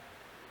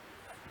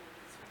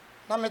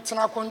 Na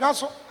metena konwa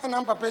so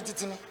na papa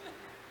titimi.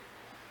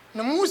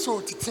 Na mu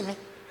so otitimi.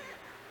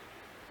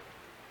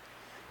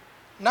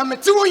 Na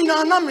meti wo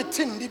nyina na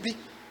meti ndibi.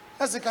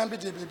 Na se kan bi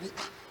de bibi.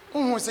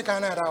 Unhu se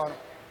kan na ra wo.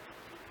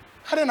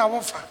 Hade na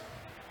wo fa.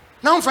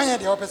 Na wo fa ye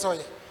de opese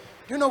oye.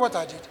 Do you know what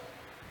I did?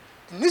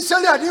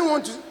 Initially, I didn't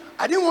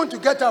want to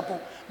get up.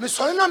 But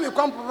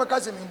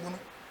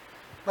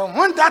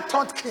when that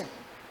thought came,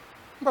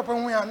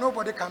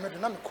 nobody came.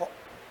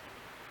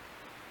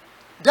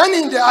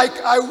 Then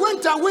I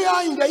went away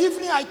in the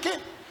evening. I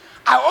came.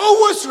 I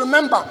always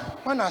remember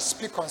when I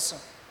speak on sin.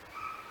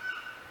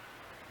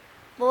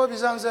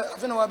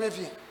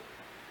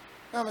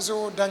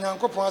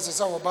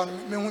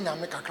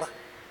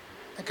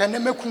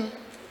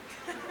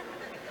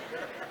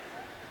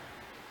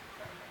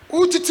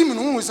 Utitim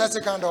no hu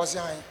sase kan da o se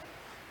an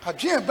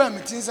adwen ba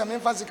metin se me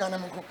fa se kan na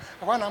me ko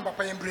afa na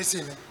papa embrace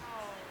me.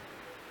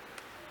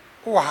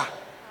 Wow.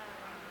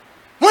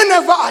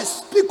 Whenever I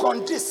speak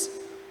on this,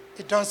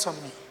 it dawns on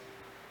me.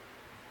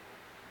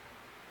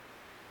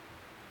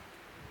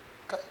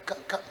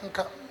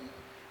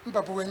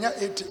 Mpapa wenya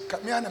 80 ka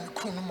me ana me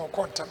kunu mo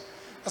kontam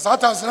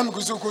Sometimes I'm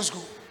going to go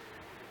school.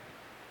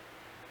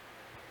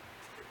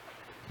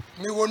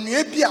 Me won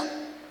ye bia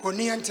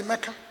oni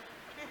antimeka.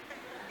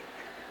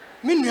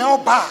 Me nua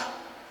oba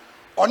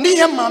oni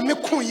ye ma me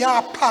kun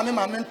ya pa me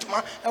ma me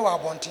ntoma e wa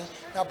abonten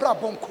na bra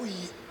bonko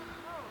yi.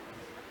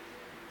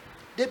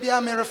 De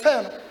bia me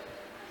refer no.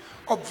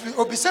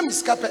 Obisa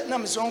miskape na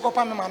me so onko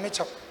pa me ma me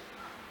chap.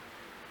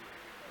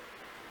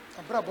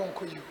 Na bra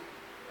bonko yi.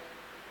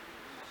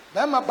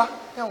 Be ma ba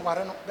yan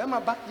ware no, be ma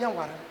ba yan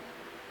ware no.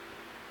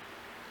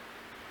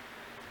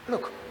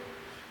 Look,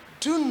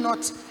 do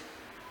not,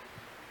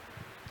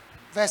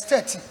 verse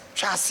 13,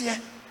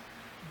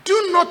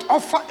 do not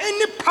offer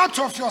any part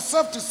of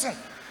yourself to sin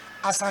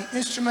as an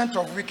instrument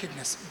of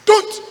wickedness.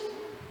 Don't.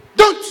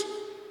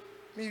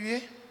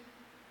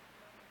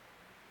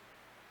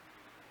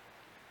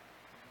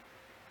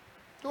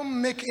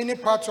 Don't make any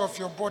part of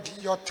your body,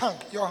 your tongue,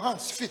 your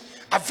hands, feet,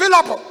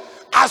 available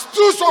as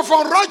tools of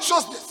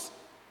unrighteousness.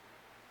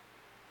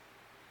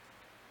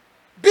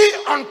 Be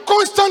on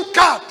constant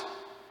guard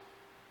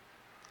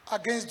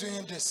against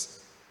doing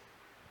this.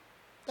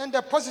 Then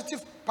the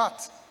positive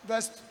part,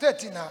 verse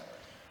 13 now.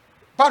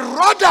 But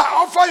rather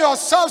offer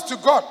yourselves to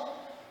God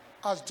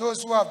as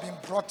those who have been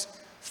brought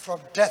from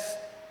death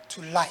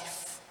to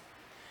life.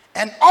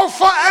 And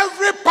offer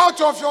every part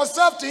of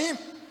yourself to him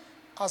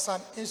as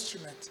an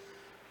instrument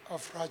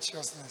of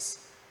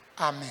righteousness.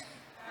 Amen.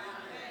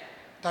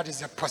 That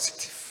is a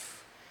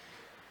positive.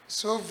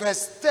 So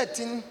verse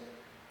 13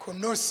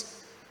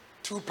 connotes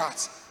two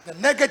parts. The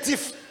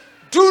negative,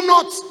 do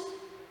not.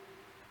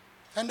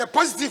 And the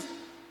positive,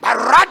 but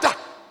rather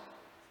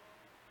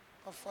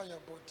offer your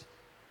body.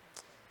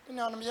 You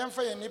know, I'm young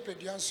for your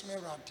nipedian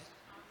smeradi.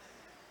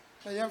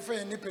 I'm young for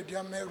your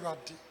nipedian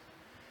meradi.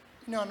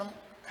 You know,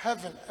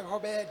 heaven, I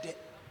hope I did.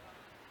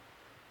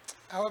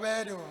 I hope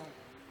I do.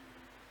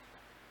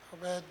 I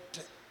hope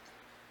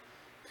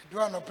do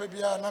not pay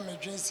me. I'm a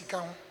drinks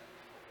account.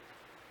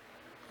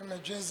 I'm a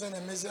drinks and a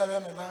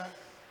miserable man.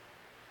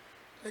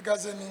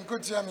 Because I'm in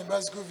good time, my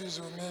school fees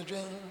will me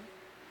drink.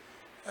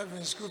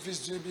 Having school fees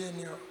to be in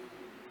you.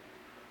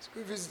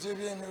 School fees to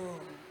be in you.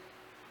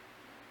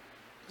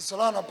 The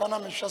Solana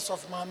Panama shots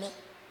of mammy.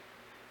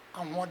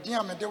 And what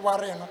dear me de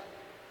warren.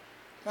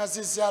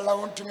 Nazis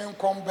allow to me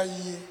come by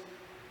ye.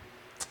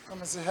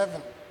 I'm say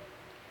heaven.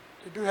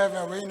 You do have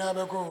a way now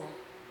go.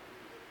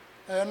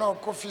 I know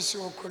coffee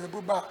so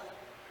colebuba.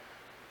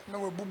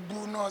 No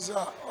boo knows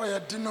or your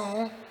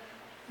dinner.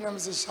 I'm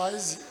say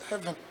size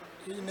heaven.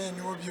 You name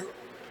you.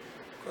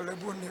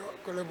 Colebunio,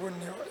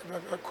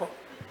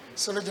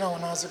 so let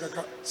down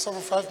so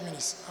for 5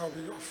 minutes, I'll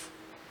be off.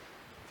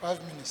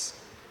 5 minutes.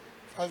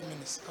 5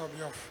 minutes, I'll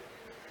be off.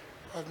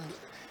 5 minutes.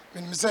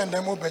 When we send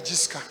them over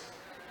Jiska.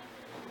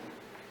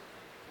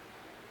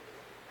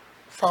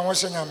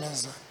 Famous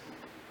Yamenza.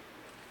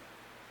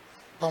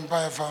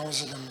 Bombay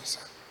famous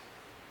Yamenza.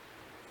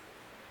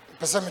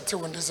 Pesamity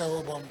when this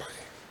are Bombay.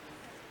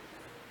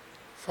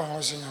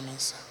 Famous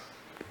Yamenza.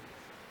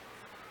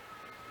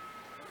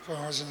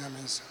 Famous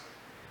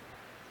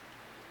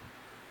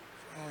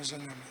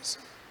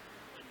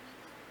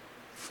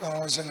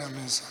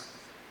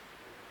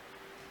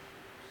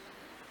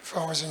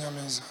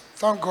Yamenza.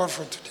 Thank God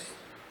for today.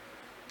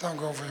 Thank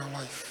God for your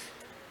life.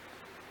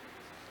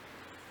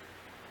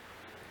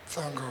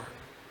 Thank God.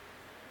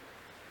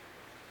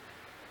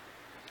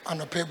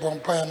 And a pay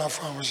bompire and a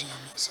famous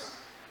Yamenza.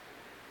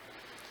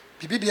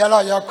 Bibi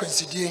ala ya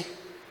consider.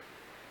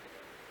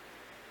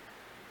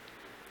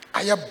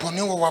 I have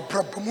Bonnie or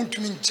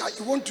Brabumuntumincha.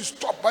 You want to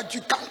stop, but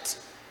you can't.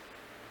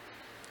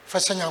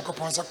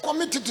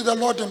 Committed to the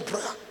Lord in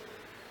prayer.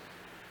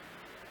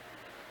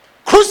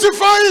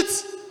 Crucify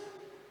it.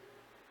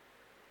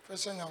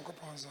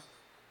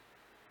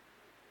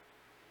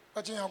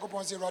 But you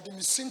go say, "Rather me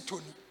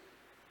sintoni,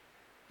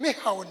 me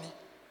haoni,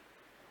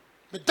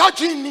 me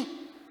dajini,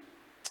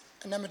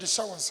 and then me the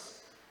showers."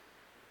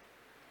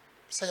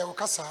 Say you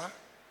kasa,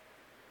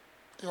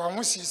 you are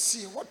must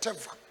see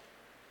whatever.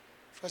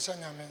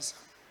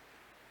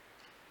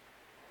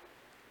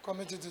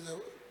 Committed to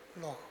the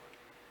Lord.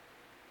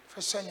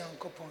 Fashion young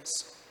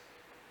coupons.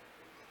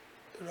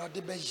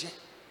 Radi Beje.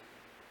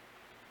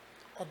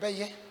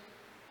 Obey.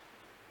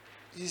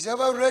 Is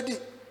ever ready.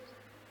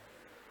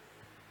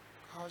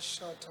 How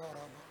short or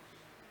rubber.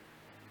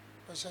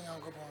 Fashion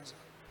young coupons.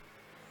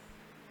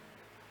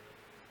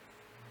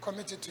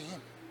 Committed to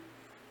him.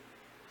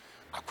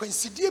 I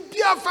consider be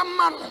a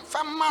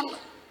famman.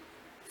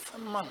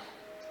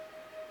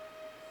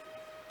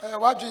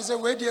 What is the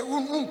way they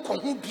won't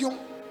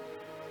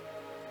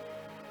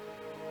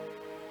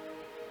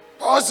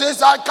Paul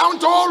says, I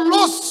count all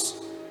loss.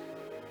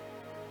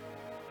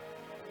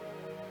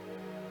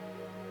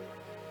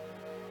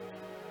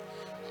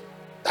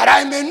 That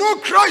I may know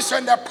Christ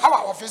and the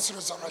power of his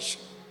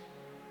resurrection.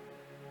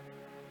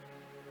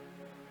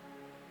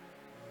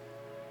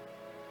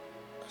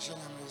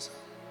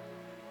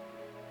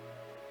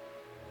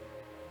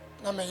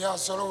 Na me ya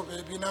sorrow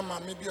baby na ma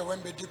me bia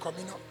when be di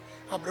communion.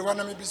 Abrewa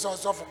na me bi so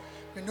sofo.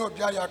 Me no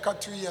bia ya ka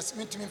 2 years.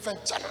 Me timi fan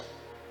chana.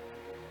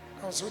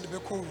 I was so the be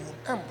ko wu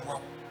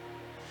emboa.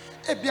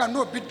 Ebia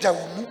no obi da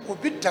wo mu,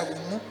 obi da wo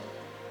mu.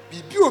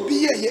 Bibi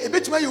obi ye,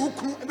 ebetima ye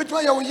ukunu,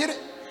 ebetima ye wo yere,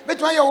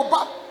 ebetima ye wo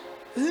ba.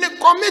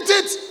 Commit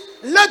it.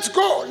 Let's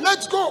go.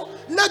 Let's go.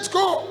 Let's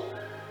go.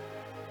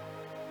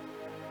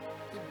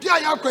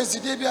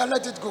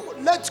 Let it go.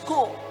 Let's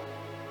go.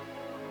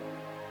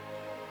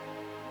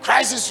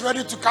 Christ is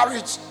ready to carry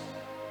it.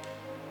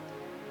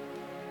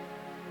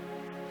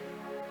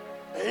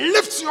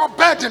 Lift your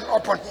burden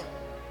upon him.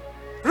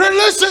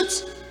 Release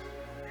it.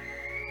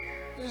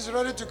 He's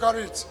ready to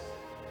carry it.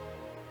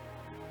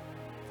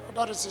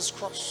 That is his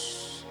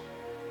cross.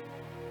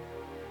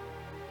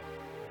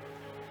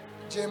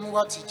 Jemu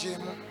wati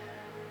jemu.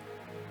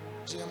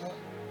 Jemu.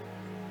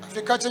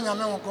 Afrika che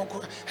nyame won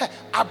konkro.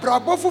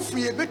 Abrabo fufu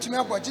ye betumi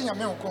aboje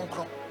nyame won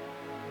konkro.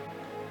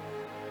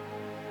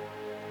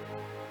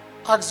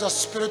 Ask the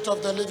Spirit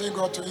of the living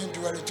God to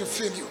indwell you, to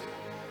fill you,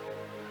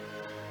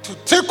 to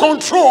take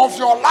control of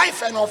your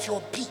life and of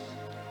your being.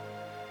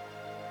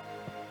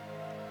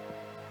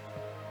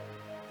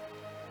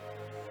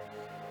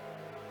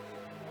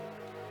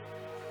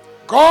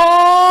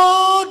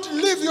 God,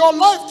 live your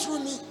life through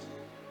me.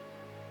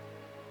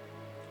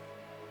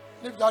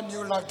 Live that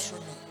new life through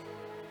me.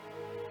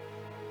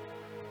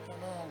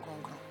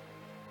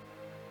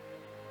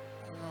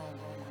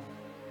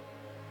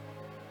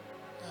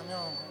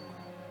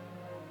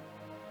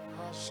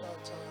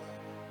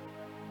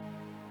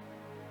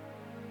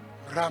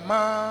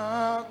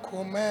 Rama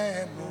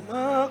komemo,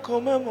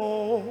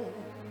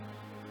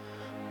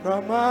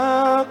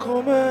 Rama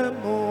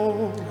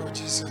komemo, oh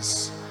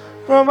Jesus.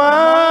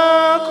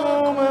 Rama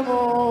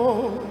komemo,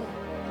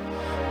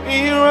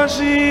 Mira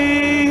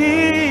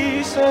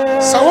Jesus.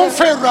 Sawon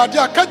fe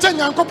radia kacha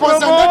nyankopon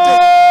sandete.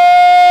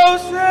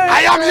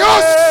 I am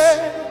yours.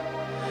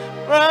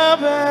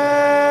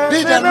 Be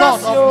the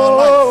Lord of my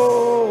life.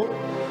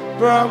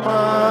 Rama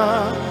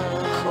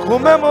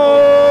komemo,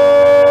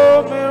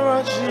 Mira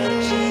Jesus.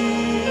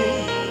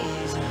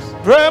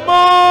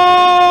 Remo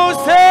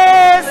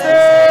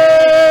sese,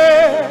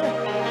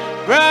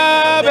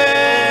 Rabbe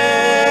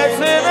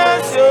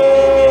senasio,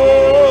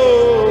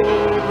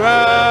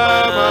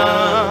 Rama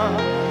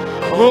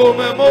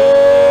komemo.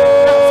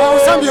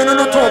 Fawzamye no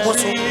tobo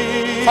so.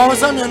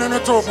 Fawzamye no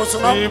tobo so.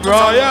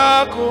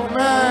 Ibraya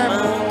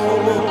komemo,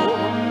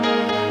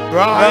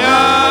 Ibraya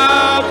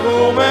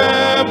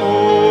komemo,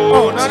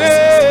 nane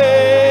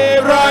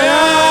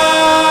Ibraya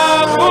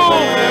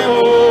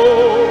komemo,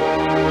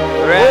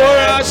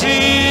 Ora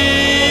Jesus,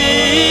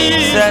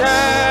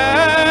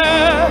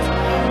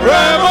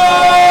 Remo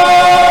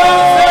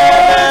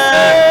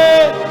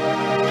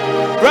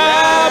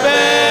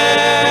Rabbe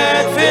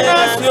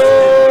Finasio,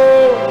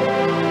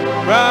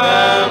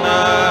 Rama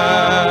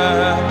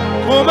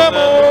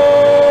Kumemo,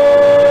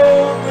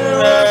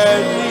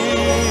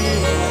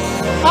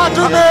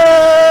 Adune.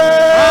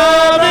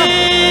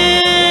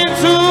 Amin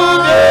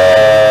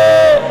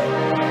today,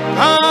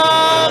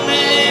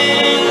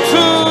 Amin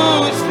to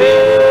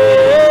stay,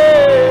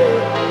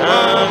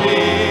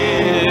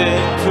 Amin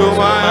to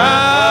my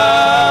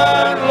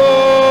heart,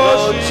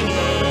 Lord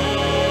Jesus.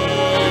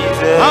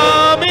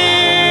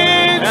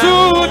 Amin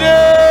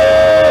today,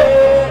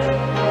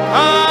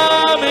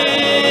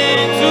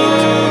 Amin to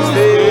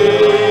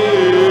stay,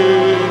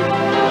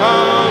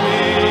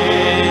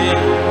 Amin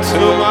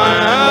to my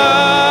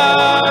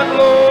heart,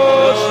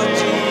 Lord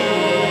Jesus.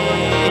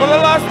 For the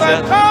last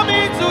time,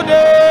 coming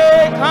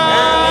today,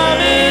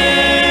 coming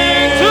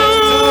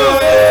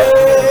today,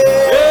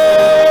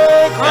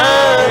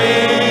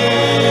 coming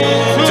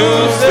to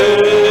stay,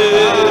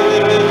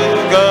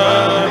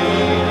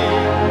 coming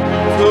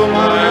to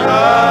my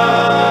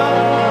heart,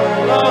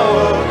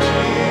 Lord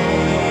Jesus.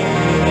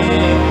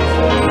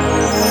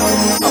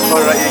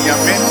 Amara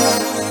yenyame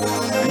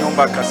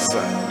nyomba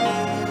kasa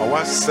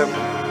awasem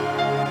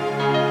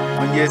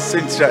onye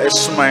sentra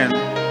esuman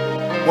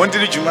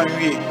wondiri juma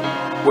wie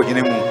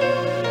wonyene mu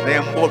na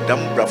yembo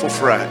dam bra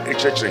fofora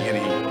ekyekere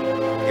hene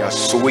ya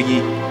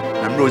soyi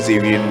na mroze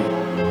wie no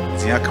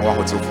zia ka wa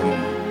hotofo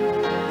no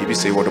ebi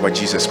say word about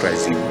Jesus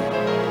Christ in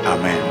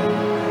amen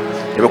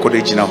yebeko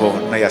de gina ho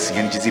na ya se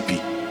hene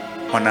gizipi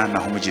ona na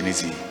homo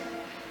genezi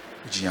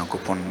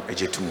ujiyankopon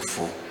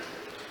ejetumfo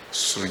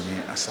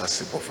Surinye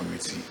asase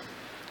bofamiti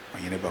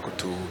onyene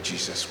bakoto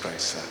Jesus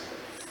Christ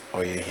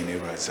oye hine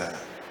raza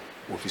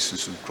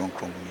ofisunsun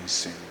kronkron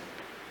nsin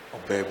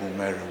obebu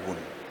mere won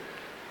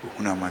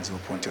ohuna manzi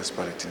Pontius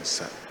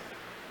Pilate's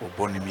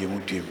oboni miemu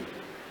dwem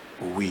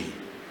owi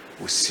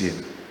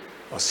osien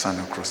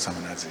osana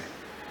crossamanaze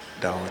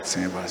da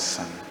otsemba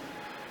san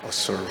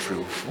osoro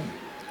frefum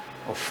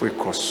ofwe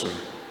koso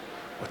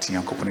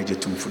otiyankopon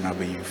ejetumfo na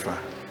bayimfa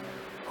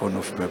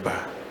honof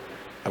beba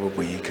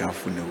aboboyika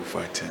fu na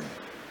ufaten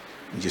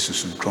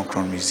Jesus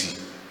kronkron mizi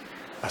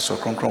aso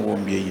kronkron wo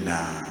mbie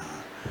ina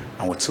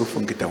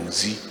awotofo ngita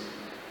unzi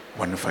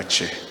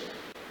wanafache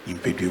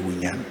impedwe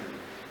wunyan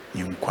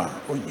nyimkwa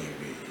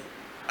onyewe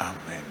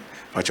amen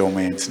pacha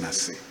moment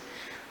nasi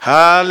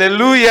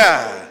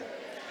hallelujah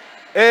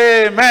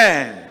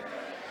amen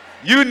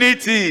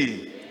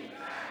unity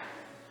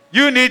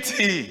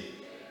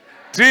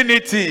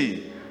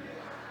Trinity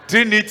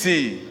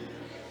Trinity.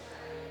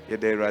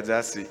 Yede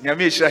Rajasi.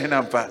 Nyame Shirahin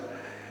Ampa.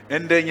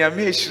 And then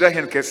Yame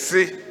Shirahin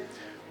Kese.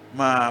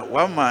 Ma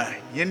wama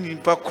yen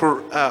nimpa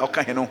kor a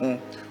oka heno ho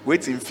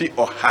waiting fi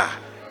oha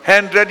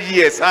 100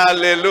 years.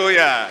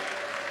 Hallelujah.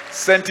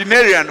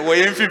 Centenarian we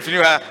yen fi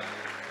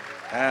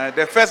ha.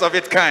 The first of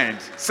its kind.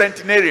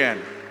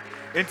 Centenarian.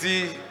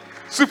 Enti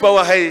super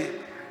wa hai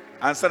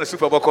and son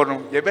super bako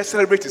no ye be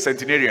celebrate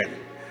centenarian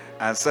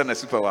and son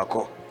super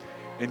wako.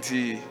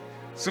 Enti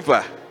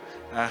super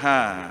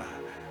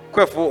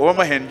kwefo o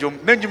ma henjum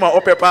nanjuma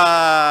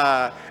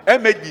opepa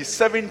MAD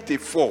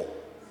 74.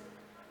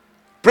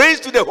 Praise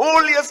to the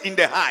holiest in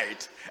the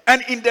height,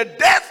 and in the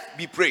depth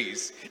be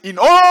praised. In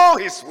all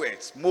his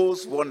words,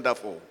 most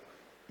wonderful.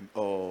 In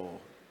all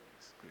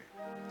his great.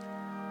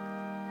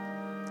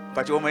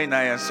 But you may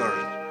not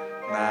sorry.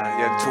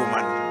 Nah, two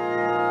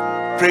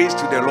man. Praise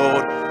to the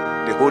Lord,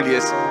 the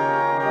holiest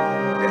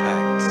in the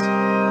height.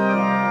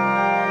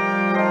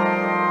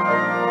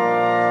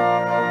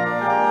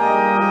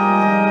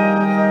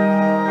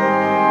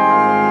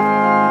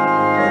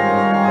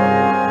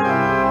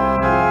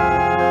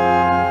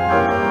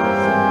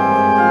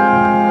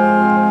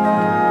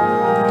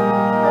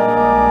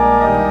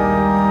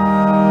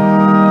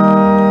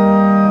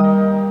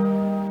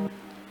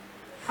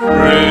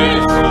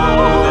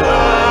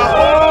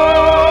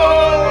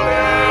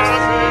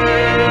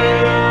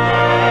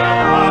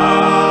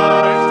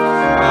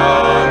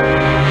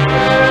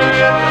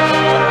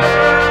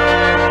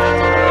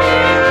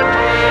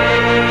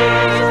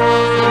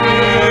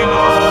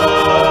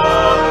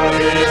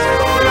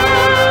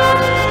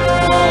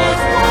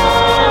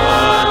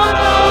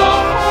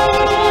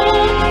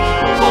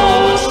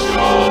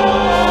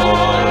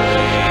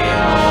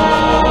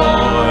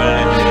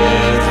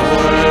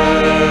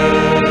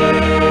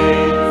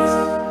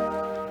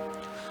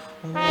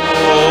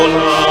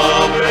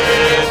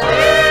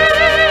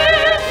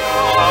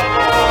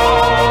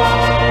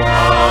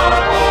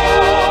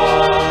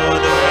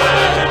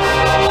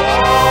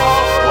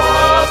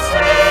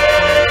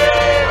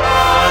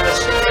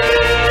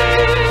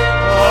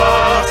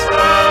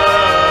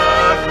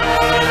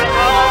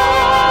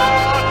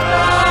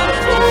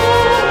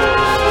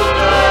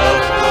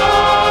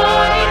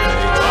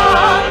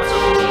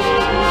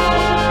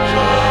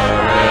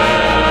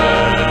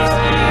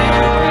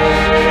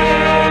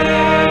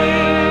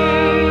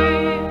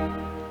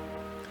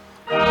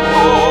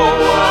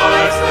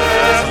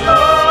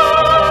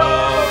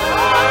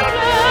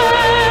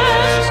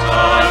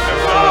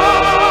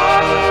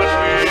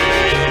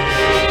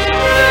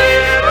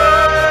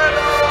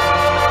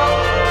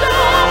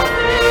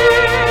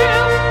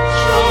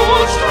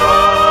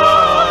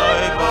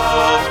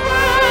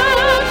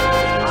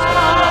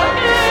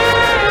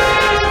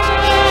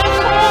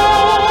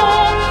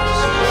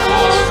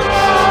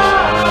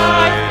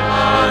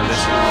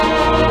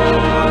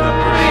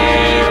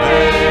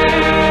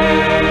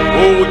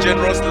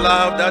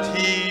 That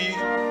he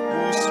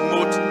who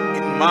smote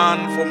in man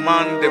for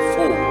man the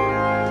foe,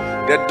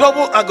 the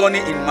double agony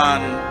in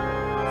man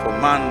for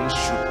man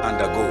should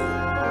undergo.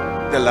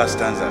 The last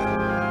stanza.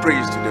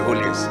 Praise to the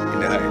holiest in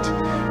the height.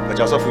 But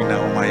also for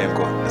now, my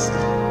uncle. Praise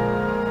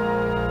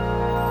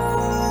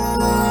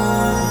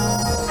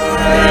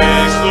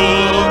to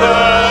the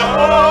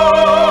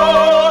holiest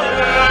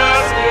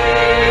in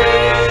the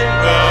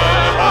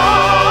height.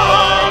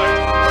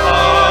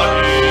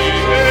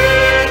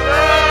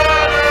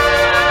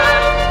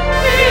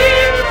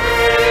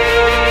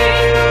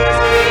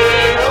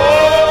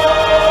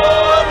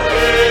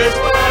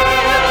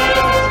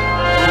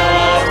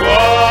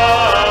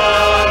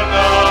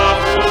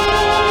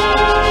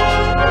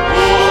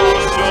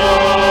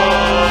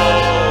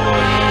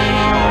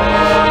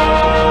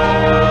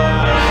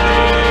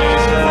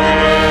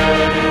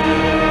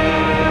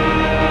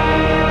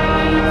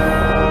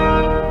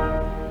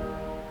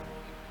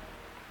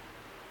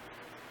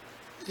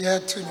 Yeah,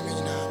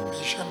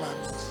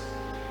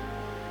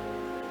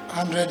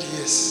 100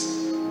 years.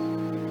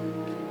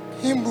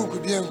 Him book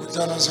be a good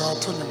channel, so I'll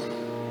tell you.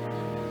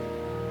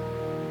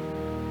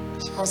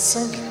 So I'll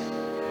sing.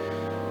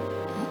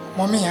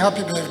 Mommy,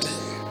 happy birthday.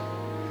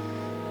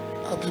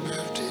 Happy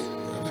birthday.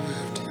 Happy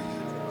birthday.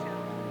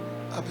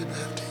 Happy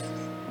birthday.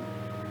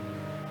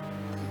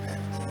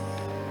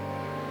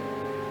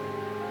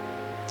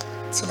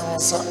 So now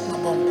what's up? No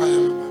bomb by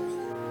your mommy.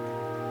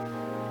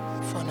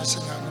 For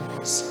national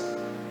animals.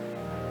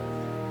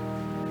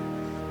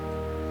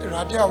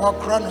 Radia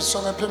wakran so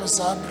be pem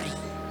sabri.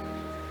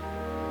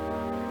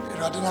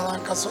 Radina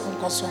lankaso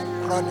onkoso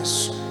kranis.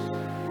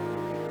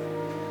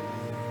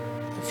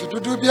 If you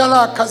do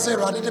biala kaze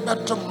radi de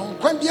betom no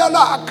kwan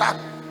biala aka.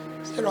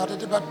 Se radi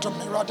de betom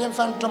no radi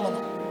phantom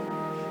no.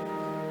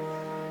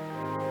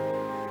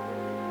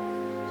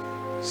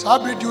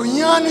 Sabri di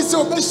onyani se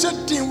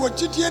obehyetin wo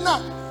chidie na.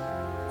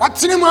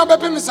 Watene mu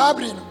abepem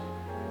sabri no.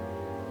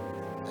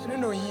 Ene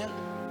no hia.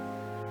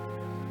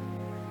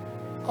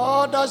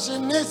 All that she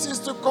needs is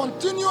to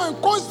continue and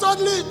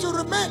constantly to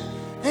remain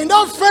in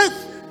that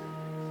faith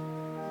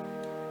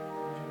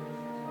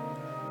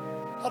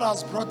that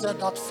has brought her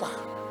that far.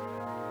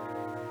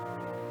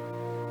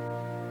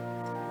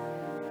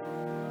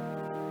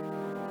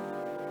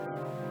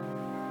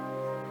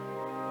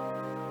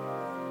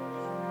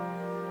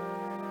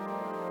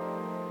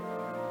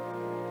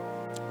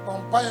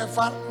 Bompire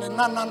fan, and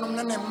Nananum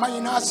and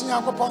Mayina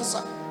Asiago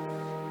Ponsa.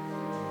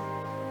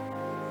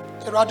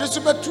 The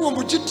Radisuba two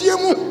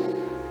Mujitiamu.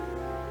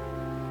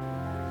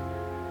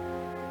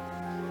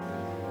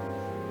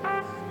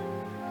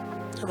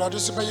 The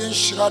Radisuba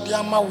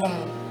Shiradiama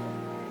woman.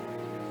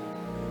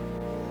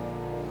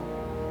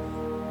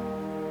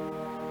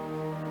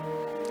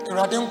 The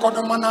Radin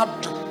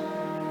Kodomanabdo.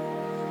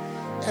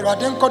 The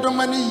Radin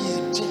Kodomani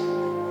Yeti.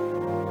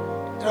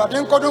 The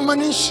Radin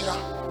Kodomani Shira.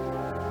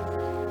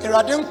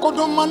 Eraden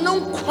kodoma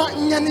no kwa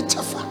nyane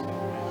tefa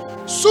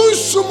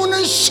sunsumu no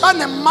hya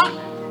ne ma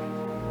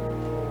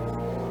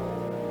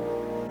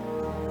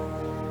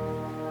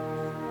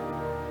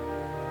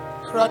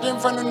eraden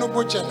fa no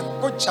bocha no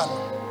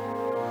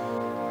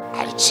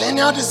ari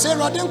chene ade se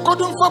eraden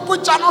kodom fa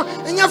bocha no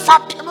enya fa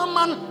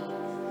pemaman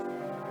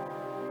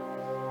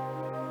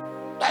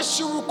that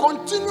she will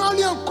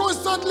continually and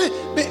constantly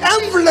be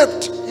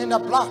enveloped in the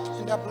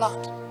blood.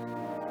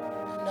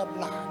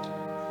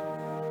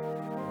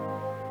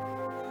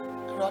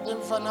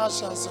 Radin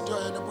financial studio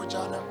in the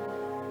Bujana.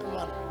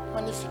 Man,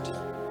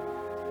 manifedia.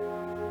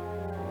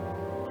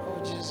 Oh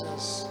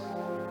Jesus.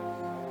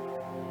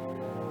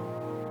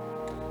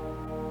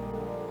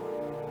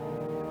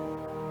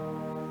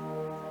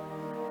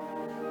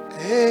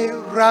 Hey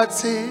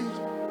Rati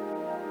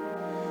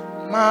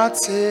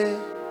Mate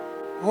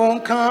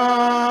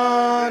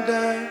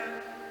Wonkade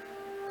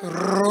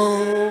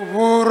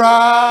Rovura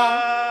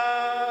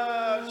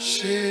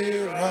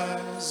Shirazubi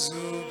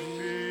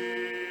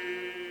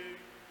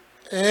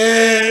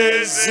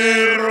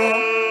A0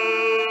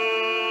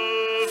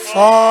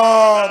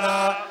 for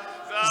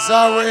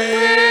Zawe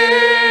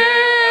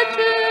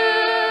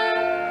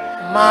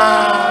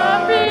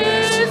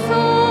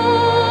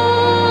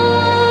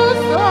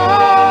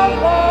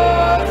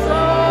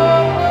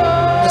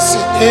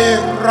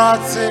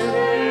Erate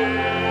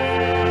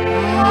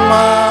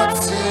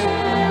Mati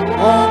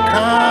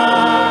Oka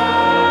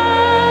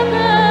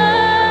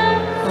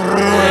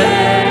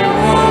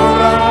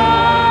Reura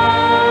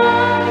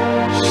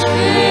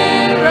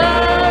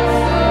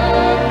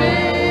Shirazubi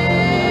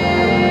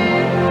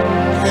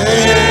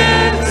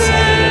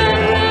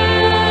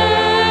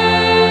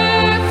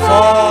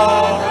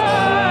for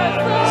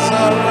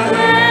Zawe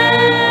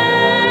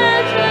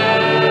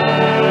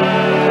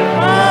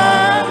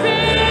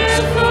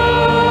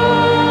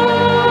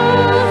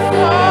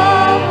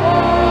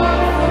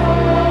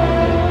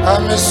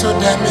so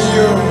damn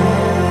you.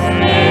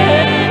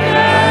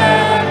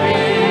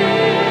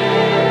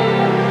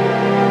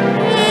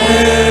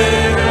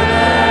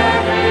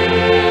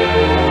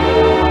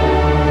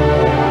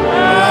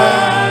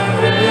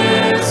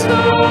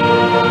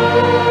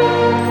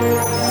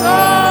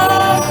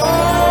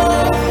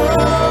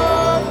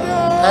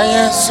 I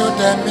am so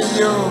damn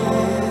you.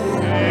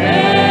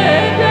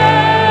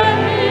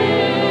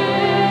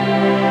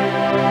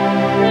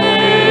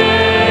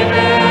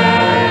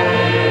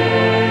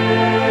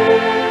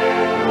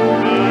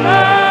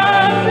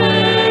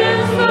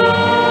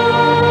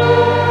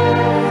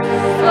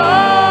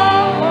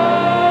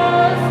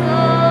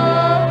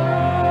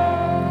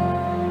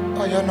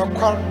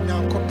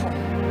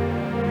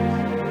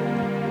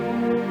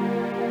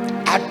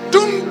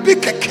 Adum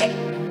bikeke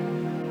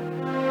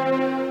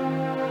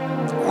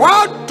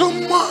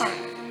waduma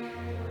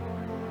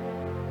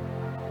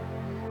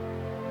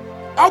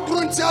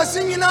abrunti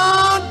asingina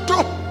to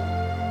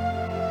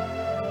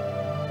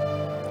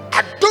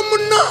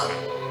adumna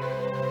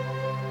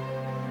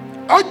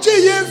oje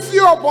ye fi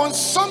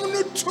obonsam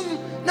no tum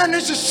na ne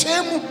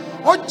hyehemu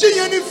oje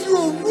ye ne fi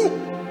owu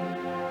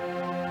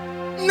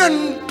na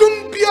ndum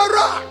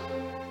biara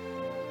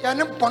ya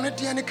ne bone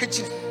de ne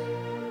kachiri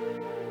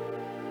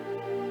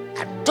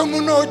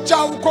Tomuno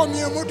Jaw come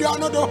here,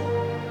 Mudiano.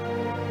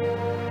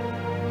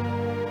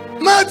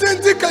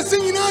 Martin Dickerson,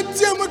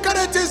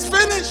 Tiamakaret is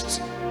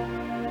finished.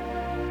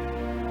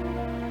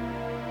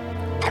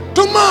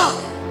 Atuma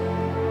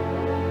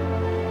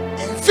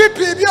in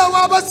Fipia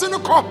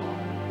Wabasinoco.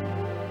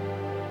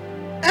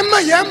 Emma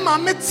Yamma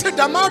Mitsi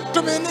Damat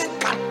to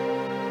Menica.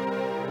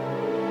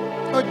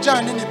 Oh,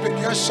 Johnny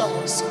Pidia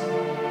showers.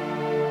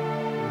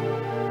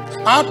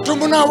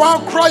 Atumuna wa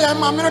cry and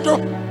Mamado.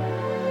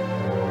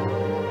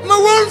 Ma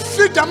won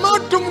fit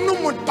amatum no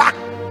muta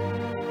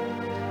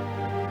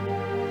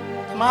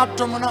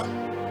matumuna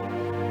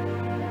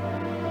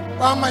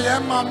wa ma ya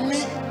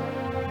mami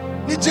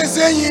ni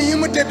jeze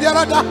yin de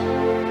biara da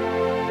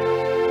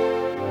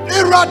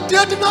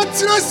erade na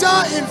tinasa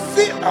in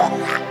fi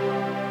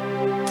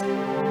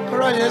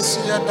ora yesu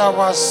ya da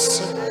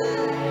wase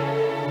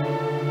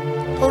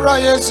ora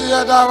yesu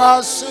ya da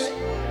wase.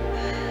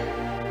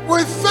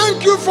 We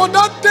thank you for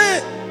that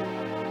day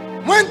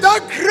when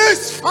that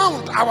grace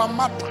found our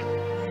mother,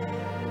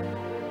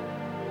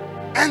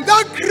 and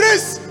that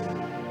grace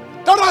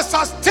that has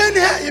sustained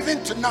her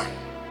even to now,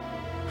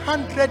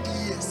 100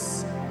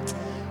 years.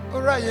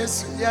 Ora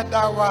Yesu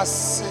yada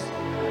wase.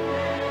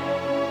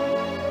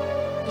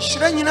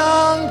 Ishira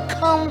nyina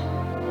nkam.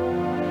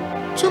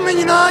 Tumi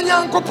nyina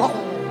nyankopon.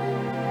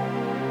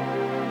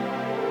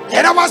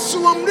 Yera was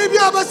one maybe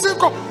I was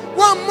single.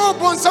 One more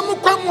bone, some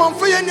come one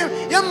for your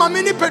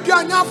mammy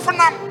peduana for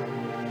now.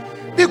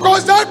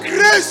 Because that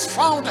grace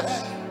found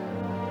her.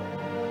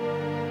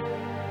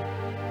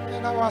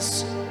 And I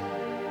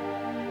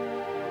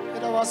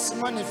was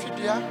money for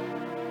dear.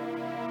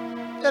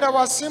 Yet I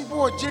was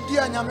simple, Jidi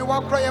and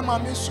Yamiwa cry,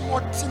 mammy, small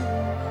thing.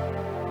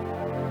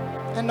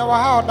 And our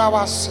how that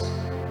was.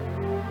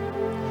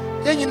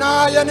 Yen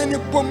I any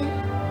boom.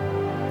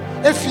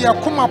 If you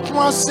come up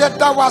once said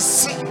that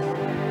was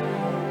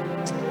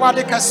what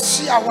they can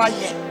see our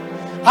ye.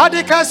 How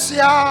they can see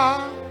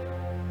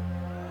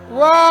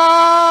why?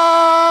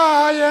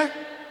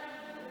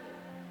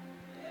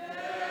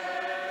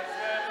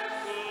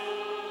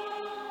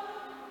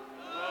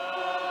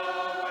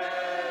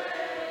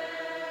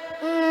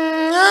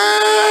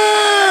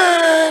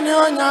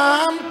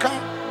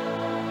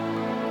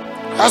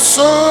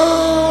 So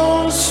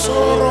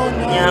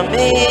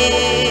Nyame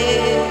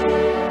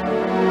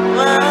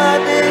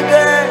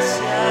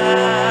Madigasia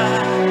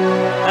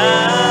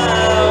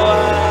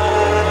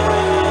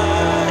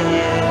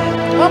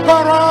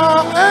Apara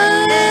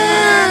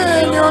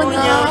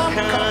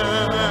nyaka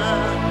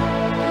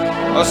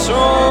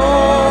Oso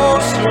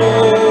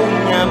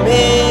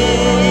Nyame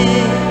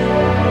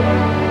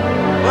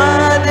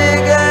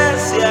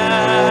Madigasia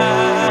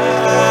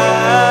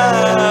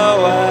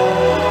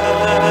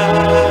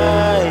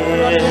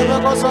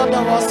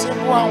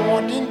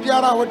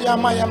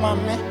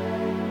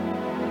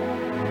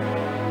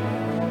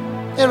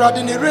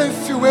Erade ne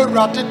remfi we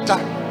erade da.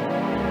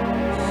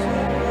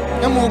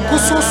 Emu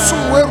kuso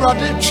sum we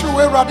erade tru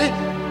we erade.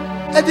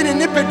 Edi ne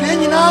nipedu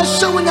nyina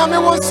hye wo nyame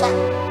wonsa.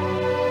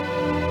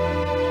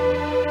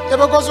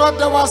 Yebegozo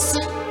da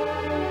wase.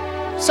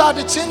 Sa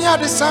de chini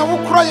ade san wo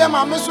kro ye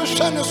ma me so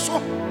hwe ne so.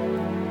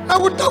 Na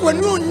wo da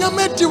wani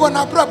onyame di wo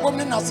na brabom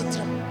ne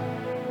nasetrem.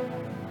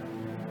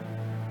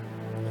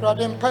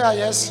 Erade mpa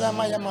ya esra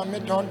ma ye ma me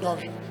don do.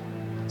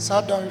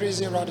 Sa don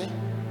raise erade.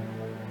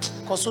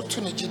 Koso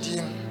tu ne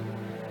gidiem.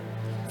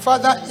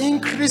 Father,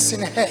 increase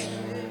in her,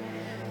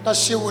 that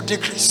she will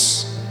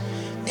decrease.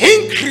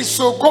 Increase,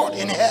 oh God,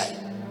 in her.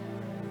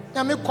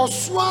 Nyame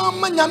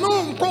koswama nyame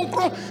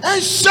nkonkron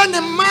enhye ne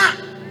ma.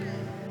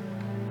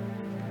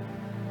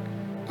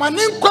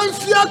 Mane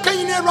nkwanfia kan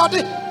ne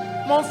Awurade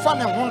monfa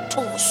ne ho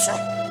nto so.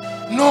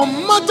 No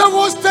matter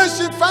what stage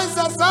she finds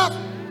herself,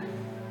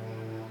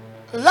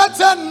 let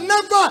her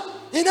never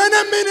in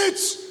any minute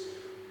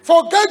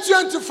forget you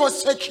and to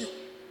forsake you.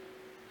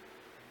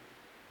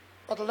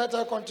 But let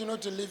her continue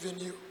to live in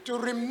you, to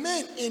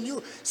remain in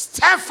you,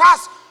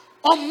 steadfast,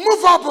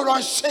 unmovable,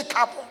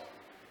 unshakable.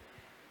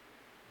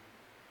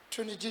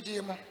 TRINITY.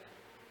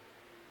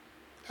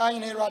 I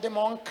need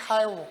Radimon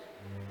Cairo.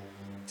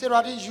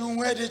 Tiradi, you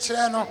wear the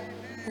channel,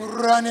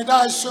 run it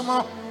out,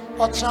 sumo,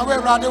 or travel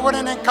Radi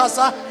and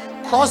Casa,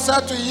 cause her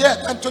to hear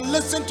and to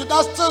listen to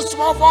that still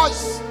small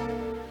voice.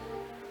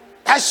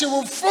 That she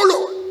will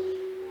follow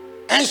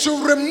and she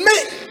will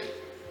remain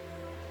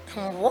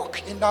and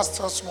walk in that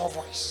still small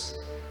voice.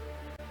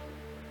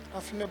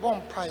 If me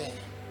bon pie,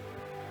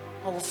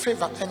 I will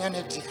favor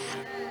any dear.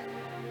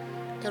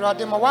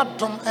 Eradima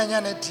wadom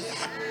any dear.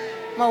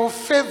 I will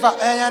favor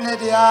any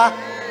dear.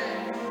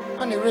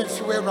 And the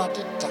refuge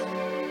radita.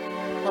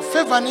 My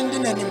favor in the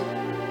name.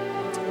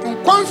 In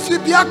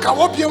Confibia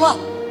Kawopiama,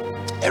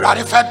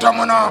 Eradifa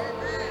Domino.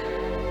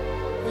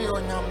 We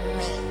are not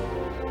me.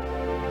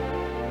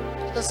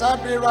 The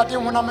Sabri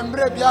Radim when I'm in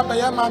Brebia by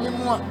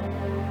Yamamua.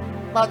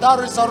 But that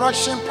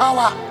resurrection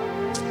power,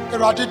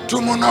 Eradit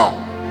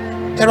Tumuno.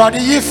 Erade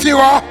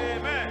yifiwa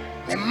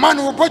me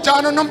manu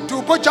boja no nom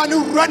tu boja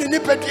no wura ne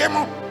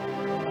nipedemo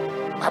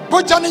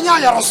aboja ne nya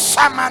yaro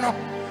sama no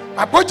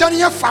aboja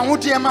ne fa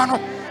hodie ma no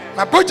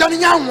aboja ne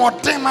nya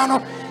woden ma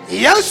no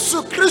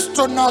Yesu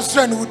Kristo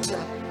Nazarene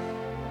wutim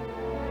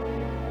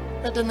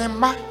ede ne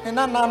ma ne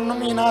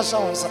nananom ina asha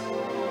wonsa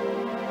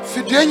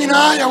fidie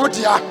nyina ya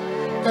wodia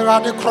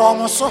Erade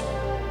krom so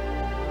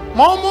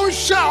momo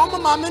hwa o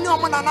mama ne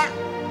o nana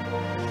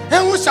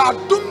enwu sa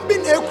dum bi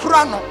na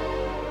ekura no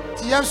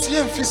Yes,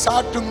 yes,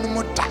 dum no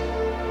muta.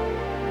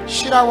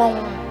 Shira won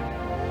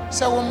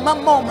say won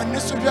mamma man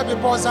nisu bia be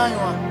bozan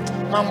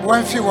yo mam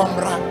wan fi won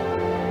bra.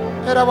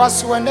 Era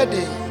was when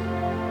day.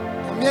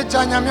 Me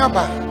eja nyame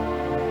oba.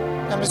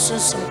 Na me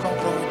sunsum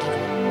konkro.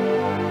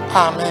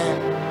 Amen.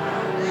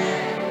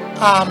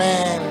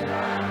 Amen.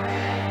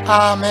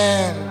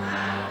 Amen.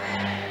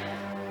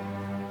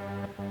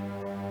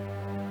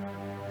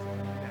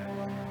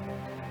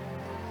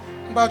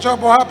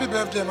 Bajobo, happy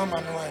birthday,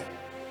 Mama Noel.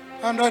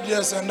 100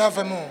 years and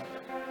nothing more.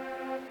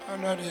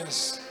 100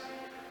 years.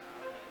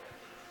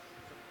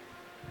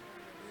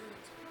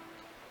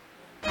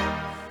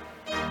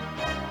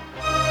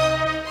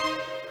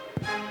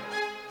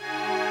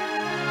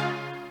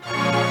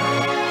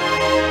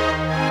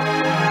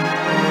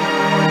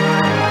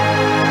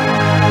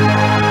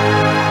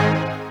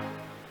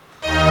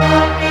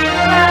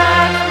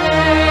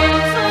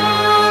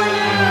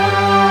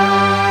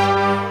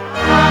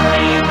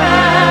 Happy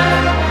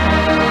birthday.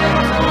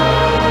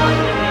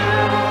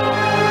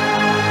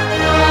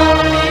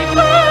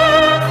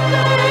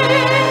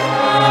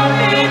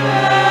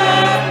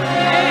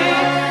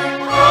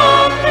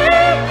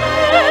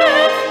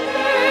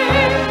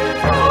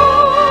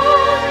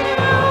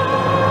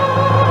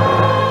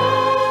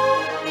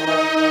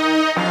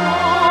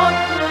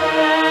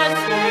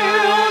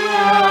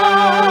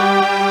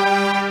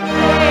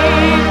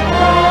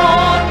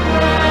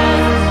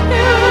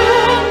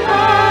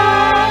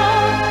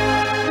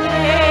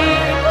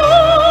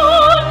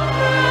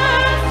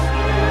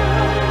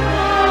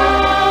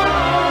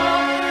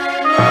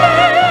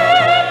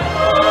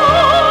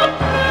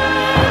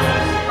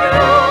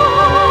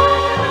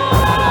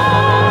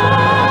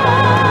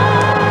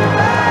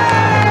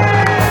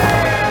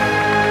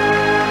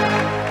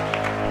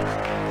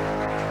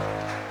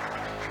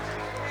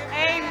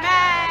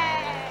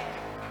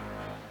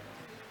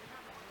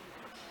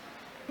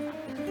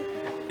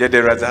 the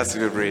Razas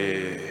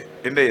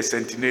in the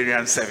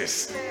centenarian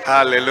service.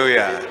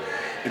 Hallelujah.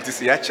 It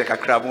is a check a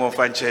crab of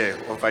fanche.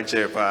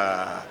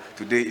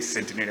 Today is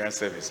centenarian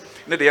service.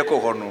 He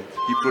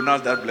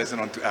pronounced that blessing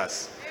unto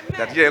us.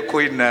 That year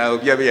coin now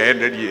be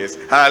 100 years.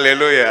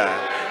 Hallelujah.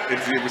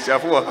 It's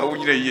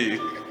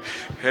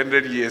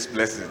 100 years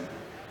blessing.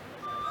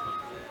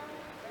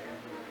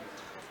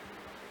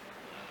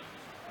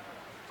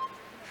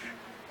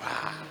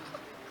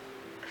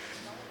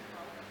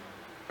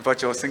 But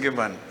your singing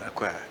man,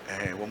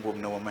 one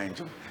woman, no mind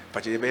you.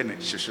 But you been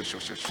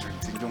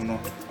no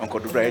Uncle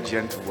Dubra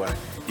Gentle,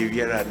 you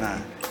hear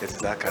now, it's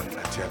Zach and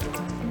Atiado.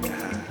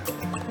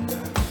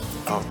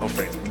 Our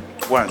offering.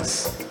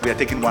 Once, we are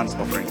taking one's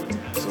offering.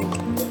 So,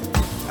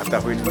 after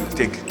which we'll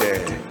take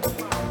the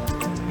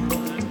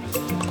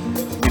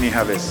mini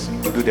harvest,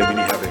 we'll do the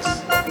mini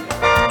harvest.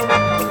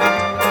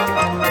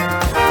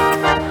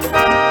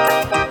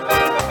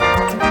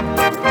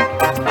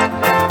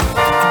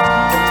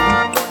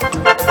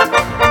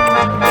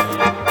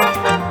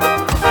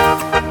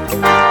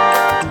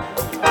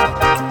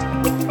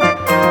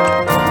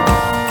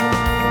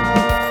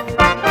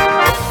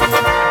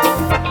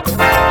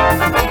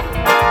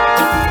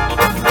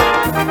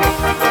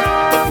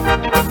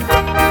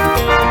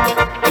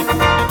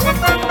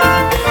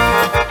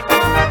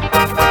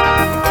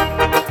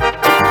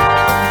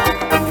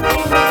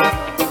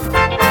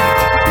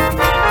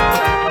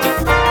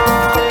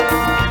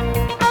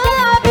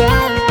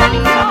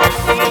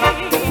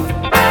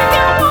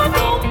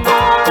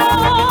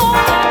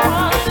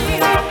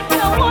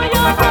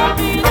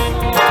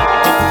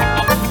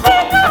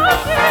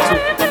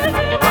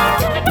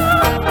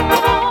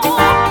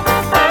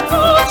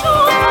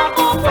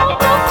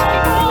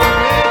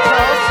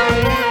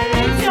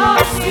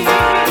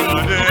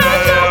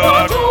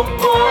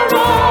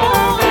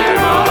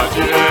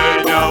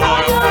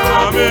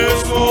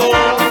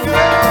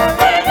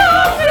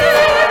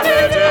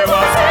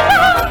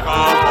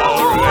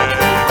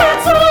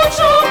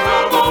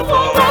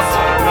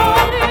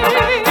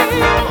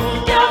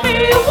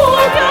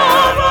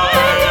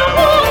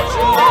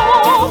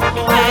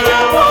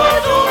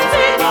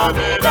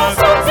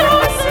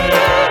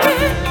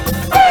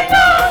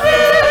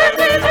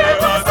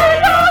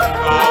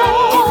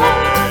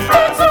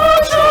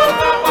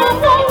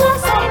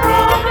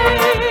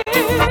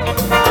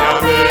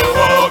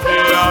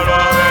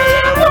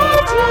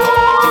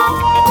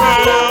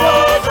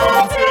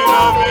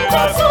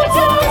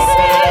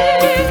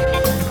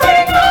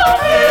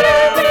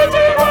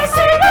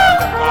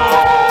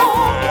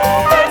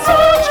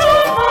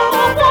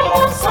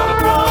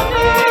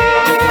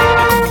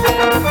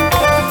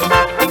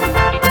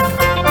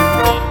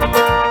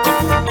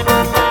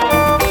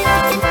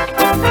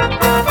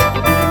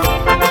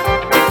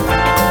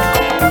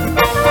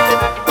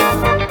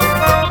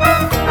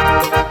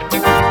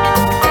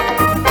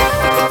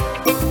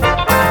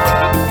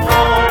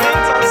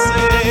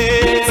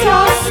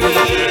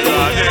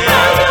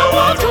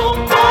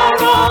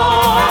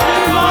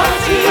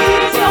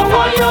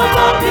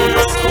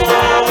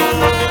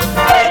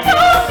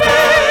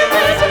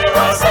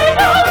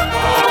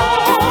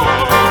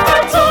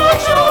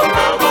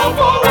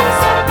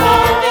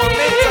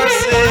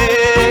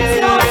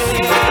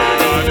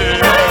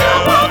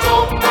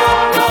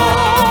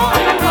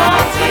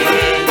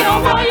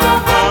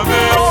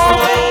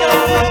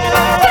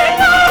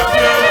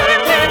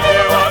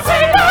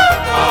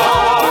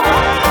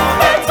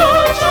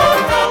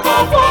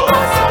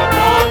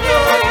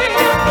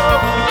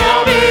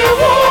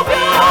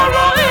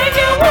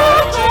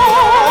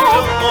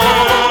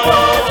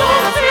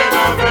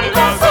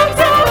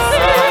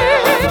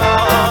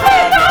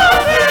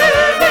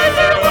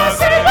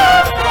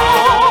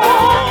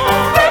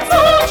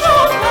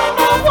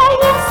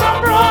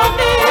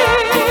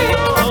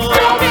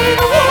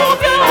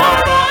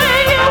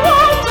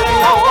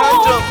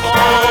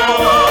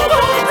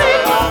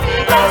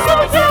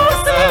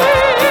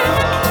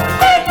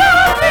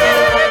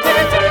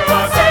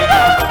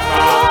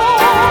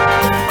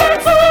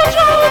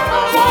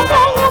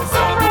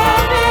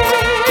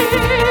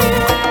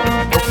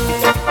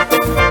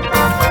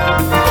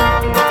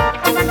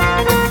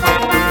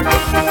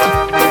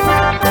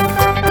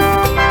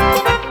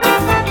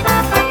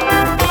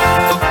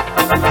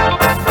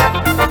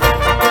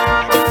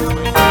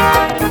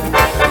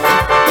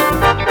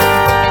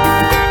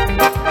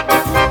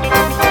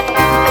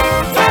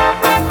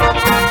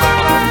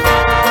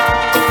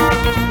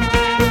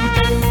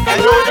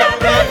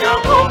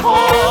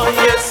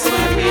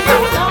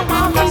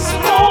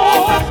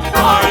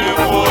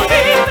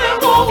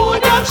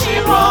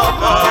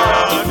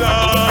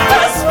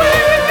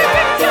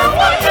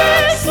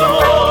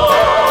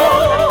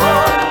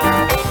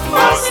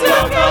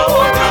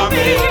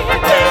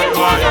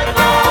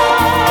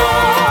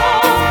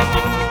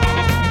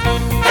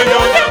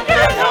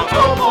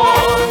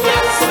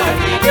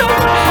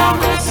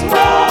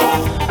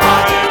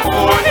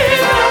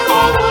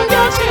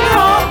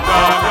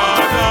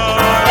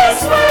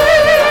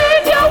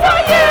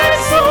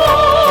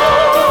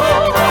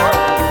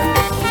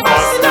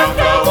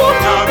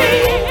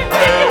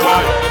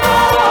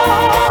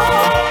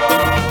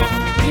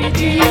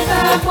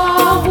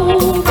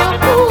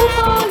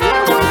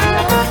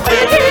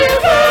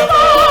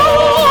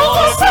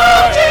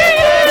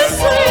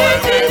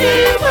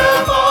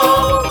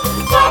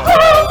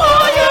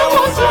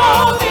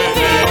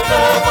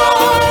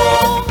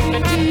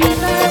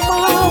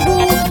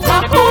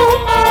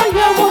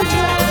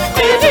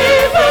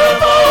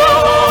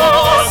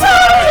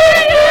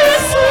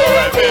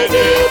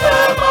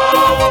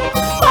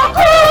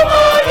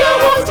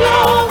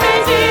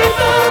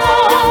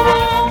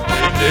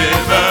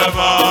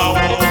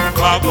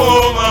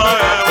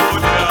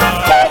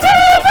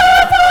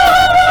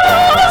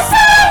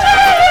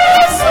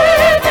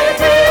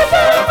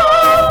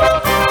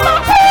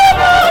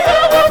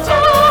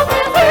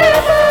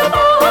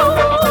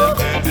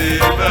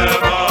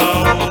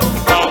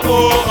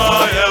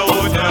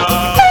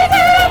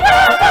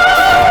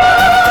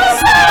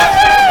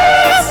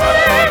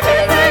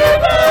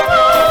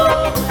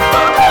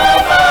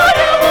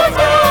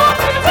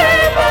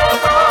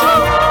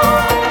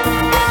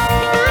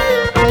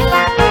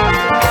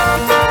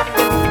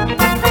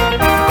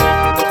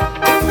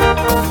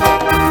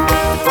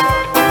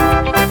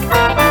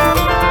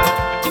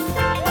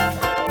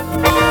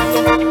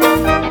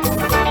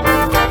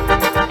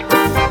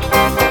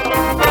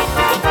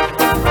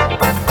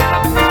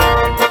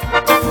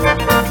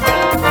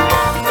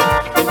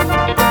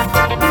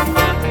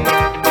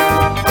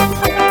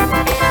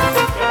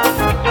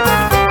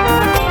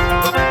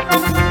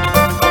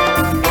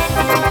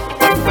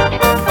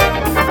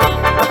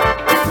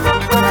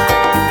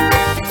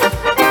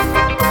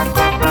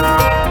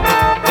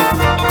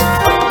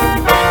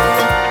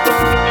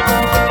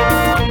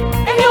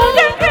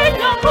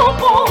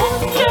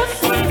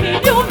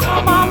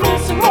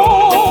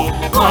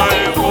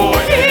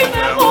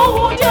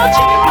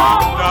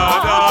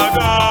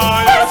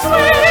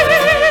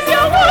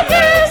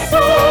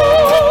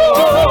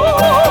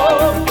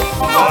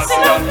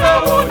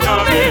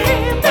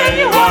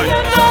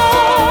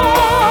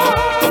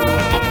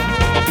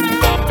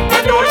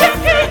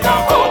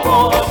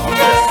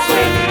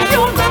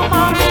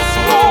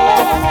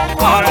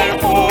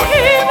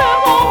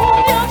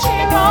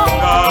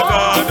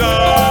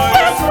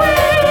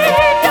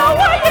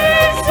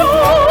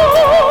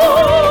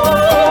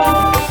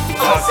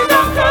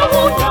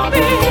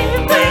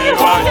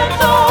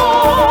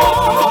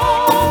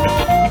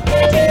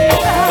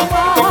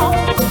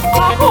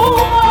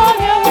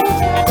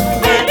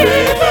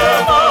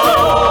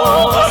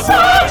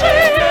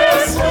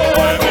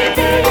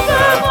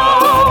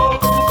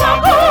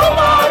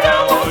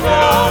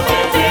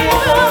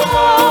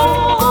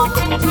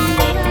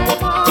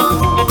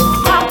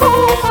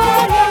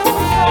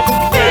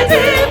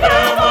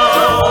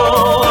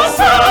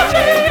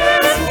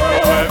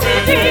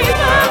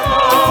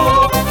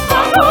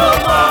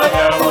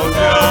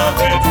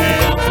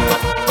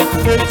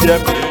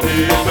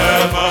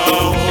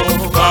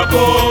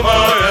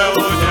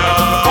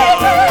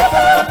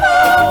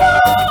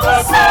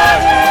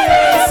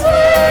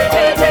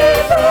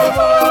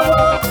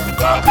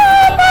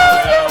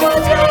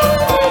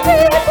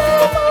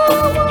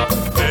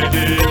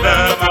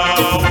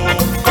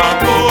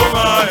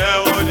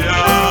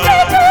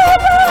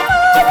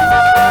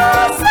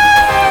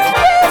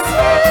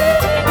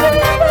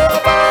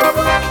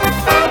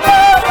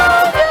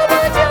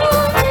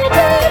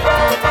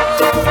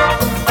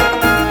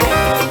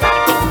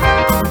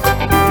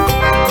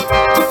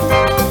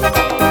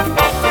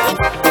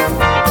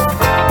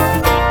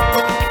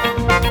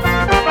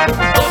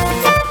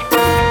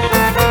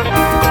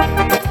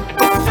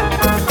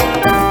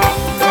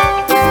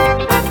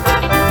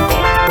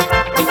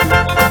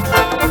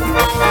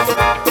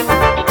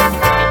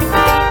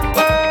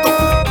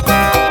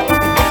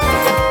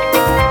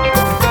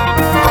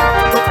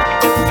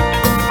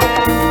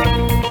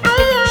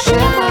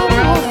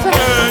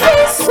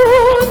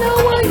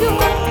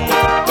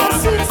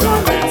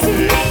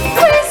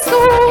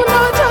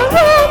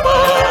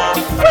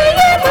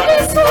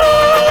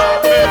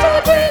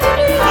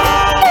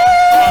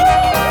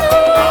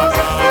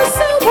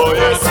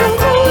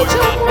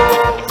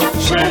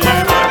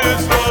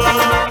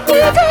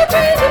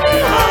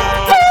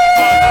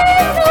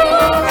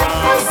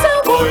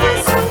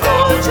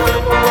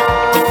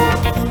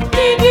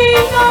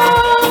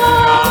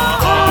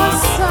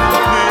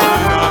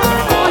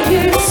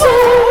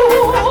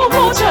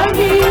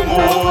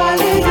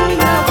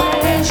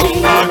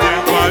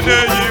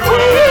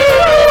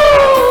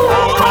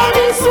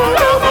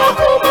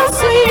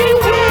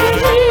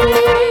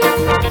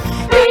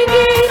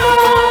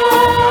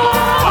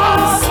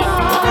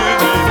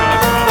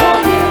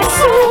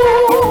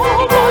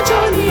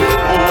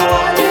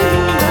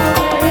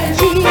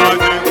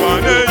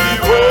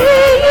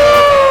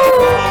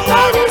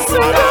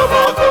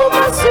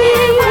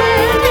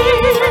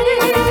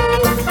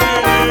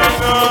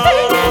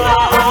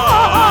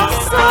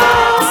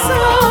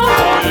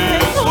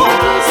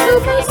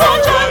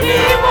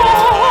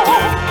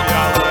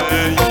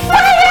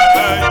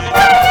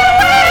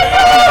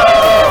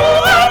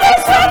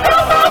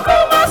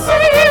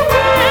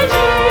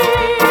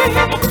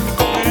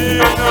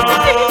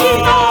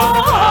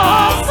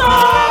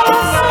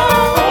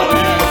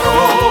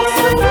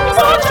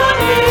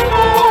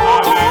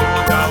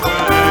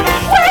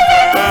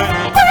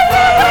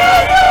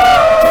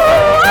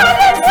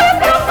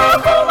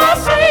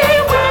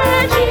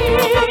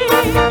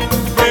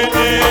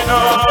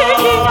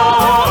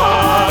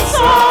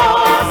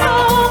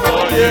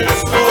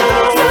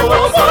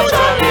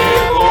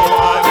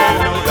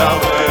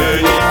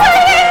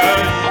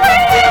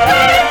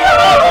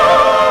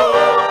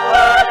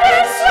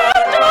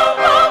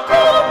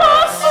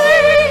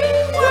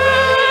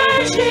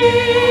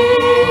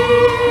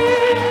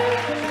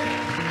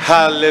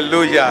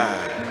 Hallelujah.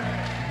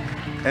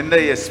 And there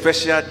is a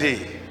special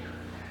day.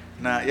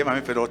 Now, you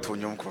might be able to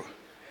know.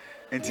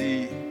 And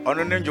the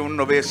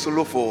honorable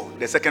solo for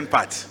the second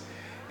part.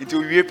 Into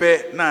we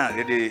pay now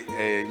the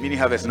mini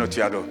harvest not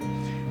yado.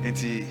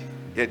 Into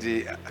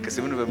the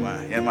Akaseven of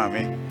my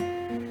mammy,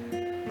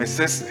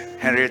 Mrs.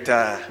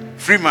 Henrietta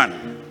Freeman.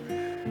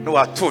 No,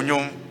 I told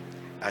you,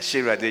 I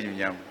share a day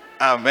union.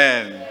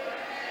 Amen.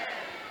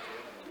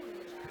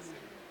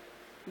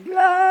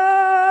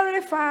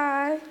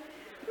 Glorify,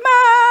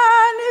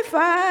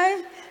 magnify,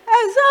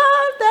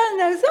 exalt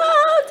and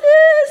exalt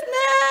his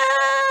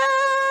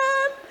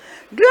name.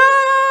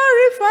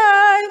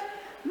 Glorify,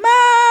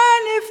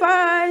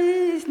 magnify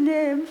his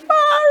name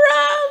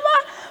forever,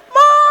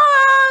 more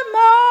and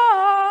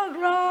more.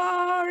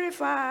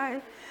 Glorify,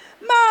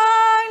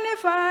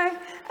 magnify,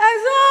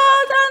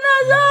 exalt and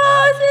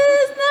exalt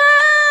his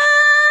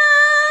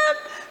name.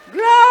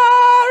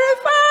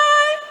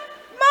 Glorify,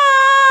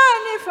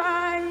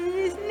 magnify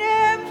his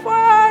name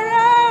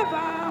forevermore.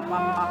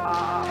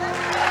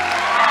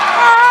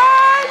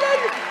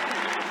 Hallelujah.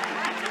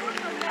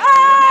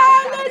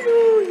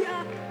 Hallelujah.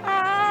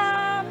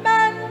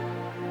 Amen.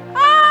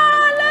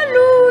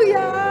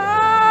 Hallelujah.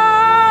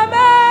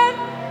 Amen.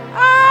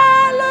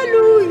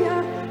 Hallelujah.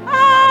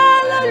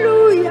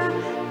 Hallelujah.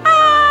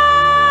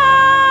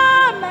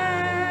 Amen.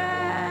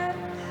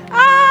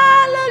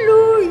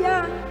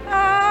 Hallelujah.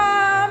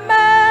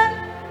 Amen.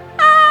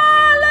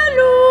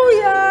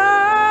 Hallelujah.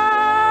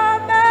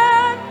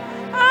 Amen.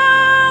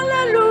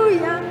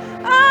 Hallelujah.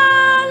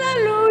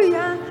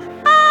 Hallelujah.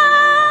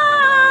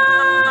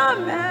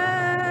 Amen.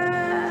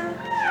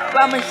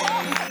 Vamos.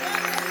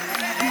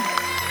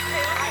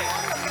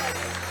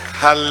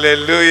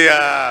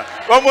 Hallelujah.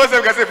 One more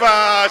time,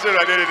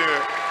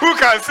 who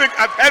can sing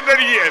at 100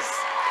 years?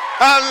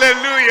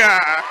 Hallelujah.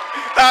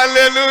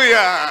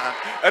 Hallelujah.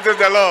 It is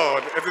the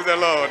Lord. It is the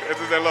Lord. It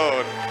is the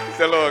Lord. It's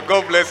the Lord.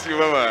 God bless you,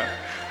 Mama.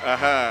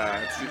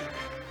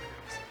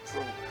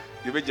 So,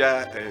 you may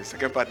just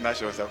second part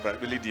national, but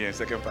really the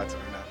second part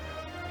now.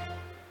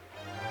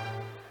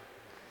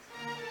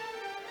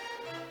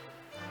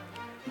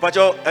 But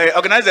your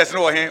organizers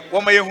know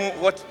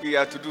what we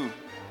are to do.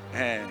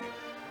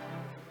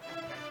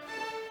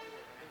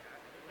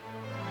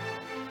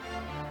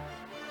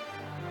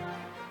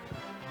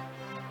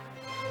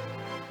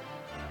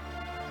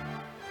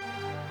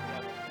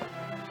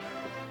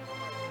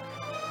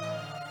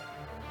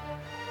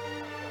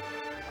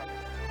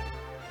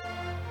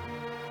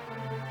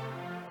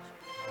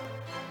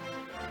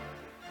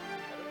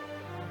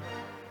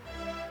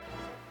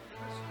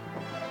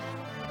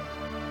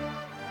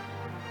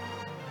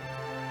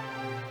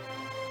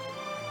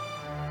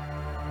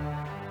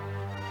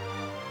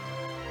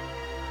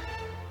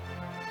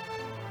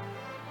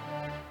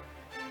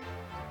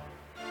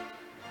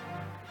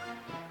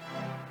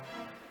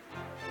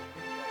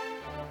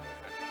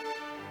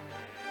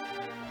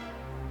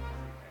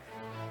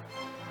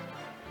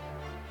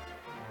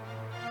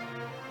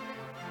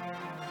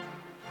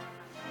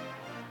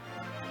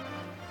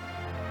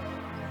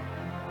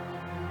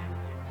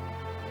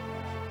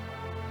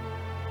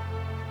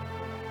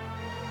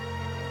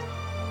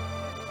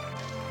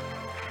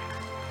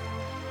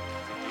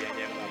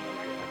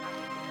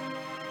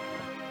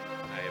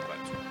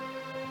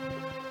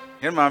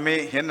 Here,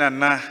 mommy, here,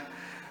 Nana,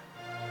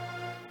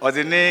 or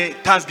the name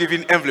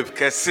Thanksgiving envelope,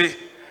 Cassie,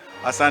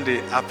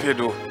 Asande,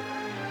 Apedo.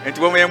 And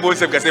to women,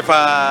 most of Cassie for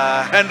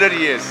 100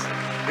 years.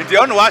 And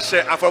the unwashed,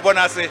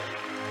 Afrobonase,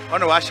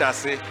 unwashed, I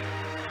say,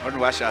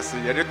 unwashed, I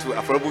say, you're to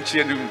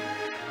Afrobuchi and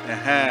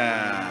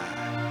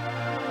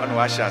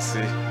unwashed, I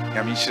say,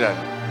 Yamishan,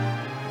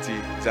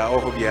 the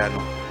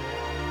Ohobiano.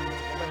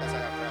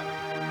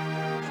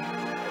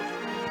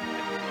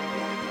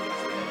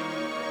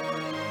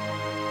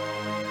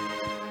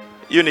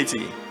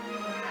 Unity.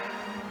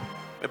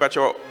 But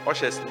your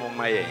ushers no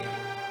my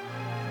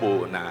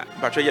na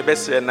but your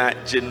best na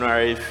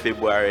January,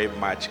 February,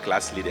 March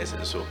class leaders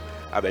and so.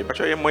 But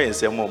your more and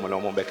say more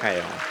no be kan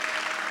ho.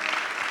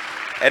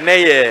 And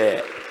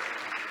I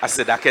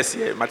said that case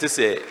mate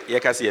say ye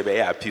ka say be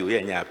appeal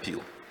ye nya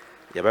appeal.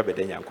 Ye ba be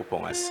den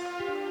Yankopon as.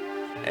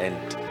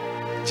 And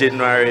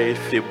January,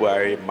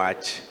 February,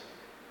 March,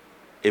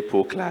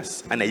 April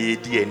class and ye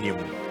di anim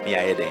me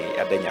aye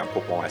den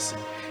Yankopon as.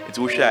 It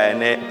will share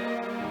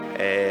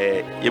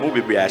you will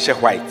be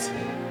white,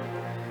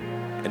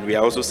 and we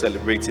are also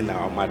celebrating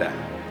our mother.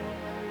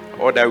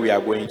 All that we are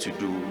going to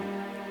do,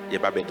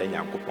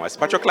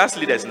 but your class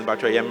leaders in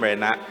Batro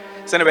Yemrena,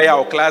 send away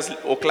our class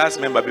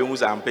member be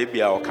who's and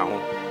baby our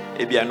count,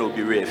 maybe I know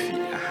be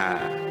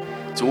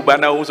refi. So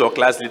Ubana who's our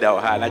class leader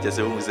or her, not just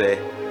who's a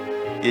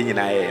in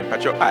I,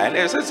 but your eye, and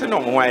there's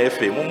no more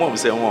if mom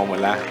say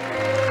woman.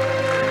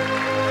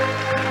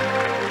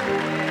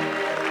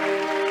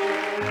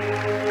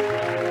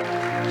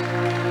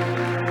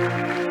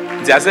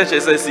 The assessor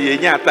says, "You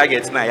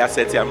targets now. I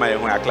set your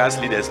my class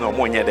leaders no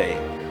more day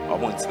or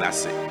months na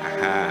say."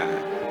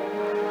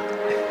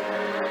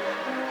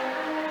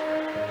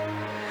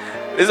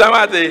 Is that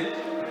what?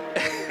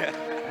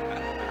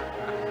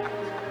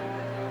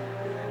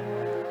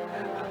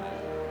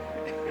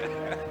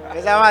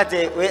 Mr.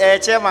 Mate, we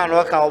chairman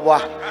work out.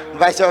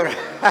 Bachora.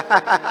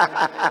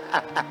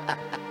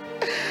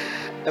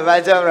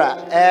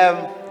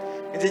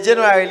 It's the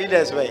January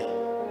leaders way.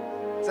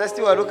 So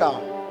still look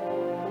out.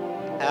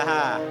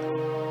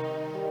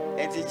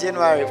 It's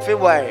January,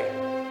 February.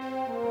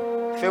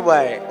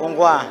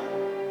 Ungwa.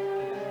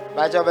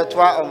 Bachora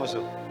 3 almost.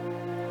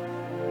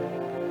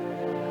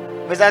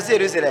 Mr.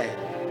 Serious there.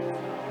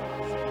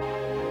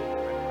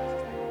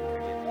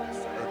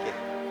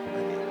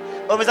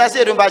 Oh, Mr.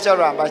 Serious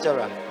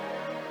Bachora.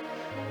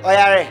 Oh,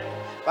 yeah.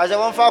 But I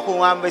won't fuck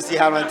one see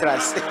how much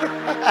trust.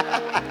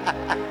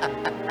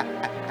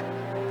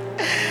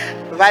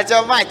 But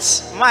your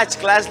match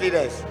class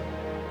leaders.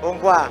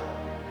 Ungwa.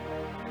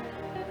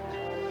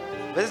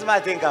 This is my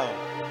thing.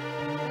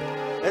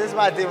 This is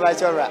my thing,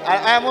 Bachora.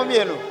 I am on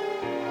you.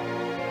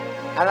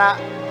 And I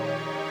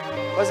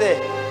was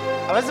it?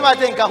 This is my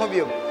thing. Come home.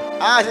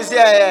 See,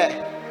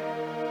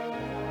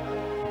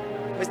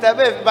 Mr.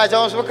 Bev,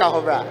 Bachora, look at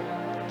her.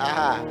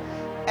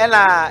 And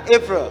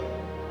April.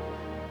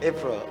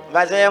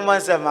 But I am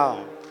once a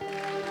man.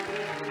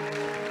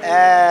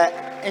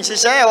 And she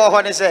say,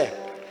 what they say.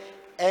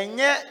 And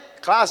yet,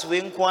 class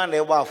wing one they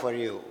bar for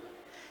you.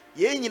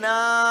 Ye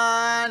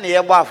na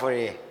near bar for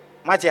you.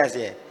 Matthias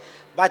here.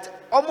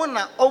 But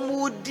Omuna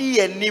Omudi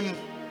and Nim.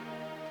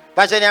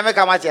 But I make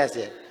a Matthias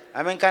here.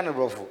 I mean, kind of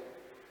brofu.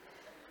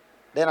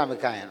 Then I'm a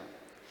kind.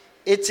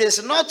 It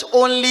is not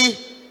only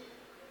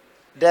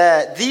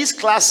these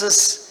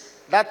classes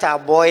that are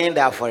boying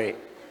there for it.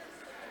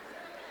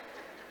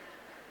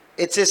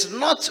 It is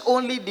not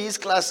only these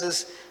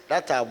classes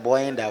that are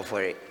boying there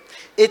for it.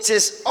 It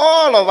is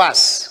all of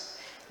us.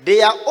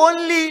 They are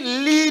only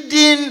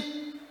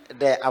leading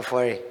the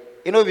affair.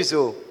 You know,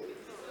 so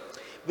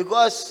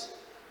because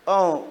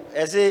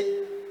I say,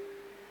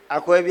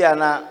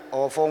 Aquabiana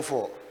or Form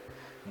 4,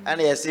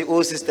 and I see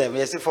old system,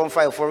 I see Form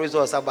 5 for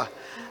results. And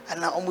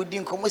now I'm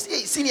within commerce.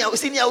 Senior,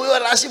 we were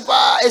lashing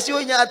bar, as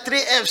you 3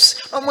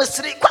 F's, almost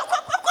 3.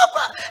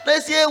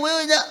 Let's see,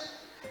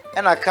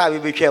 and I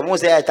can't be sure.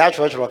 Most I touch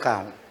what you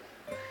can.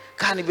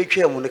 Can't be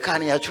sure when the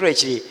can't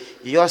actually.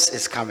 Yours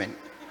is coming.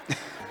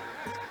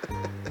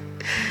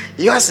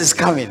 Yours is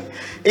coming.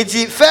 It's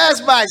the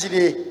first batch.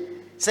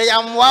 Say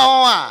I'm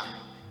wow.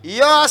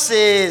 Yours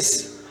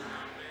is.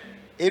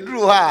 It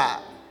drew her.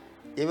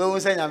 Even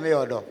say I'm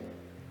your dog.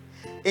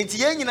 It's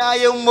young na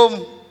young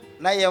mom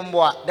na young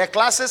boy. The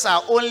classes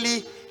are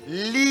only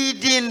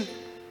leading,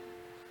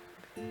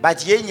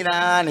 but young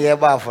na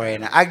nearby for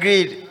it.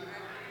 Agreed.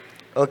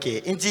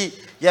 Okay, inti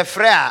ye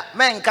frère,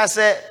 men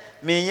kase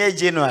me nye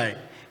January,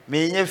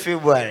 me nye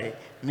February,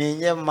 me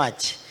nye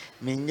March,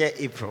 me nye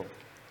April.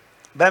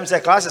 Bam se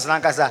classes na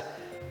kasa,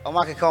 o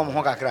ma keka o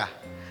mo kakra.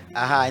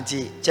 Aha,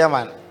 inti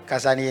chairman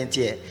kasa ni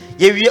entie.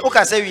 Ye wie o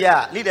kasa wie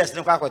a leaders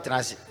ni kwa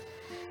kwetena.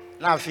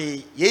 Na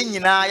fi ye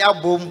nyina ya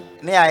bom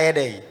na ya ye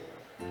den.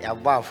 Ya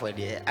ba for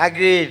there.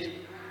 Agreed.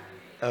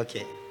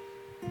 Okay.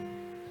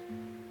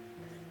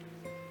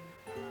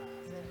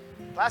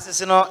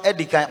 Classes no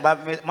edika ba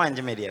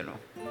manje media no.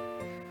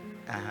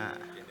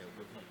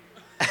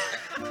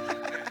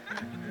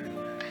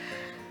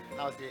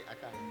 Now see I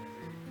can't.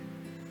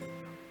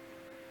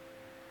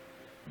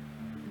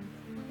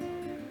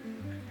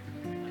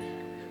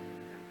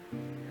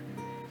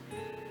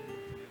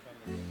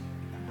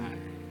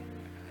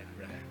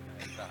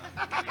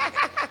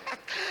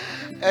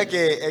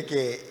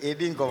 Okay, it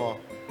didn't come on.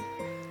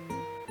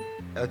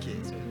 Okay,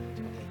 so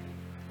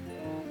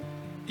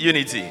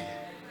Unity.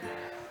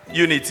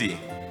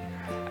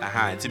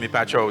 Nti me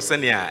patro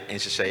senia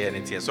enhyehyeye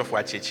nti sofo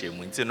acheche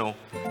mu nti no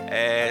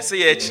se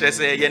ye kire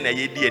se ye na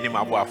ye di ani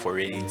mabo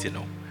afore nti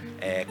no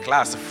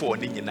class 4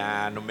 ni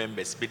nyina no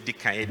members be di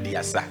kan ye di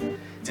asa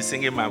ti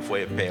singing man for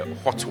a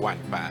hot one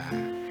pa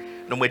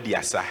no mo di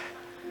asa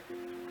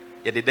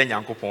ye de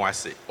nyankopon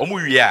ase omu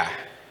wie a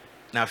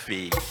na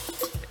fe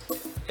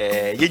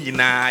ye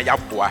nyina ya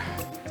boa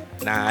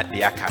na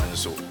the account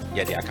so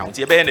yeah the account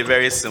ye be a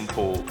very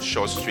simple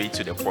short straight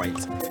to the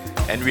point.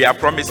 And we are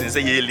promising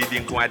say ye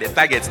leading ko the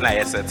target na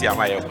yes set am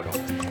aye ko no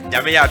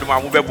nyame ya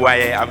adoma mu bebo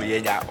aye am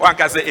ye nya one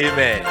can say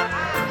amen.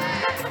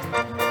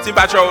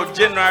 Timpacho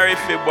January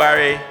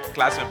February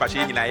class me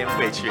pache nyina ye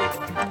mbo achire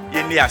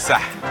ye ni asa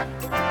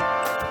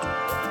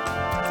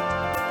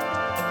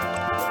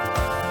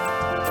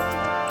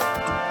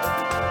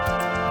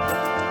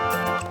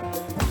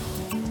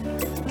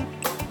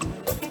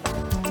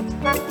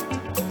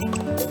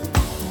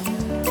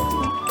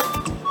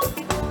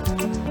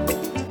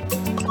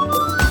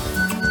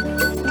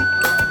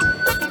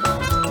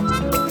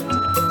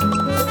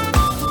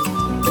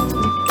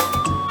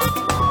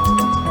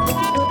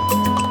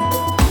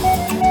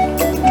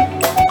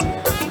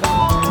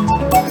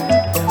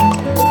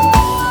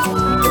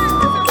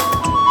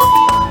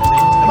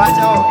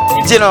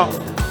no,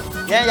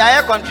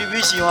 yeah,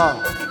 contribution.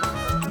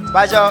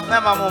 Bajo,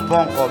 Mamma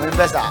Monponco,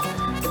 Membesa.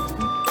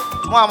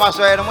 Mamma,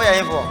 so I don't know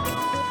for.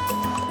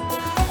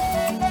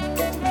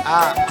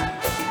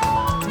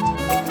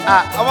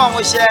 I want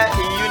to share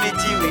in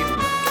unity with.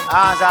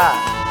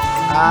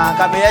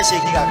 Come here,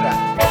 shaking a crack.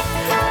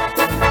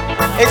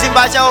 It's in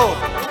Bajao.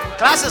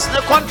 Classes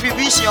no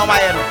contribution on my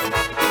own.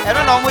 I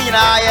don't know when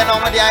I know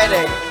what the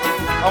idea.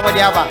 On what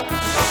the other.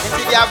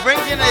 They are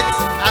bringing it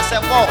as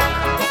a bulk.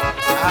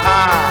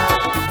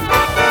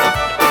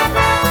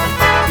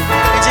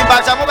 It's in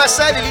Bajamo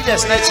beside the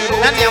leaders. Let's see.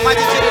 Let me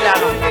imagine it.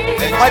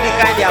 What the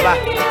kind of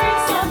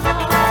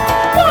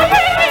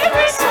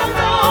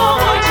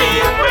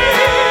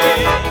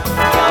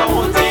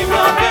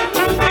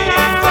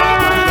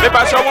Me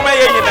pass your woman,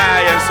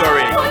 I'm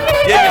sorry.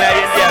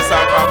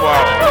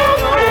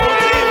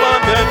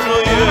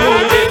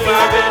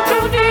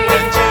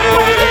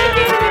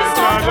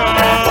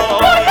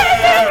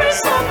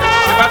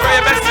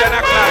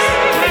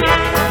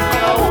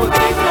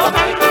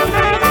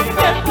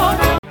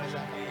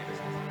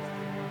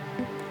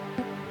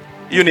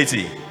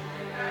 Unity,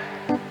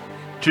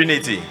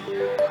 Trinity,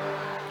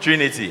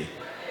 Trinity.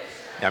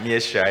 Yami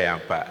Eshun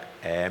yampa.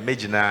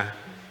 Medina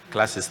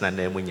classes na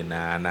nemu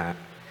nyina na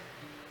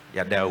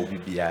yada obi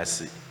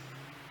biase.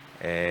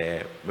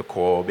 Me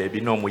call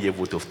baby no mo ye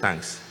vote of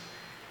thanks.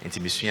 Nti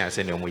misua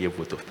se ne mo ye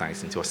vote of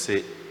thanks. Nti o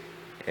se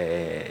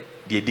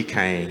de di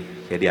kan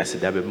ye de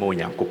aseda be mo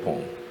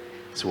Nyankopɔn.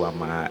 So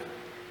ama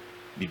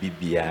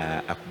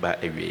bibia akba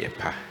ewie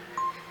pa.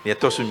 Ne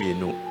to so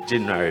mienu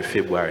January,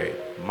 February,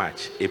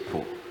 March,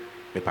 April.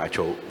 Me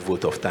pacho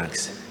vote of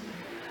thanks.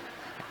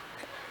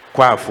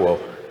 Kwa for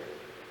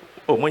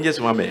oh monje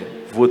mama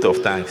vote of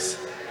thanks.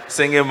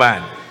 Singing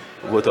man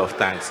vote of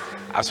thanks.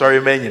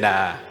 Asori men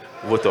nyina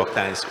vote of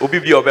thanks. Obi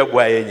bi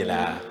obegwa ye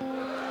nyina.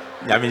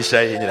 Nyame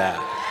nhya ye nyina.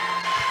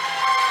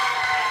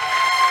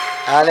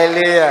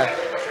 Hallelujah.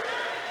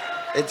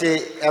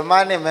 Eti a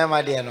man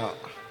mema de no.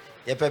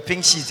 Ye pe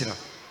pink sheet no.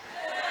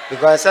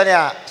 Because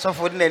so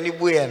for na ni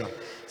buye no.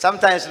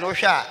 Sometimes no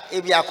sha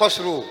e bi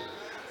akosoro.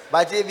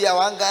 But e bi a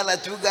 1 Ghana,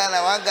 2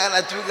 Ghana, 1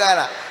 Ghana, 2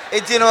 Ghana.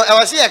 Eti no e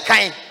was here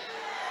kind.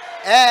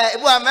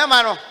 Ebu a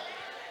mema no.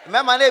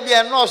 Mema na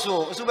bi no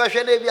so be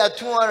hwe na bi a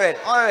 200,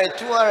 100,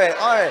 200,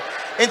 100.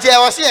 Enti e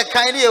was here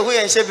kind na ehu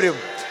ye nhyebrem.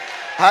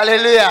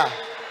 Hallelujah.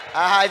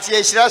 Aha ti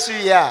e hira so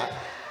ya.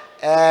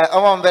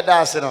 Omo mbeda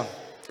ase no.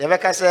 Ye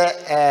beka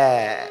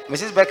say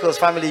Mrs. Beckles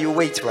family you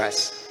wait for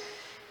us.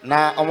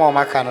 Na omo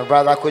maka no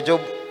brother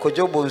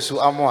Kojo Bonsu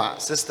Amoa,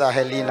 Sister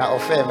Helena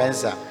Ofe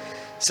Mensa,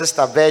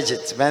 Sister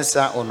Bridget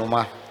Mensa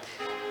Onuma,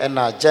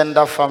 and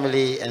Gender,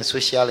 Family and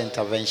Social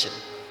Intervention.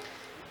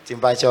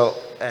 Timbacho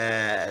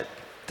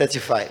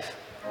 35.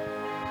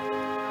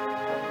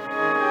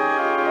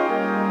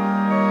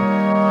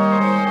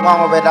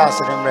 Mama Beda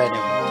Sinim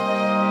Renim.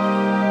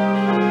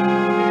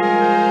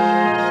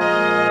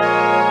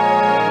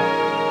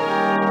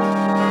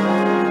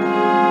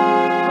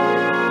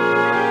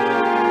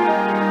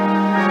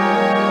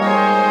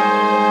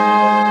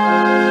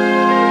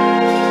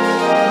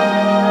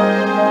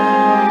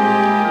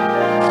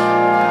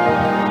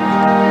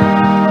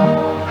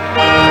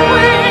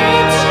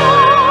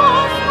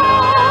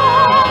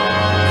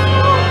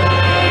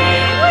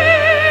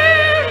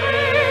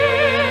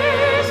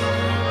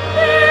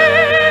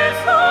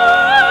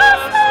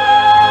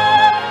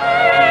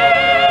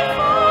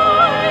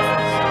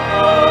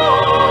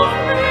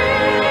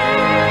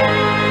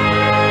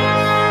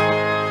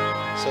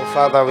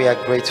 Father, we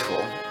are grateful.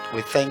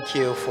 We thank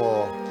you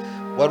for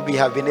what we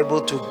have been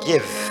able to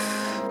give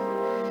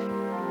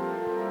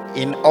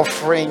in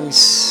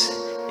offerings,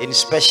 in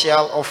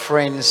special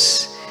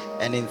offerings,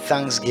 and in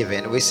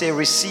thanksgiving. We say,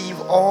 receive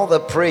all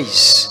the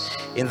praise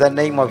in the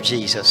name of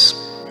Jesus.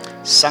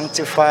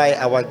 Sanctify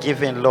our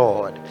giving,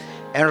 Lord,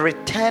 and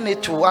return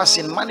it to us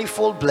in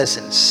manifold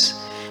blessings.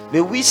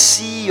 May we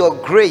see your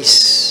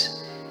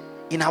grace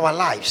in our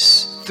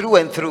lives through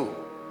and through.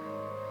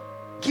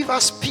 Give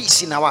us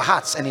peace in our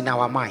hearts and in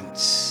our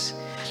minds.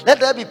 Let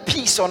there be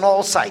peace on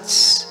all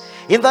sides.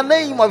 In the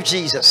name of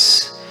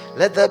Jesus,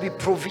 let there be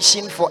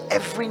provision for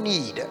every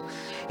need.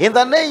 In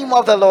the name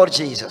of the Lord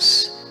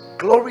Jesus,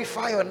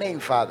 glorify your name,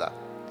 Father.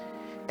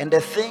 And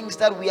the things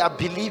that we are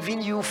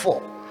believing you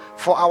for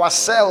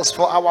ourselves,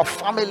 for our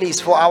families,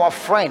 for our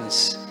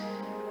friends,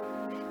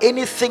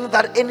 anything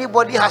that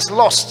anybody has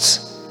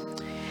lost,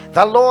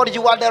 the Lord,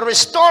 you are the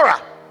restorer.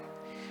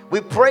 We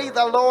pray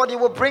the Lord, you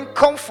will bring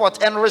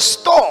comfort and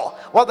restore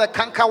what the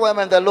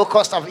cankerworm and the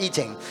locust have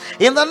eaten.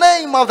 In the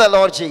name of the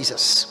Lord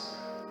Jesus,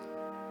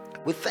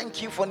 we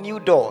thank you for new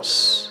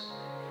doors,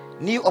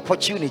 new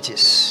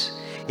opportunities.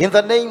 In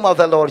the name of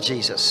the Lord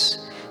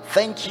Jesus,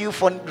 thank you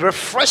for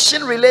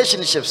refreshing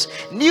relationships,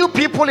 new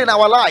people in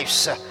our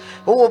lives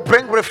who will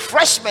bring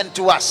refreshment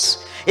to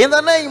us. In the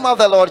name of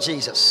the Lord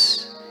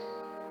Jesus.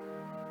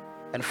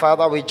 And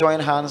Father, we join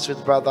hands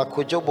with Brother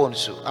Kojo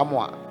Bonsu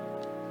Amoa,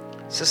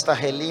 Sister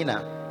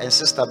Helena and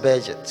Sister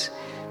Bridget,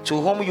 to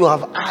whom you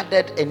have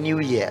added a new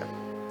year.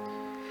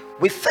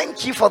 We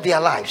thank you for their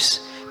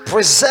lives.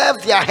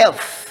 Preserve their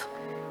health.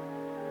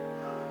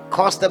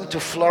 Cause them to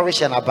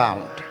flourish and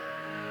abound.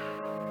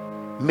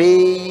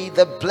 May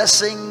the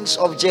blessings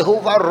of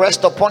Jehovah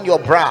rest upon your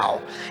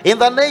brow. In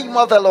the name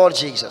of the Lord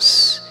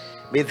Jesus,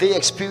 may they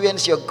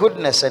experience your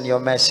goodness and your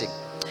mercy.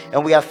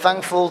 And we are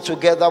thankful,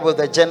 together with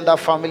the Gender,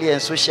 Family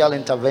and Social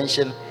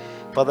Intervention,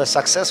 for the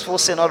successful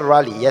synod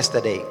rally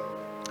yesterday.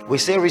 We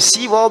say,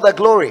 receive all the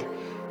glory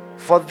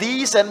for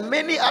these and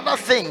many other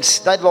things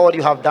that, Lord,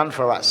 you have done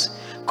for us.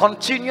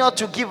 Continue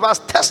to give us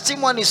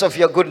testimonies of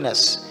your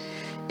goodness.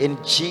 In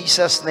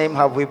Jesus' name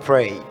have we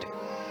prayed.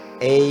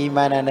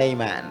 Amen and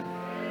amen.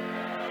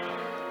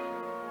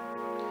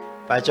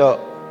 Pacho,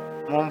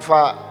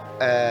 Mumfa,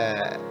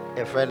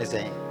 a friend is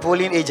saying,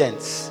 polling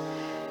agents.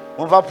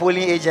 Mumfa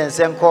polling agents,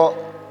 enko,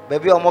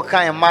 baby, omoka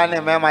and man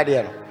and my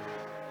dear.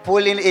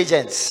 Polling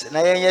agents.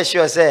 Na yen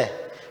sure say,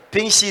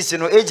 pink sheets,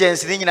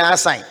 agents, didn't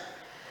assign.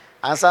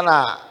 Answer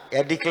na,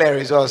 you declare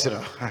results,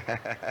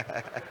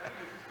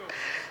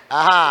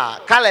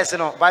 Aha, colors,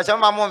 Pacho,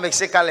 my mom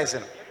makes it colors,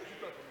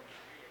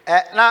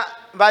 na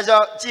Bajo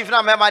chief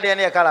na mema de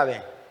ne kala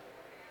be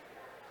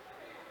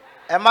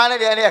e man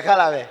de ne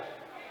kala be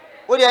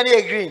wo de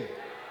ne green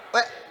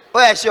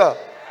we sure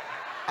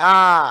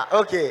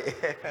okay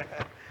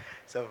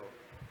so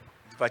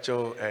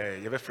Pacho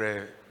you be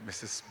friend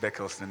Mrs.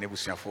 Beckles na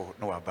nebusuafo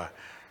no aba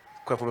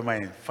kwa for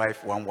my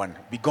 511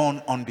 be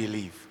gone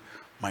unbelief,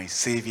 my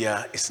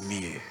savior is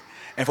near,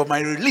 and for my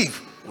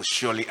relief will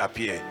surely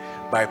appear.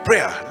 By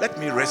prayer let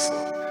me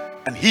wrestle,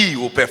 and he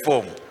will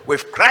perform.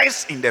 With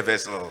Christ in the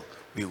vessel,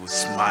 we will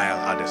smile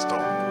at the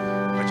storm.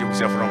 But you will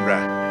say from Bra.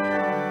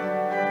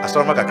 I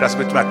saw my class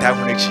with my time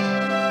on each.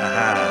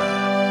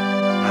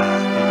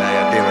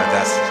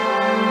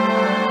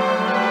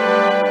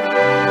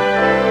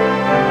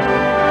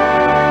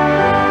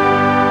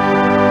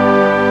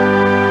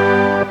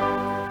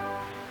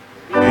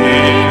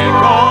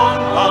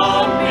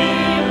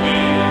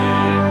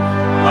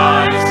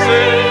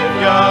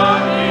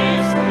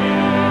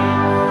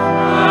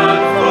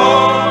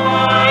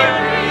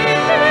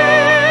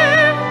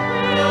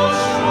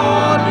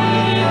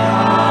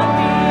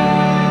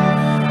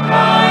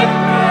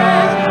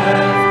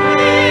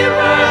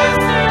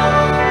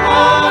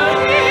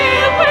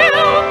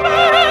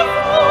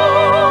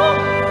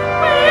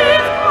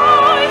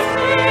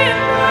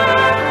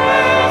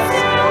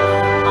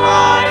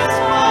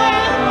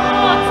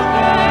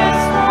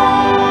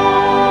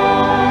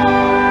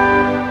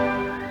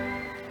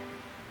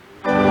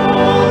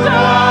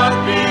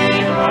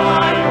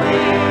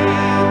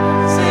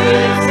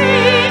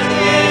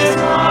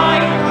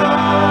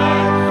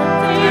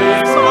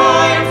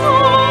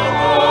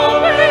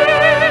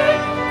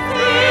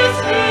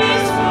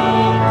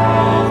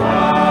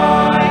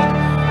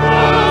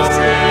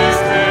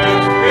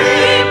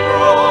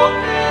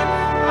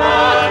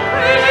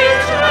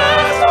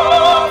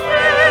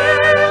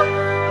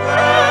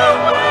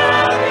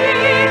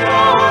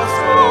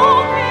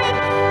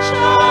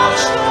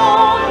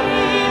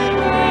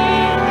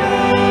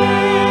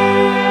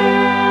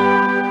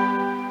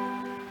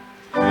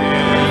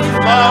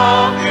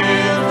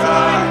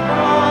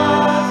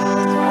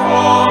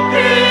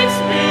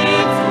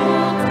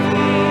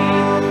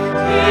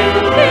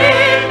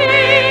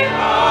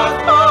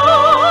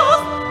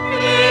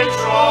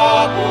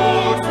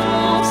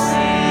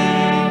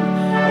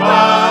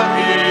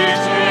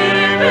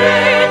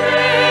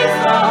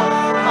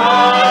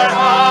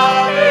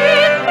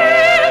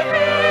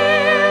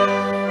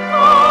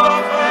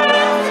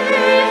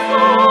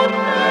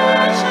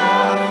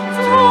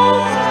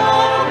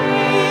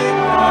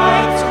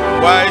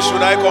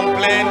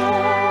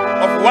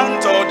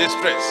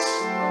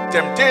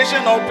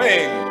 Temptation or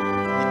pain,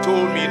 he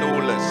told me no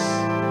less.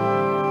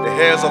 The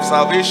heirs of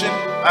salvation,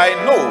 I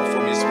know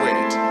from his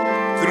word,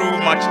 through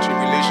much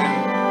tribulation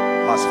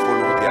must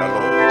follow their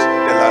Lord.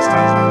 The last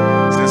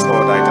stanza, since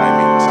all that I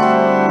meet.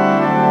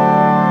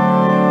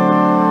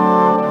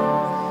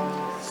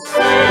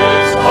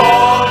 Since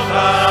all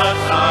that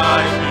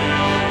I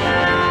meet,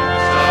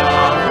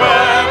 shall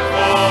work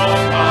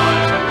for my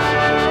good.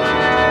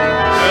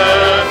 The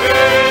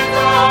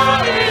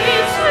victory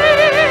is sweet,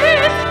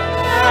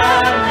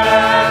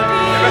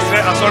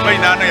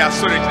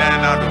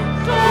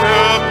 the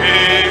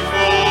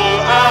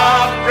people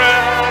are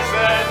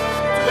present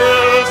to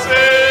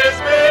seize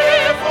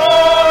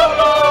before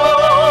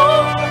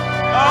Lord.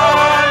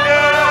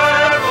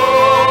 And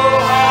oh,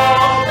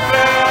 how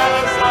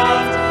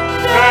pleasant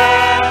the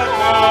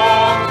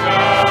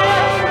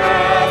conqueror's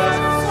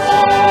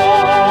song.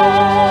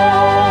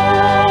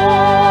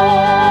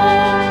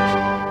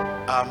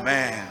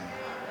 Amen.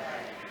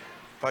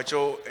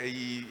 Pacho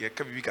ye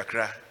kabibi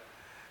kakra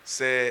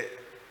se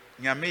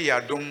nyame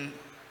yadom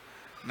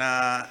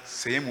na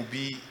seyemu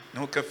bi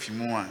na oka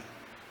fimu a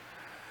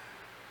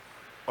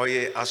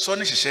oye aso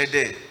ne hyehyɛ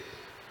de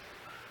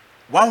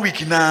 1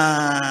 week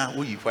na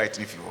wo yi fight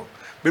ne fi ho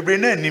bebre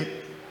na anim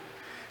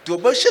to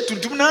oba hye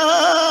tuntum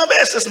na be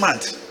 6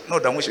 months na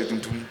oda mo hye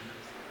tuntum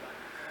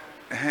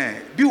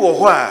bi wo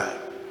ho a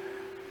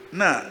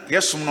na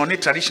yesum no ne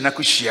traditional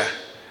kohia,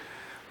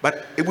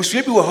 but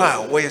ebusua bi wo ho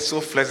a we so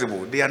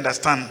flexible, they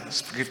understand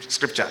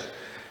scripture.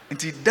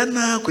 Nti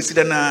dana kwesi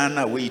dana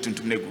na we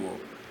tuntum na gu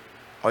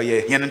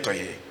oye hia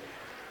ntoye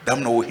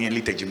dam na wo hia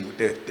liturgy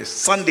the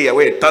Sunday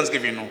away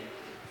Thanksgiving no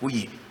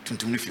we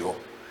tuntum ni fi ho.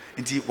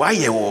 Nti why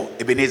ye wo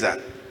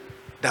Ebenezer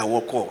da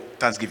wo call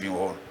Thanksgiving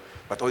ho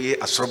but oye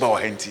asoroba wa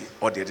henti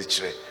o de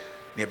chire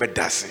na ebe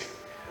dase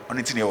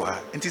ono nti ne wo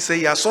ha nti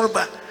say ya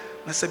asoroba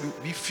na say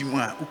bi fimu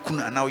a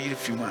ukuna na oye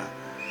fimu a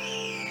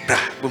da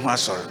bo hu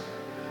asoro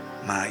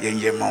na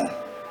yenye ma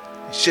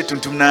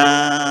shetuntum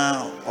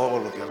na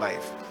all of your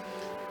life.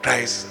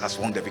 Christ has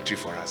won the victory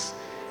for us.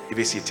 If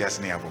you see it as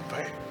near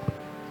Bombay.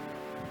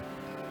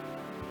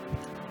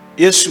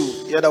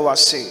 Yesu yada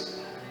wase.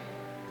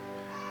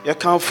 Ya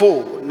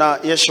kanfo na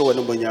yesho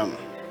wano monyam.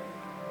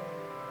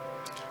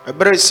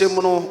 Ebre se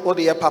muno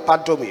ode ya papa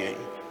domi.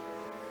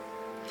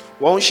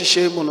 Won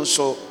hihye muno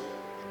so.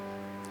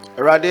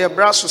 Erade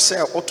ebra so se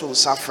oto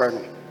nsafre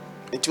no.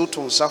 Enti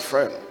oto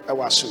nsafre no e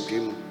wa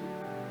asomdwem.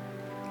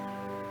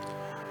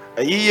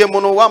 Ayiye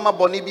muno wa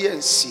maboni bi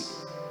ansi.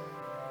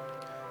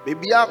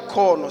 Bibia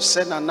call no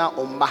se na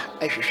omma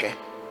ehwehwe.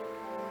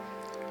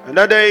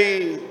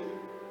 Another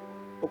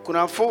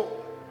okunafo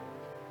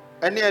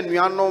ene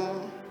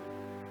anuanom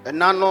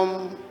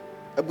enanom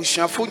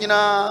abusuafo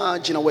nyina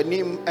gina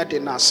wanim ede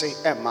nase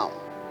ema.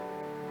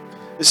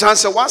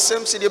 Isanse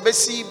wasem se de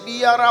besi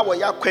biara wo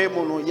yakwan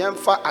mu no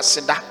yemfa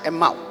aseda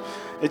ema.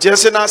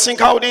 Ejese na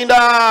sinka udinda.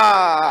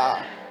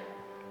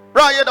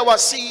 Ra ye da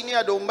wasi ni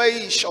ado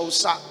mai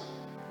shausa.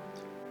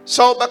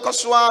 So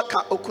bekoswa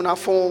ka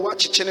okunafo wa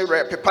chichene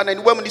re pepa na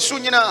niwam ni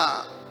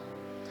sunyina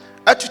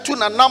atutu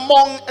na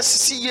namon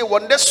asisi ye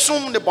wonde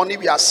sum ne boni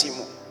wiase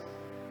mu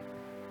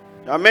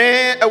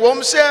ame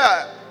ewom se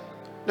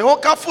ne ho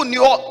kafo ni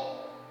ho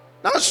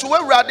na so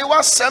awurade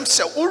wasem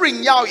se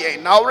urinya ye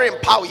na uri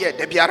mpaw ye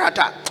da biara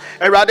da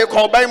awurade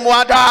ko ban mu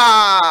ada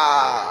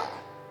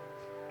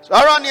so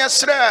ara ne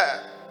esre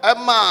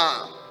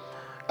ema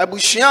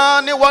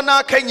abusua ne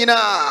wona kanyina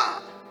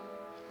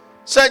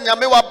say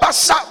nyame wa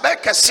basa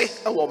bekese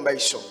e wo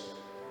mbaiso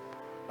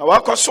na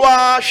wakoso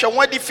a hwe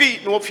wadi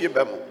fi na ofie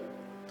bem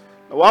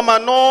na wama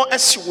no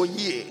asi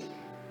wonye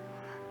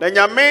na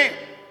nyame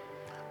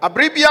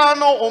abribia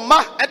no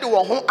oma e de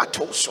wo ho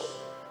atoso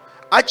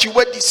achi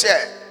wadi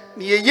se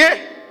ne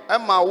yeye e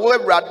ma wo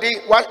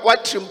awurade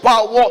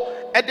watrimpa wo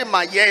e de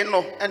ma yen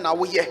no e na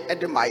wo ye e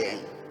de ma yen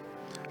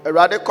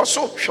awurade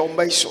koso hwe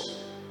mbaiso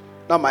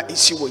na ma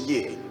isi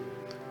wonye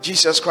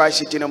Jesus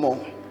Christ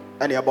dinamo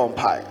ene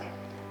abompai.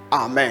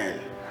 Amen.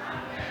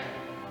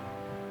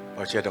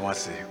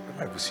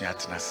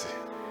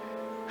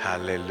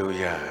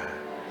 Hallelujah.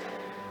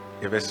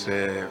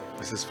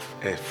 Mrs.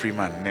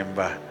 Freeman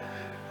member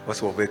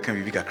was welcome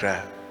you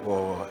kakra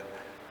or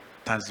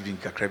Thanksgiving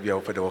kakra bia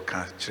open the work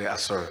chere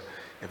asor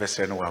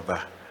ebese no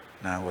waba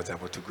na was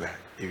able to go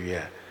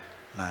area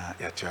na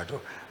ya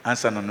tuado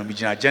answer no mi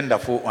agenda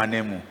for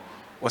anemu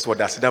was what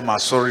dasida ma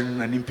sorry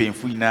na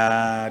nimpemfu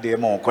ina de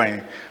ma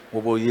okwan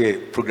wo bo ye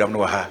program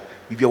no ha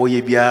bibia wo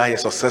ye bia ye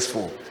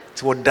successful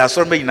ti wo da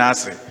sorry me ina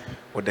ase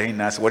wo da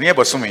ina ase wo ne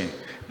bosome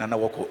na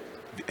woko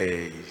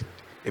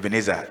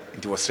Ebenezer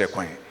nti wo sre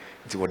kwan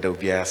nti wo da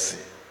bia ase.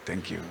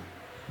 Thank you.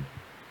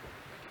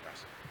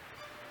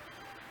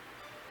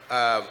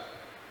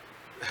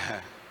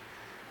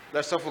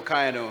 Let's talk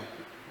kind of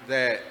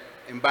the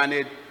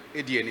embedded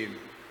idionym.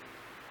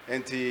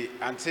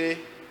 Ante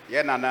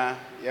ye nana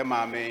ye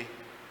mame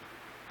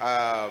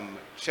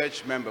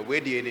church member we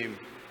idionym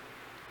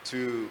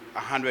to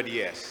 100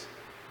 years.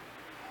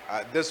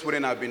 This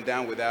wouldn't have been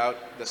done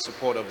without the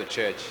support of the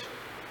church.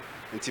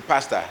 Ante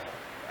pastor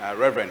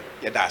Reverend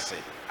Yedase.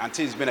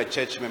 Ante has been a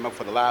church member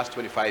for the last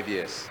 25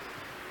 years.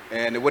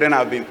 And it wouldn't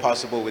have been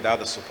possible without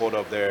the support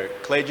of their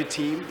clergy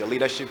team, the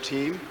leadership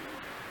team.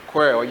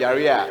 Kwe or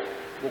Yaria,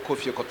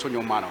 Wokofio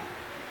Kotonyo Mano.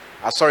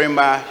 Sorry,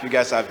 Ma, you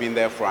guys have been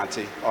there for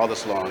Auntie all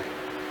this long.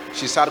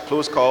 She's had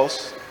close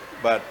calls,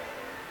 but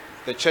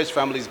the church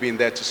family has been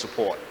there to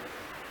support.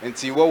 And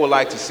see, what we'd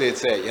like to say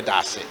is,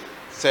 Yedase.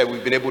 Say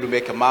we've been able to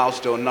make a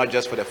milestone, not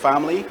just for the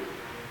family,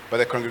 but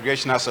the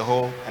congregation as a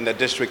whole and the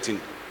district in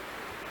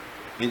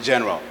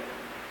general.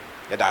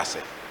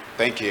 Yedase.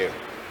 Thank you.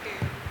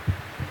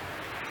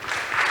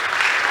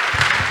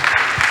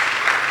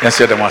 Yes,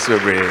 sir, the most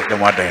very the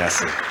more I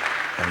say.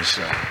 I'm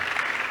sure.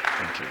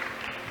 Thank you.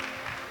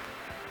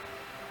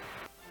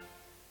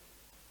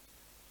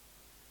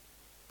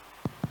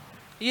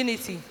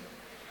 Unity.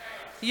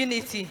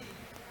 Unity.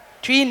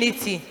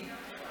 Trinity.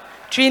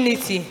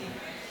 Trinity.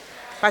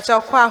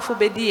 Pachakwa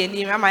afubedi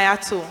eni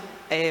amayato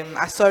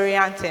Asori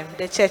anthem,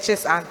 the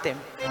church's anthem.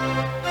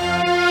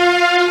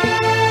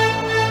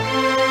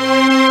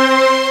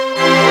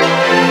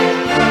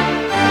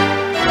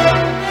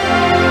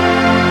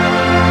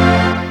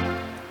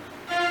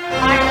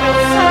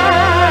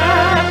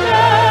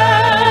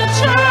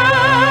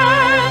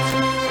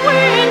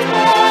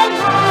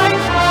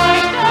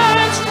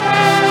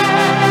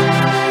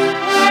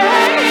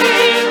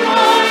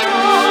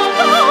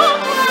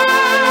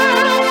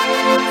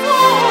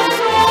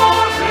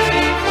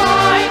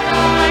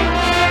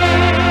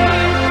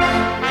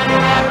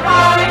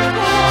 Bye.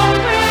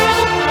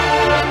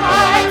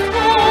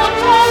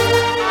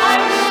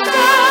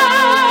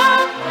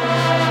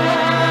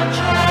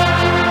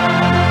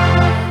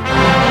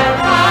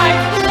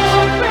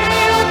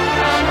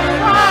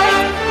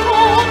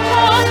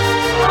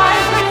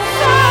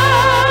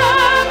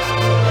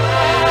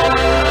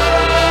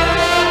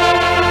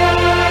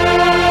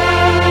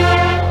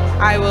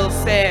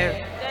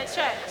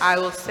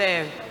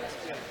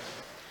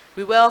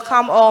 We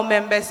welcome all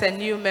members and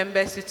new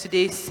members to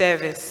today's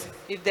service.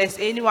 If there's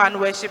anyone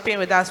worshiping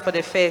with us for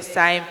the first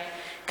time,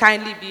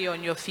 kindly be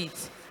on your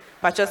feet.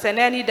 But just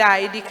any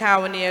day, idi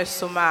kawni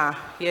suma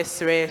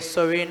yes re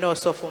sorry no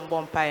so from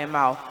bompa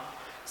emao.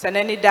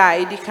 Saneni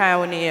day idi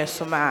kawni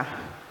suma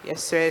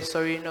yes re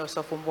sorry no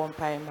so from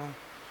bompa emao.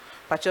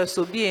 But just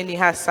so be any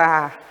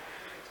hasa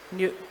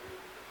new.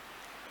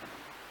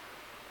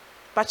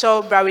 But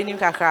just brawinim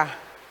kakra.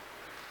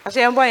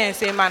 Ache mbo yen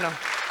say mano.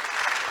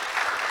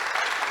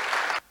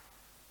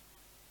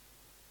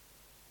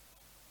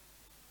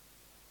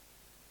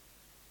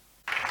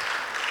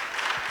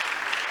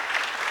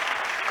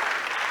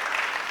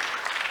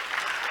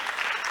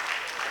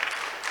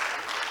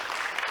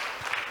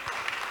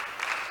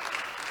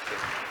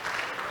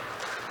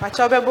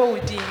 Pachobebo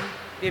wudi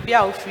baby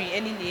a free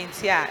any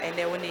nti a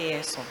ene woni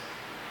yenso.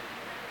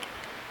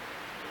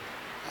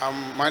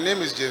 My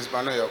name is James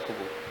Bano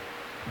Yakubu.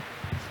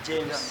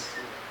 James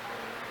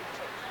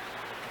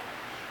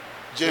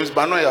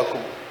Bano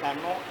Yakubu.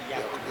 Bano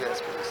Yakubu.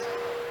 Yes, please.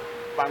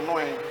 Bano.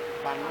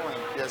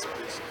 Yes,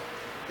 please.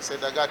 He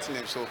said I got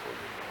name so for.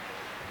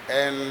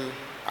 And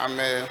I'm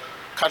a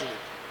Catholic.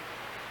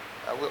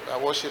 I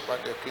worship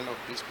at the Queen of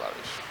Peace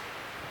Parish.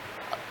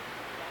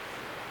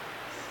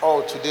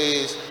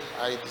 Today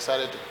I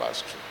decided to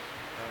pass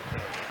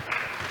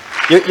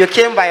through. You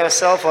came by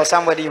yourself or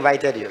somebody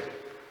invited you?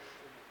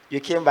 You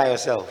came by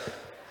yourself.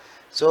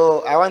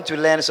 So I want to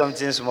learn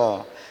something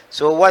small.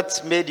 So what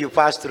made you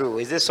pass through?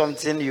 Is this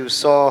something you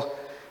saw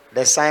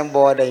the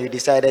signboard and you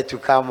decided to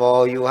come,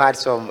 or you had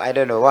some, I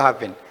don't know, what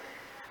happened?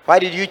 Why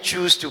did you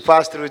choose to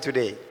pass through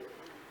today?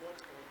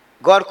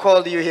 God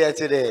called you here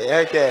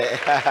today. Okay.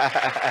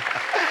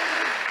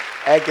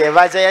 Okay,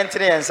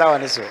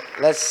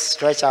 let's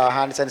stretch our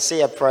hands and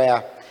say a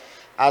prayer.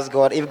 Ask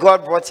God. If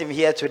God brought him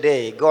here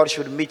today, God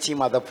should meet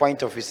him at the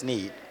point of his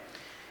need.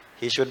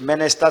 He should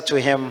minister to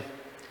him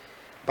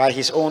by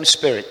his own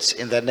spirit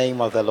in the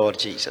name of the Lord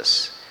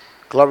Jesus.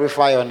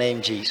 Glorify your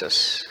name,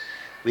 Jesus.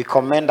 We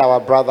commend our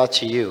brother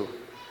to you.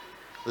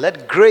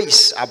 Let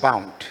grace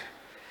abound.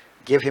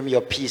 Give him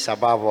your peace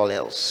above all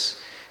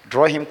else.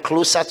 Draw him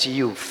closer to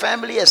you.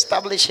 Firmly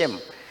establish him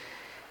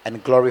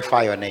and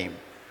glorify your name.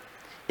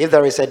 If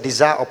there is a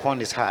desire upon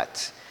his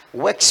heart,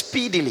 work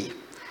speedily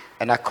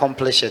and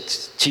accomplish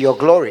it to your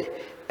glory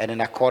and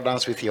in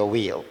accordance with your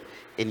will.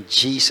 In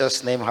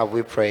Jesus' name have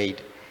we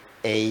prayed.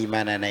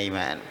 Amen and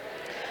amen.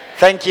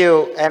 Thank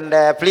you,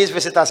 and please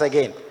visit us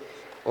again.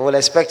 We will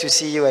expect to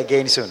see you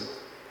again soon.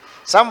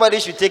 Somebody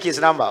should take his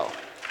number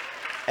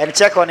and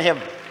check on him.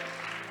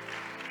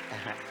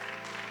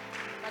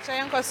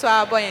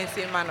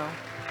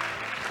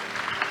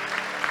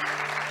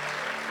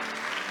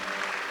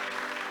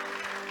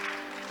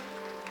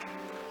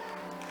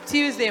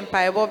 Tuesday in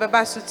Paibo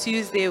Bebasu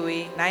Tuesday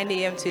way 9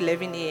 a.m. to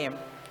 11 a.m.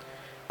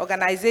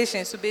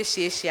 Organization Sube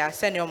Sheshia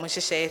Senior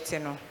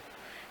Mushishetino.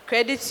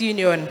 Credit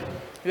Union.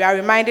 We are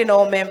reminding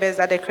all members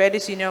that the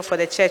credit union for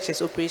the church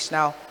is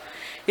operational.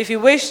 If you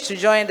wish to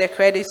join the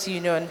credit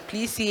union,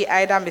 please see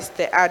either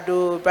Mr.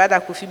 Ado, Brother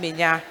Kofi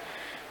Menya,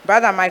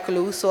 Brother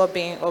Michael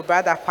Usobin, or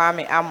Brother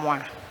Kwame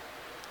Amwa.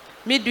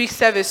 Midweek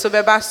service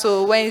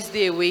Bebasu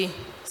Wednesday way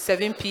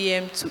 7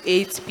 p.m. to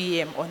 8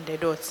 p.m. on the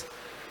dot.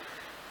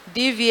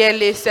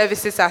 DVLA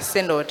services at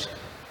Synod.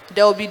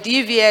 There will be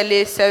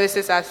DVLA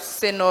services at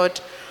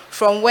Synod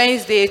from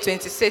Wednesday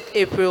 26th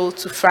April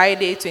to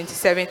Friday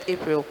 27th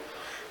April.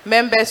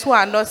 Members who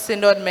are not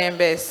Synod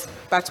members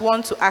but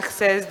want to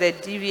access the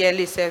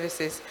DVLA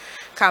services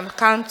can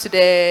come to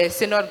the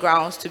Synod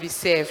grounds to be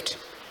served.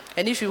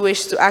 And if you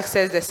wish to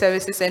access the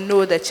services and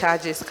know the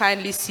charges,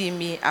 kindly see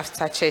me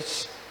after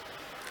church.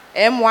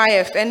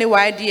 MYF,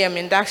 NYDM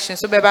induction,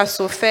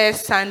 so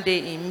first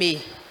Sunday in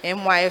May.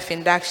 MYF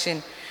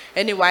induction.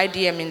 Any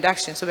YDM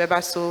induction,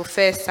 so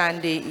first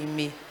Sunday in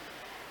May.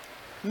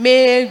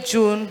 May,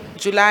 June,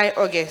 July,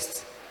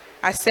 August.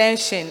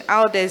 Ascension,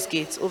 Elders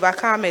Gate,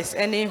 Overcomers,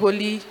 any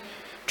Holy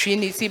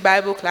Trinity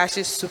Bible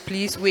classes, so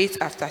please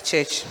wait after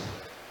church.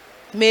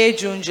 May,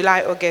 June,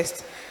 July,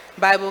 August.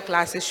 Bible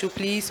classes should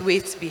please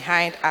wait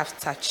behind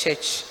after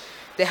church.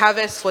 The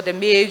harvest for the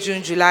May,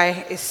 June,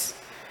 July is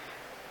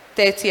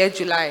 30th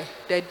July.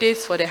 The date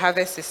for the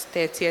harvest is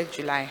 30th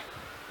July.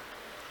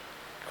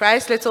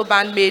 Christ Little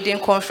Band Maiden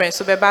Conference,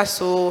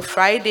 so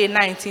Friday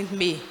 19th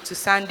May to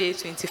Sunday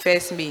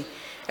 21st May,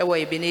 at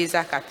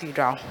Ebenezer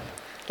Cathedral.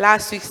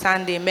 Last week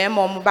Sunday,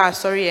 Memo Muba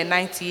sorry at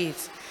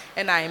 98,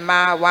 and I'm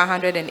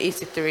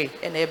 183,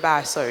 and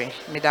Eba sorry,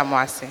 Madam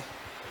Wasi.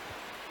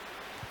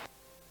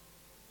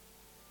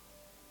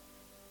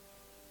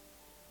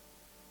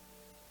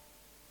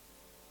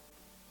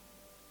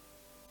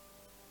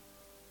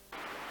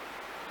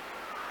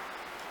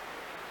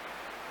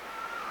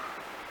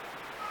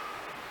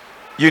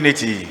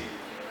 Unity,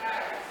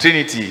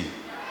 Trinity,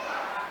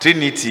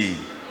 Trinity.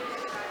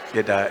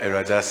 Yada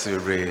erada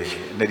sure.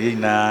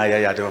 Nadina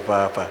ya de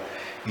papa.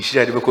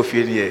 Nishira de beko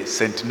fie ne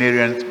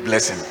centenarian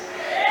blessing.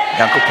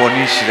 Yankopon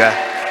nishira.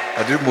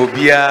 Adu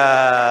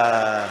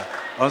mobia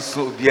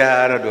onso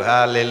biara do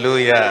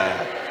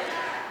hallelujah.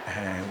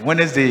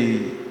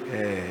 Wednesday,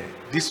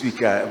 this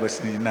week I was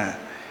in a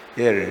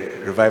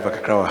revival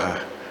kakrawa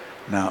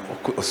na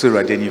osoro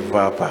adeni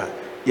vapa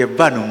ye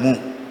ba no mu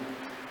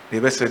the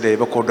best day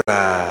be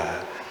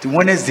koda ti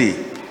Wednesday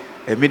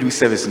midweek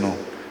service no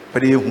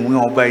but ye hu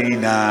oba yi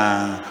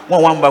na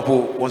one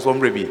bapo won so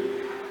mre bi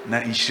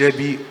na nhire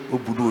bi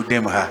obudu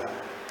dem ha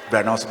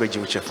bra na so be je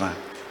chefa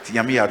ti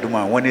yame ya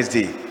doma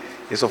Wednesday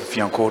yes of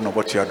fianko no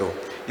botu ado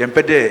ye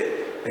mpede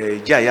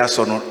ja ya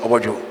so no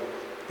obodwo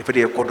if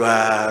they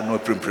koda no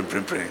prim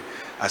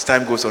as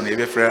time goes on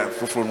every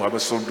fufuru no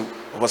abesondo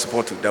over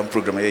support them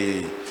program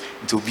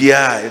into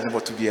bia e no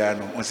to bia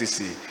no on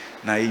sisi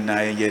na yi na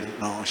ye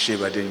no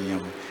sheba de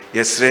nyam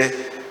yesre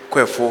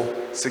kwefo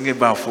singing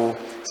banfo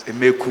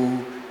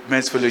emeku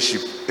men's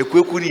fellowship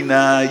ekueku ni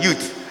na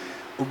youth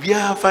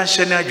obia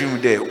function adwum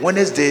there.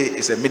 Wednesday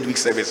is a midweek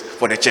service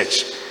for the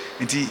church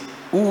nti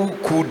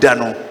ku da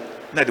no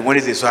na the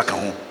Wednesday so aka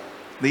ho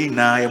na yi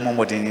na ye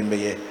momodin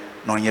meye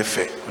no nye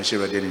fe on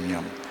sheba de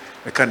nyam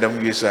we can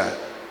them use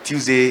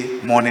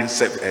Tuesday morning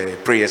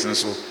prayers and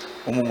so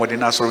momodin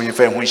na so yin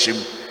fe ho him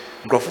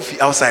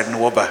ngrofu outside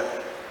no oba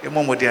ye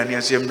momodin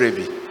an so yemre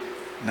bi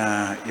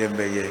na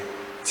yembeye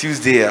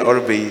Tuesday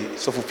or be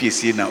so for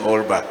PSC na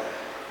orba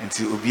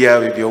nti obia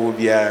we bi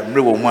obia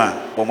mre wo mu a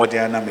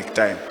momodin na make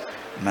time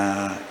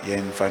na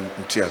yen fan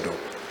ntuado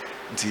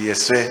nti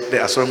yesre de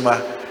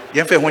asomba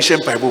yen fe ho hye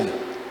mpaibom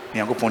ni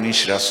yakopon ni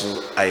hira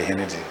so aye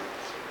henede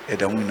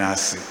eda mu na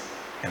ase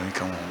en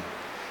kan ho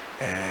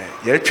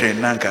ye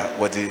twen nanka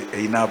wode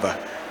eyinaba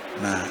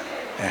na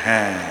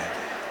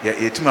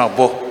ye tuma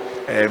abo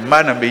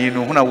ma na meyi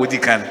no huna wodi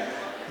kan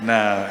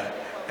na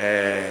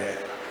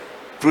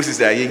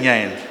process aye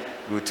nyan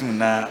wotum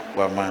na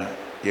wama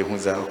ye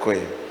hunza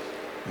okoye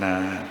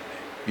na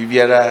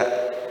bibiara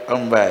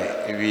amba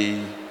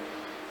ewi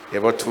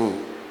yebotu.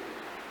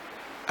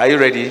 Are you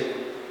ready?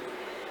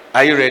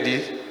 Are you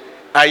ready?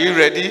 Are you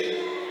ready?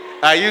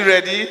 Are you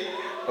ready?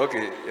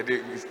 Okay,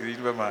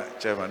 remember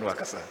chairman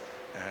wakasa.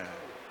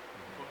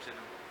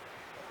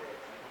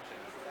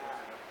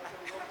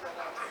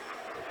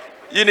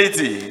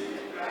 Unity.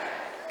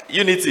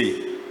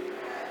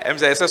 Em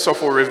say so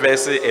for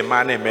reverse a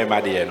man and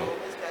member de no.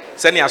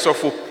 Send ya so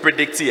for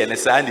predict and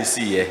say and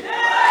see here.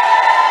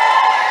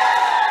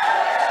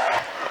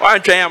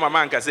 One train my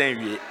man ka say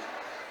wie.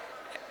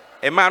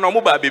 A man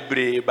no ba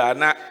bebre ba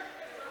na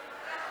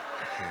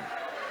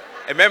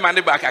e member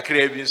ne ba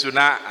kakra bi so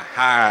na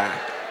ha.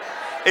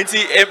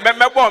 Enti e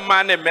member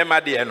man and member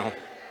de no.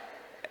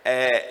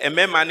 A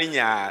member ne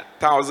nya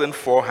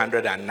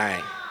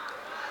 1409.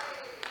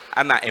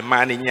 Anna a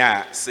man in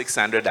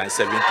 671.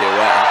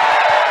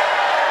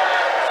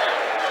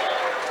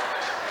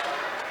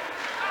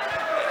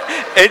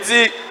 And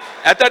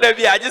I thought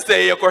I just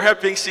say you're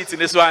correct pink sheet in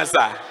this one,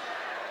 sir.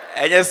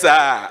 And yes,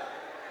 sir.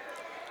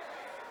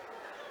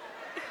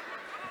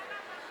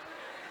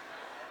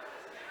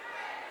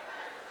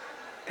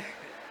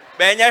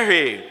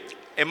 Benyahe,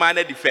 a man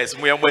at the first,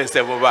 we are more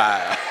several.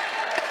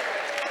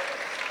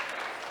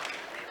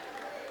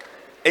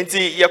 And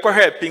you're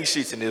correct pink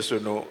sheet in this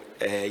one.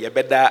 You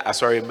better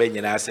sorry me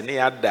nyina se ne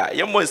ada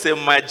ye mo se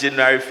ma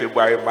January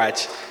February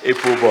March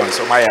April born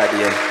so my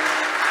idea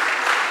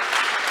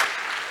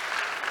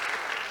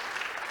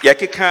ya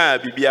keka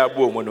bibia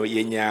bo mo no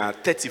yenya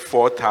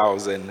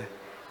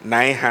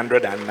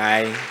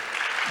 34,909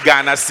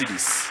 Ghana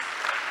cedis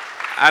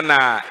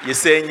ana ye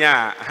se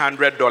nya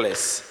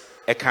 $100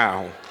 e ka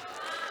ho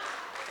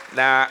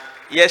na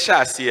ye sha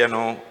ase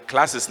no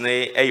classes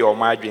ne e yo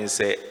ma adwen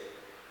se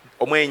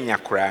omo enya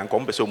kra nko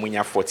mpe so mo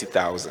nya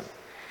 40,000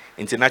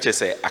 Inti na che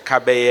say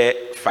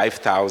akabeye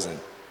 5,000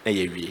 na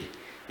ye wie.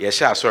 Ye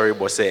sha sorry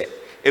bo say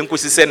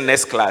enkusi say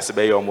next class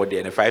be your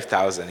model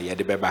 5,000 ye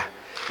de beba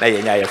na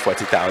ye nya ye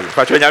 40,000.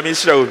 Patro nya mi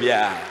shira obi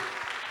a.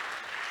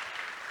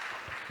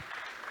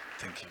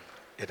 Thank you.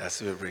 Yeah,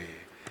 that's very.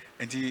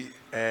 Inti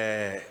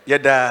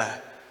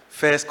yada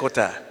first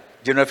quarter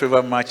January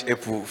February March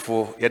April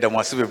for yada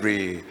mwase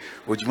bebre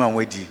ojuma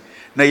nwedi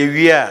na ye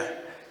wie a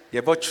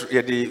ye bo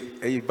ye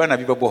de bana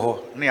bi bebo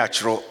ho na ya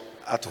chiro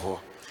ato ho.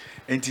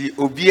 Enti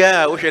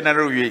obia o hwe na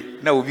rewie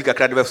na obi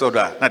kakra de beso do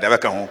a na da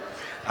beka ho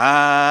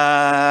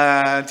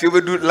nti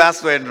we do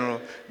last one no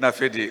na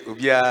fede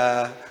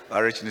obia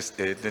reach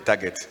the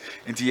target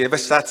nti you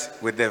best start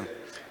with them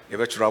you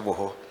better trouble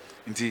ho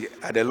nti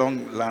at the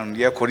long land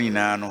ye kori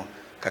na no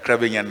kakra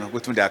benya no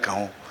gotum de aka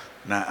ho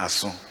na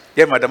aso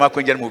ye madam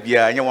akwanja no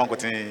obia anya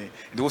wankoten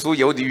nti wo so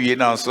ye wo de wie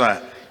na so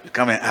a you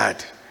come and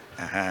add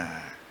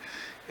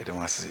ye de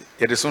wase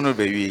ye de so no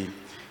be wie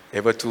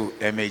ye beto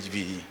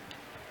MHB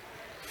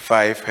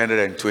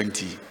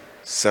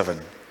 527.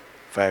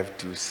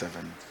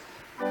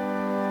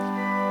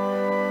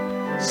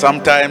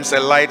 Sometimes a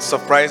light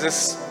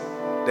surprises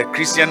the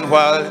Christian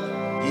while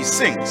he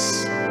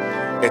sings.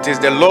 It is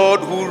the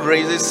Lord who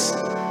raises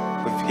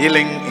with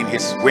healing in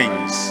his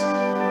wings.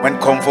 When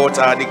comforts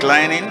are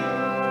declining,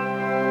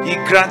 he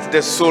grants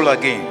the soul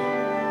again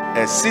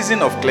a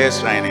season of clear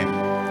shining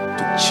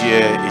to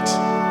cheer it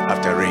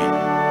after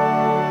rain.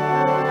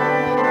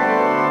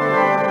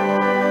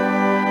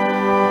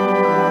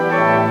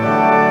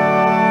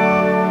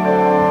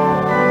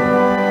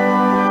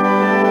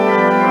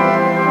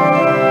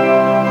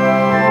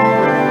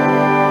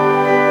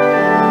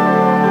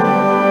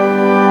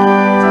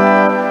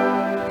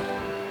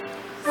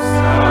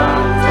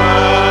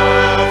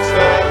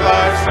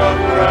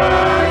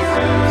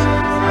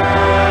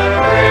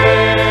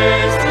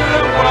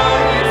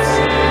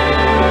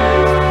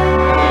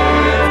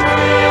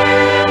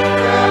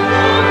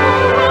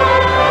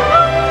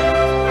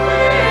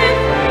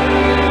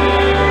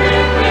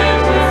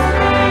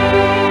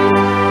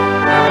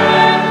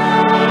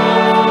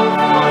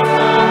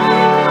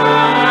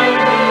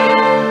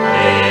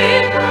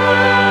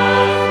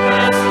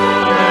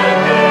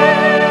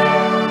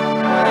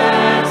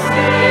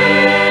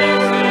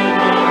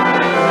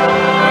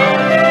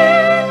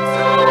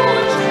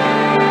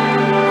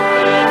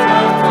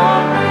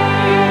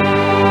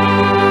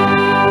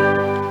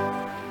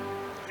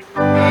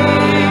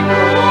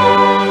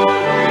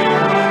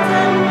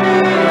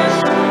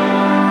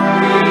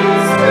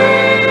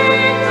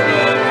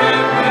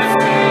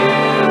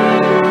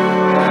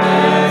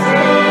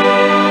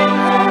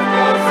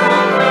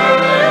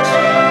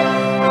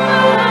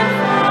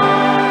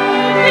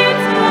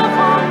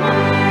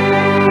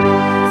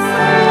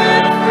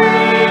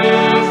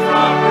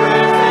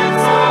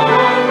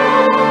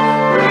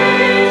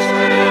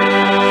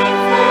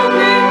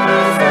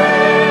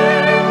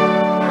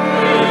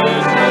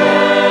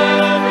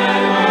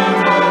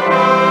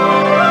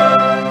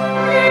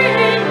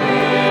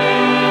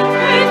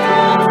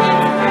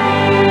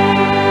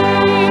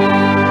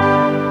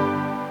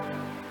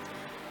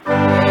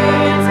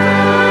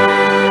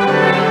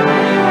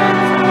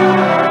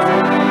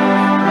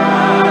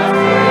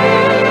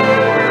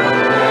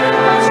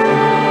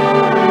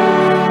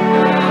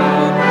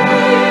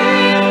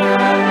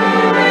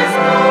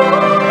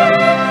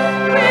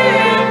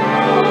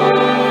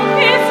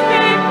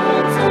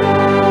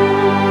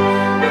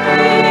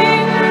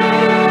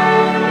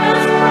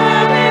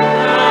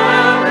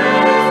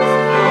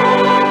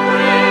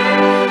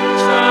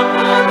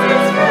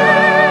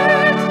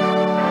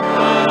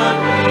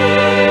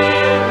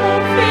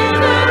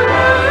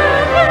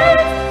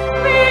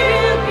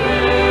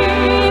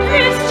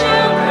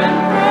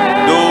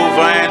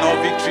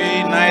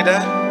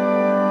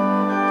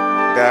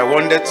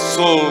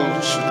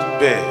 gold should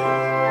bear,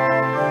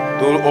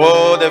 though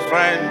all the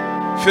fine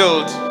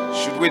field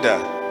should wither,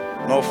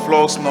 nor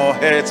flocks nor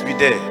herds be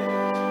there,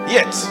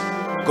 yet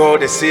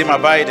God the same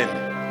abiding,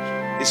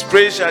 his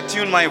praise shall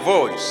tune my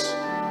voice,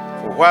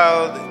 for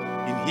while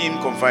in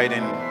him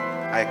confiding,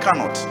 I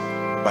cannot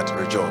but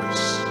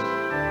rejoice.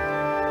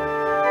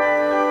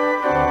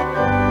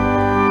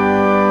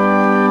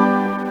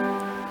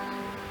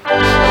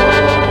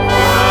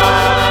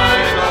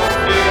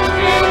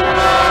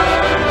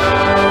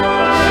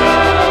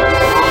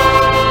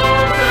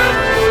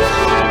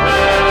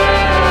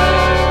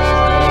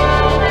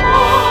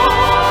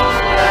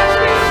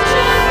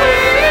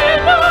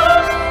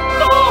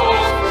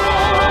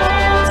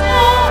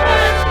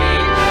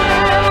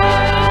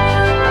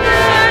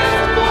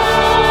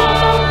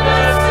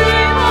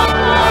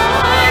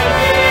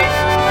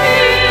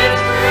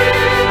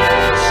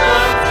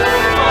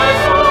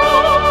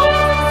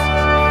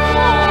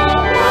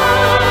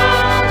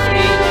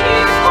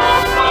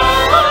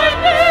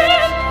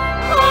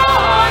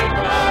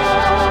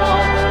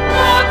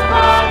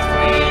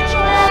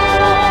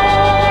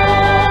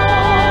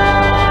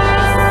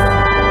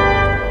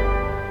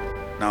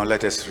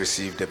 Let us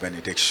receive the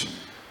benediction.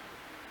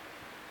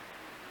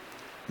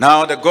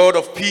 Now the God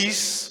of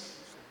peace,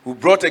 who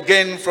brought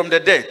again from the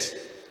dead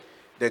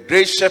the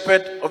great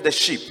shepherd of the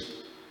sheep,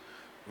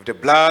 with the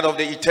blood of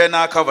the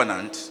eternal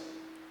covenant,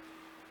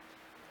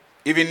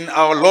 even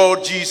our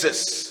Lord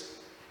Jesus,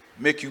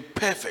 make you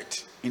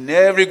perfect in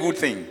every good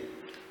thing,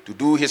 to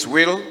do his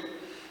will,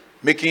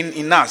 making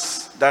in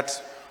us that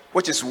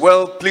which is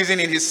well pleasing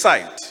in his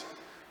sight,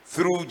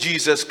 through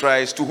Jesus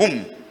Christ, to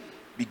whom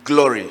be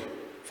glory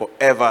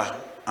forever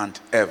and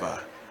ever.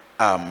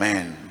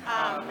 Amen.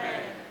 Amen.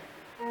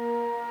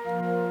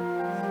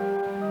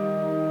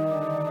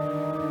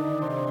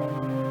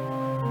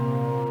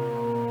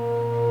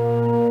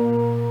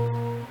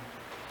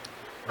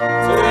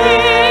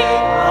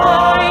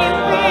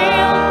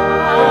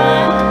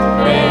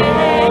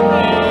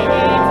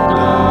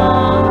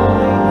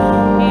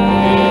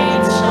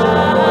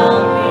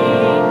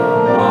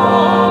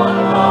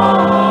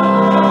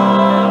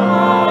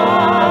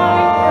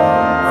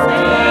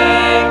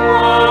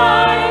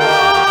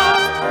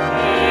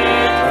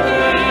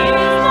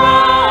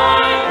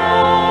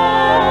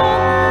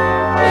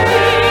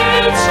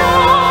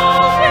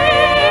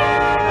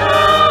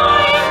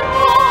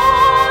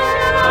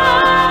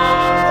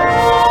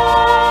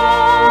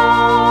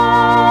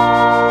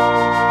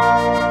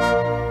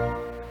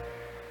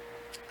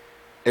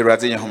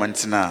 Eradenya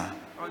humantina.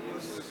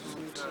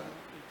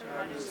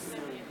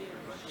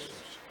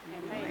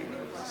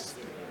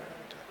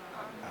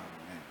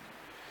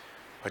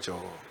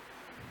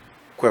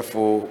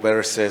 Kwefo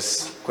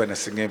verses kwena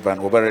singing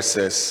van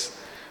verses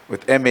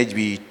with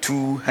MHB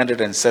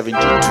 272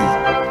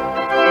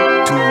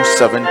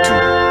 272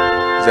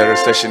 the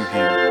recession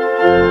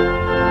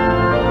hymn.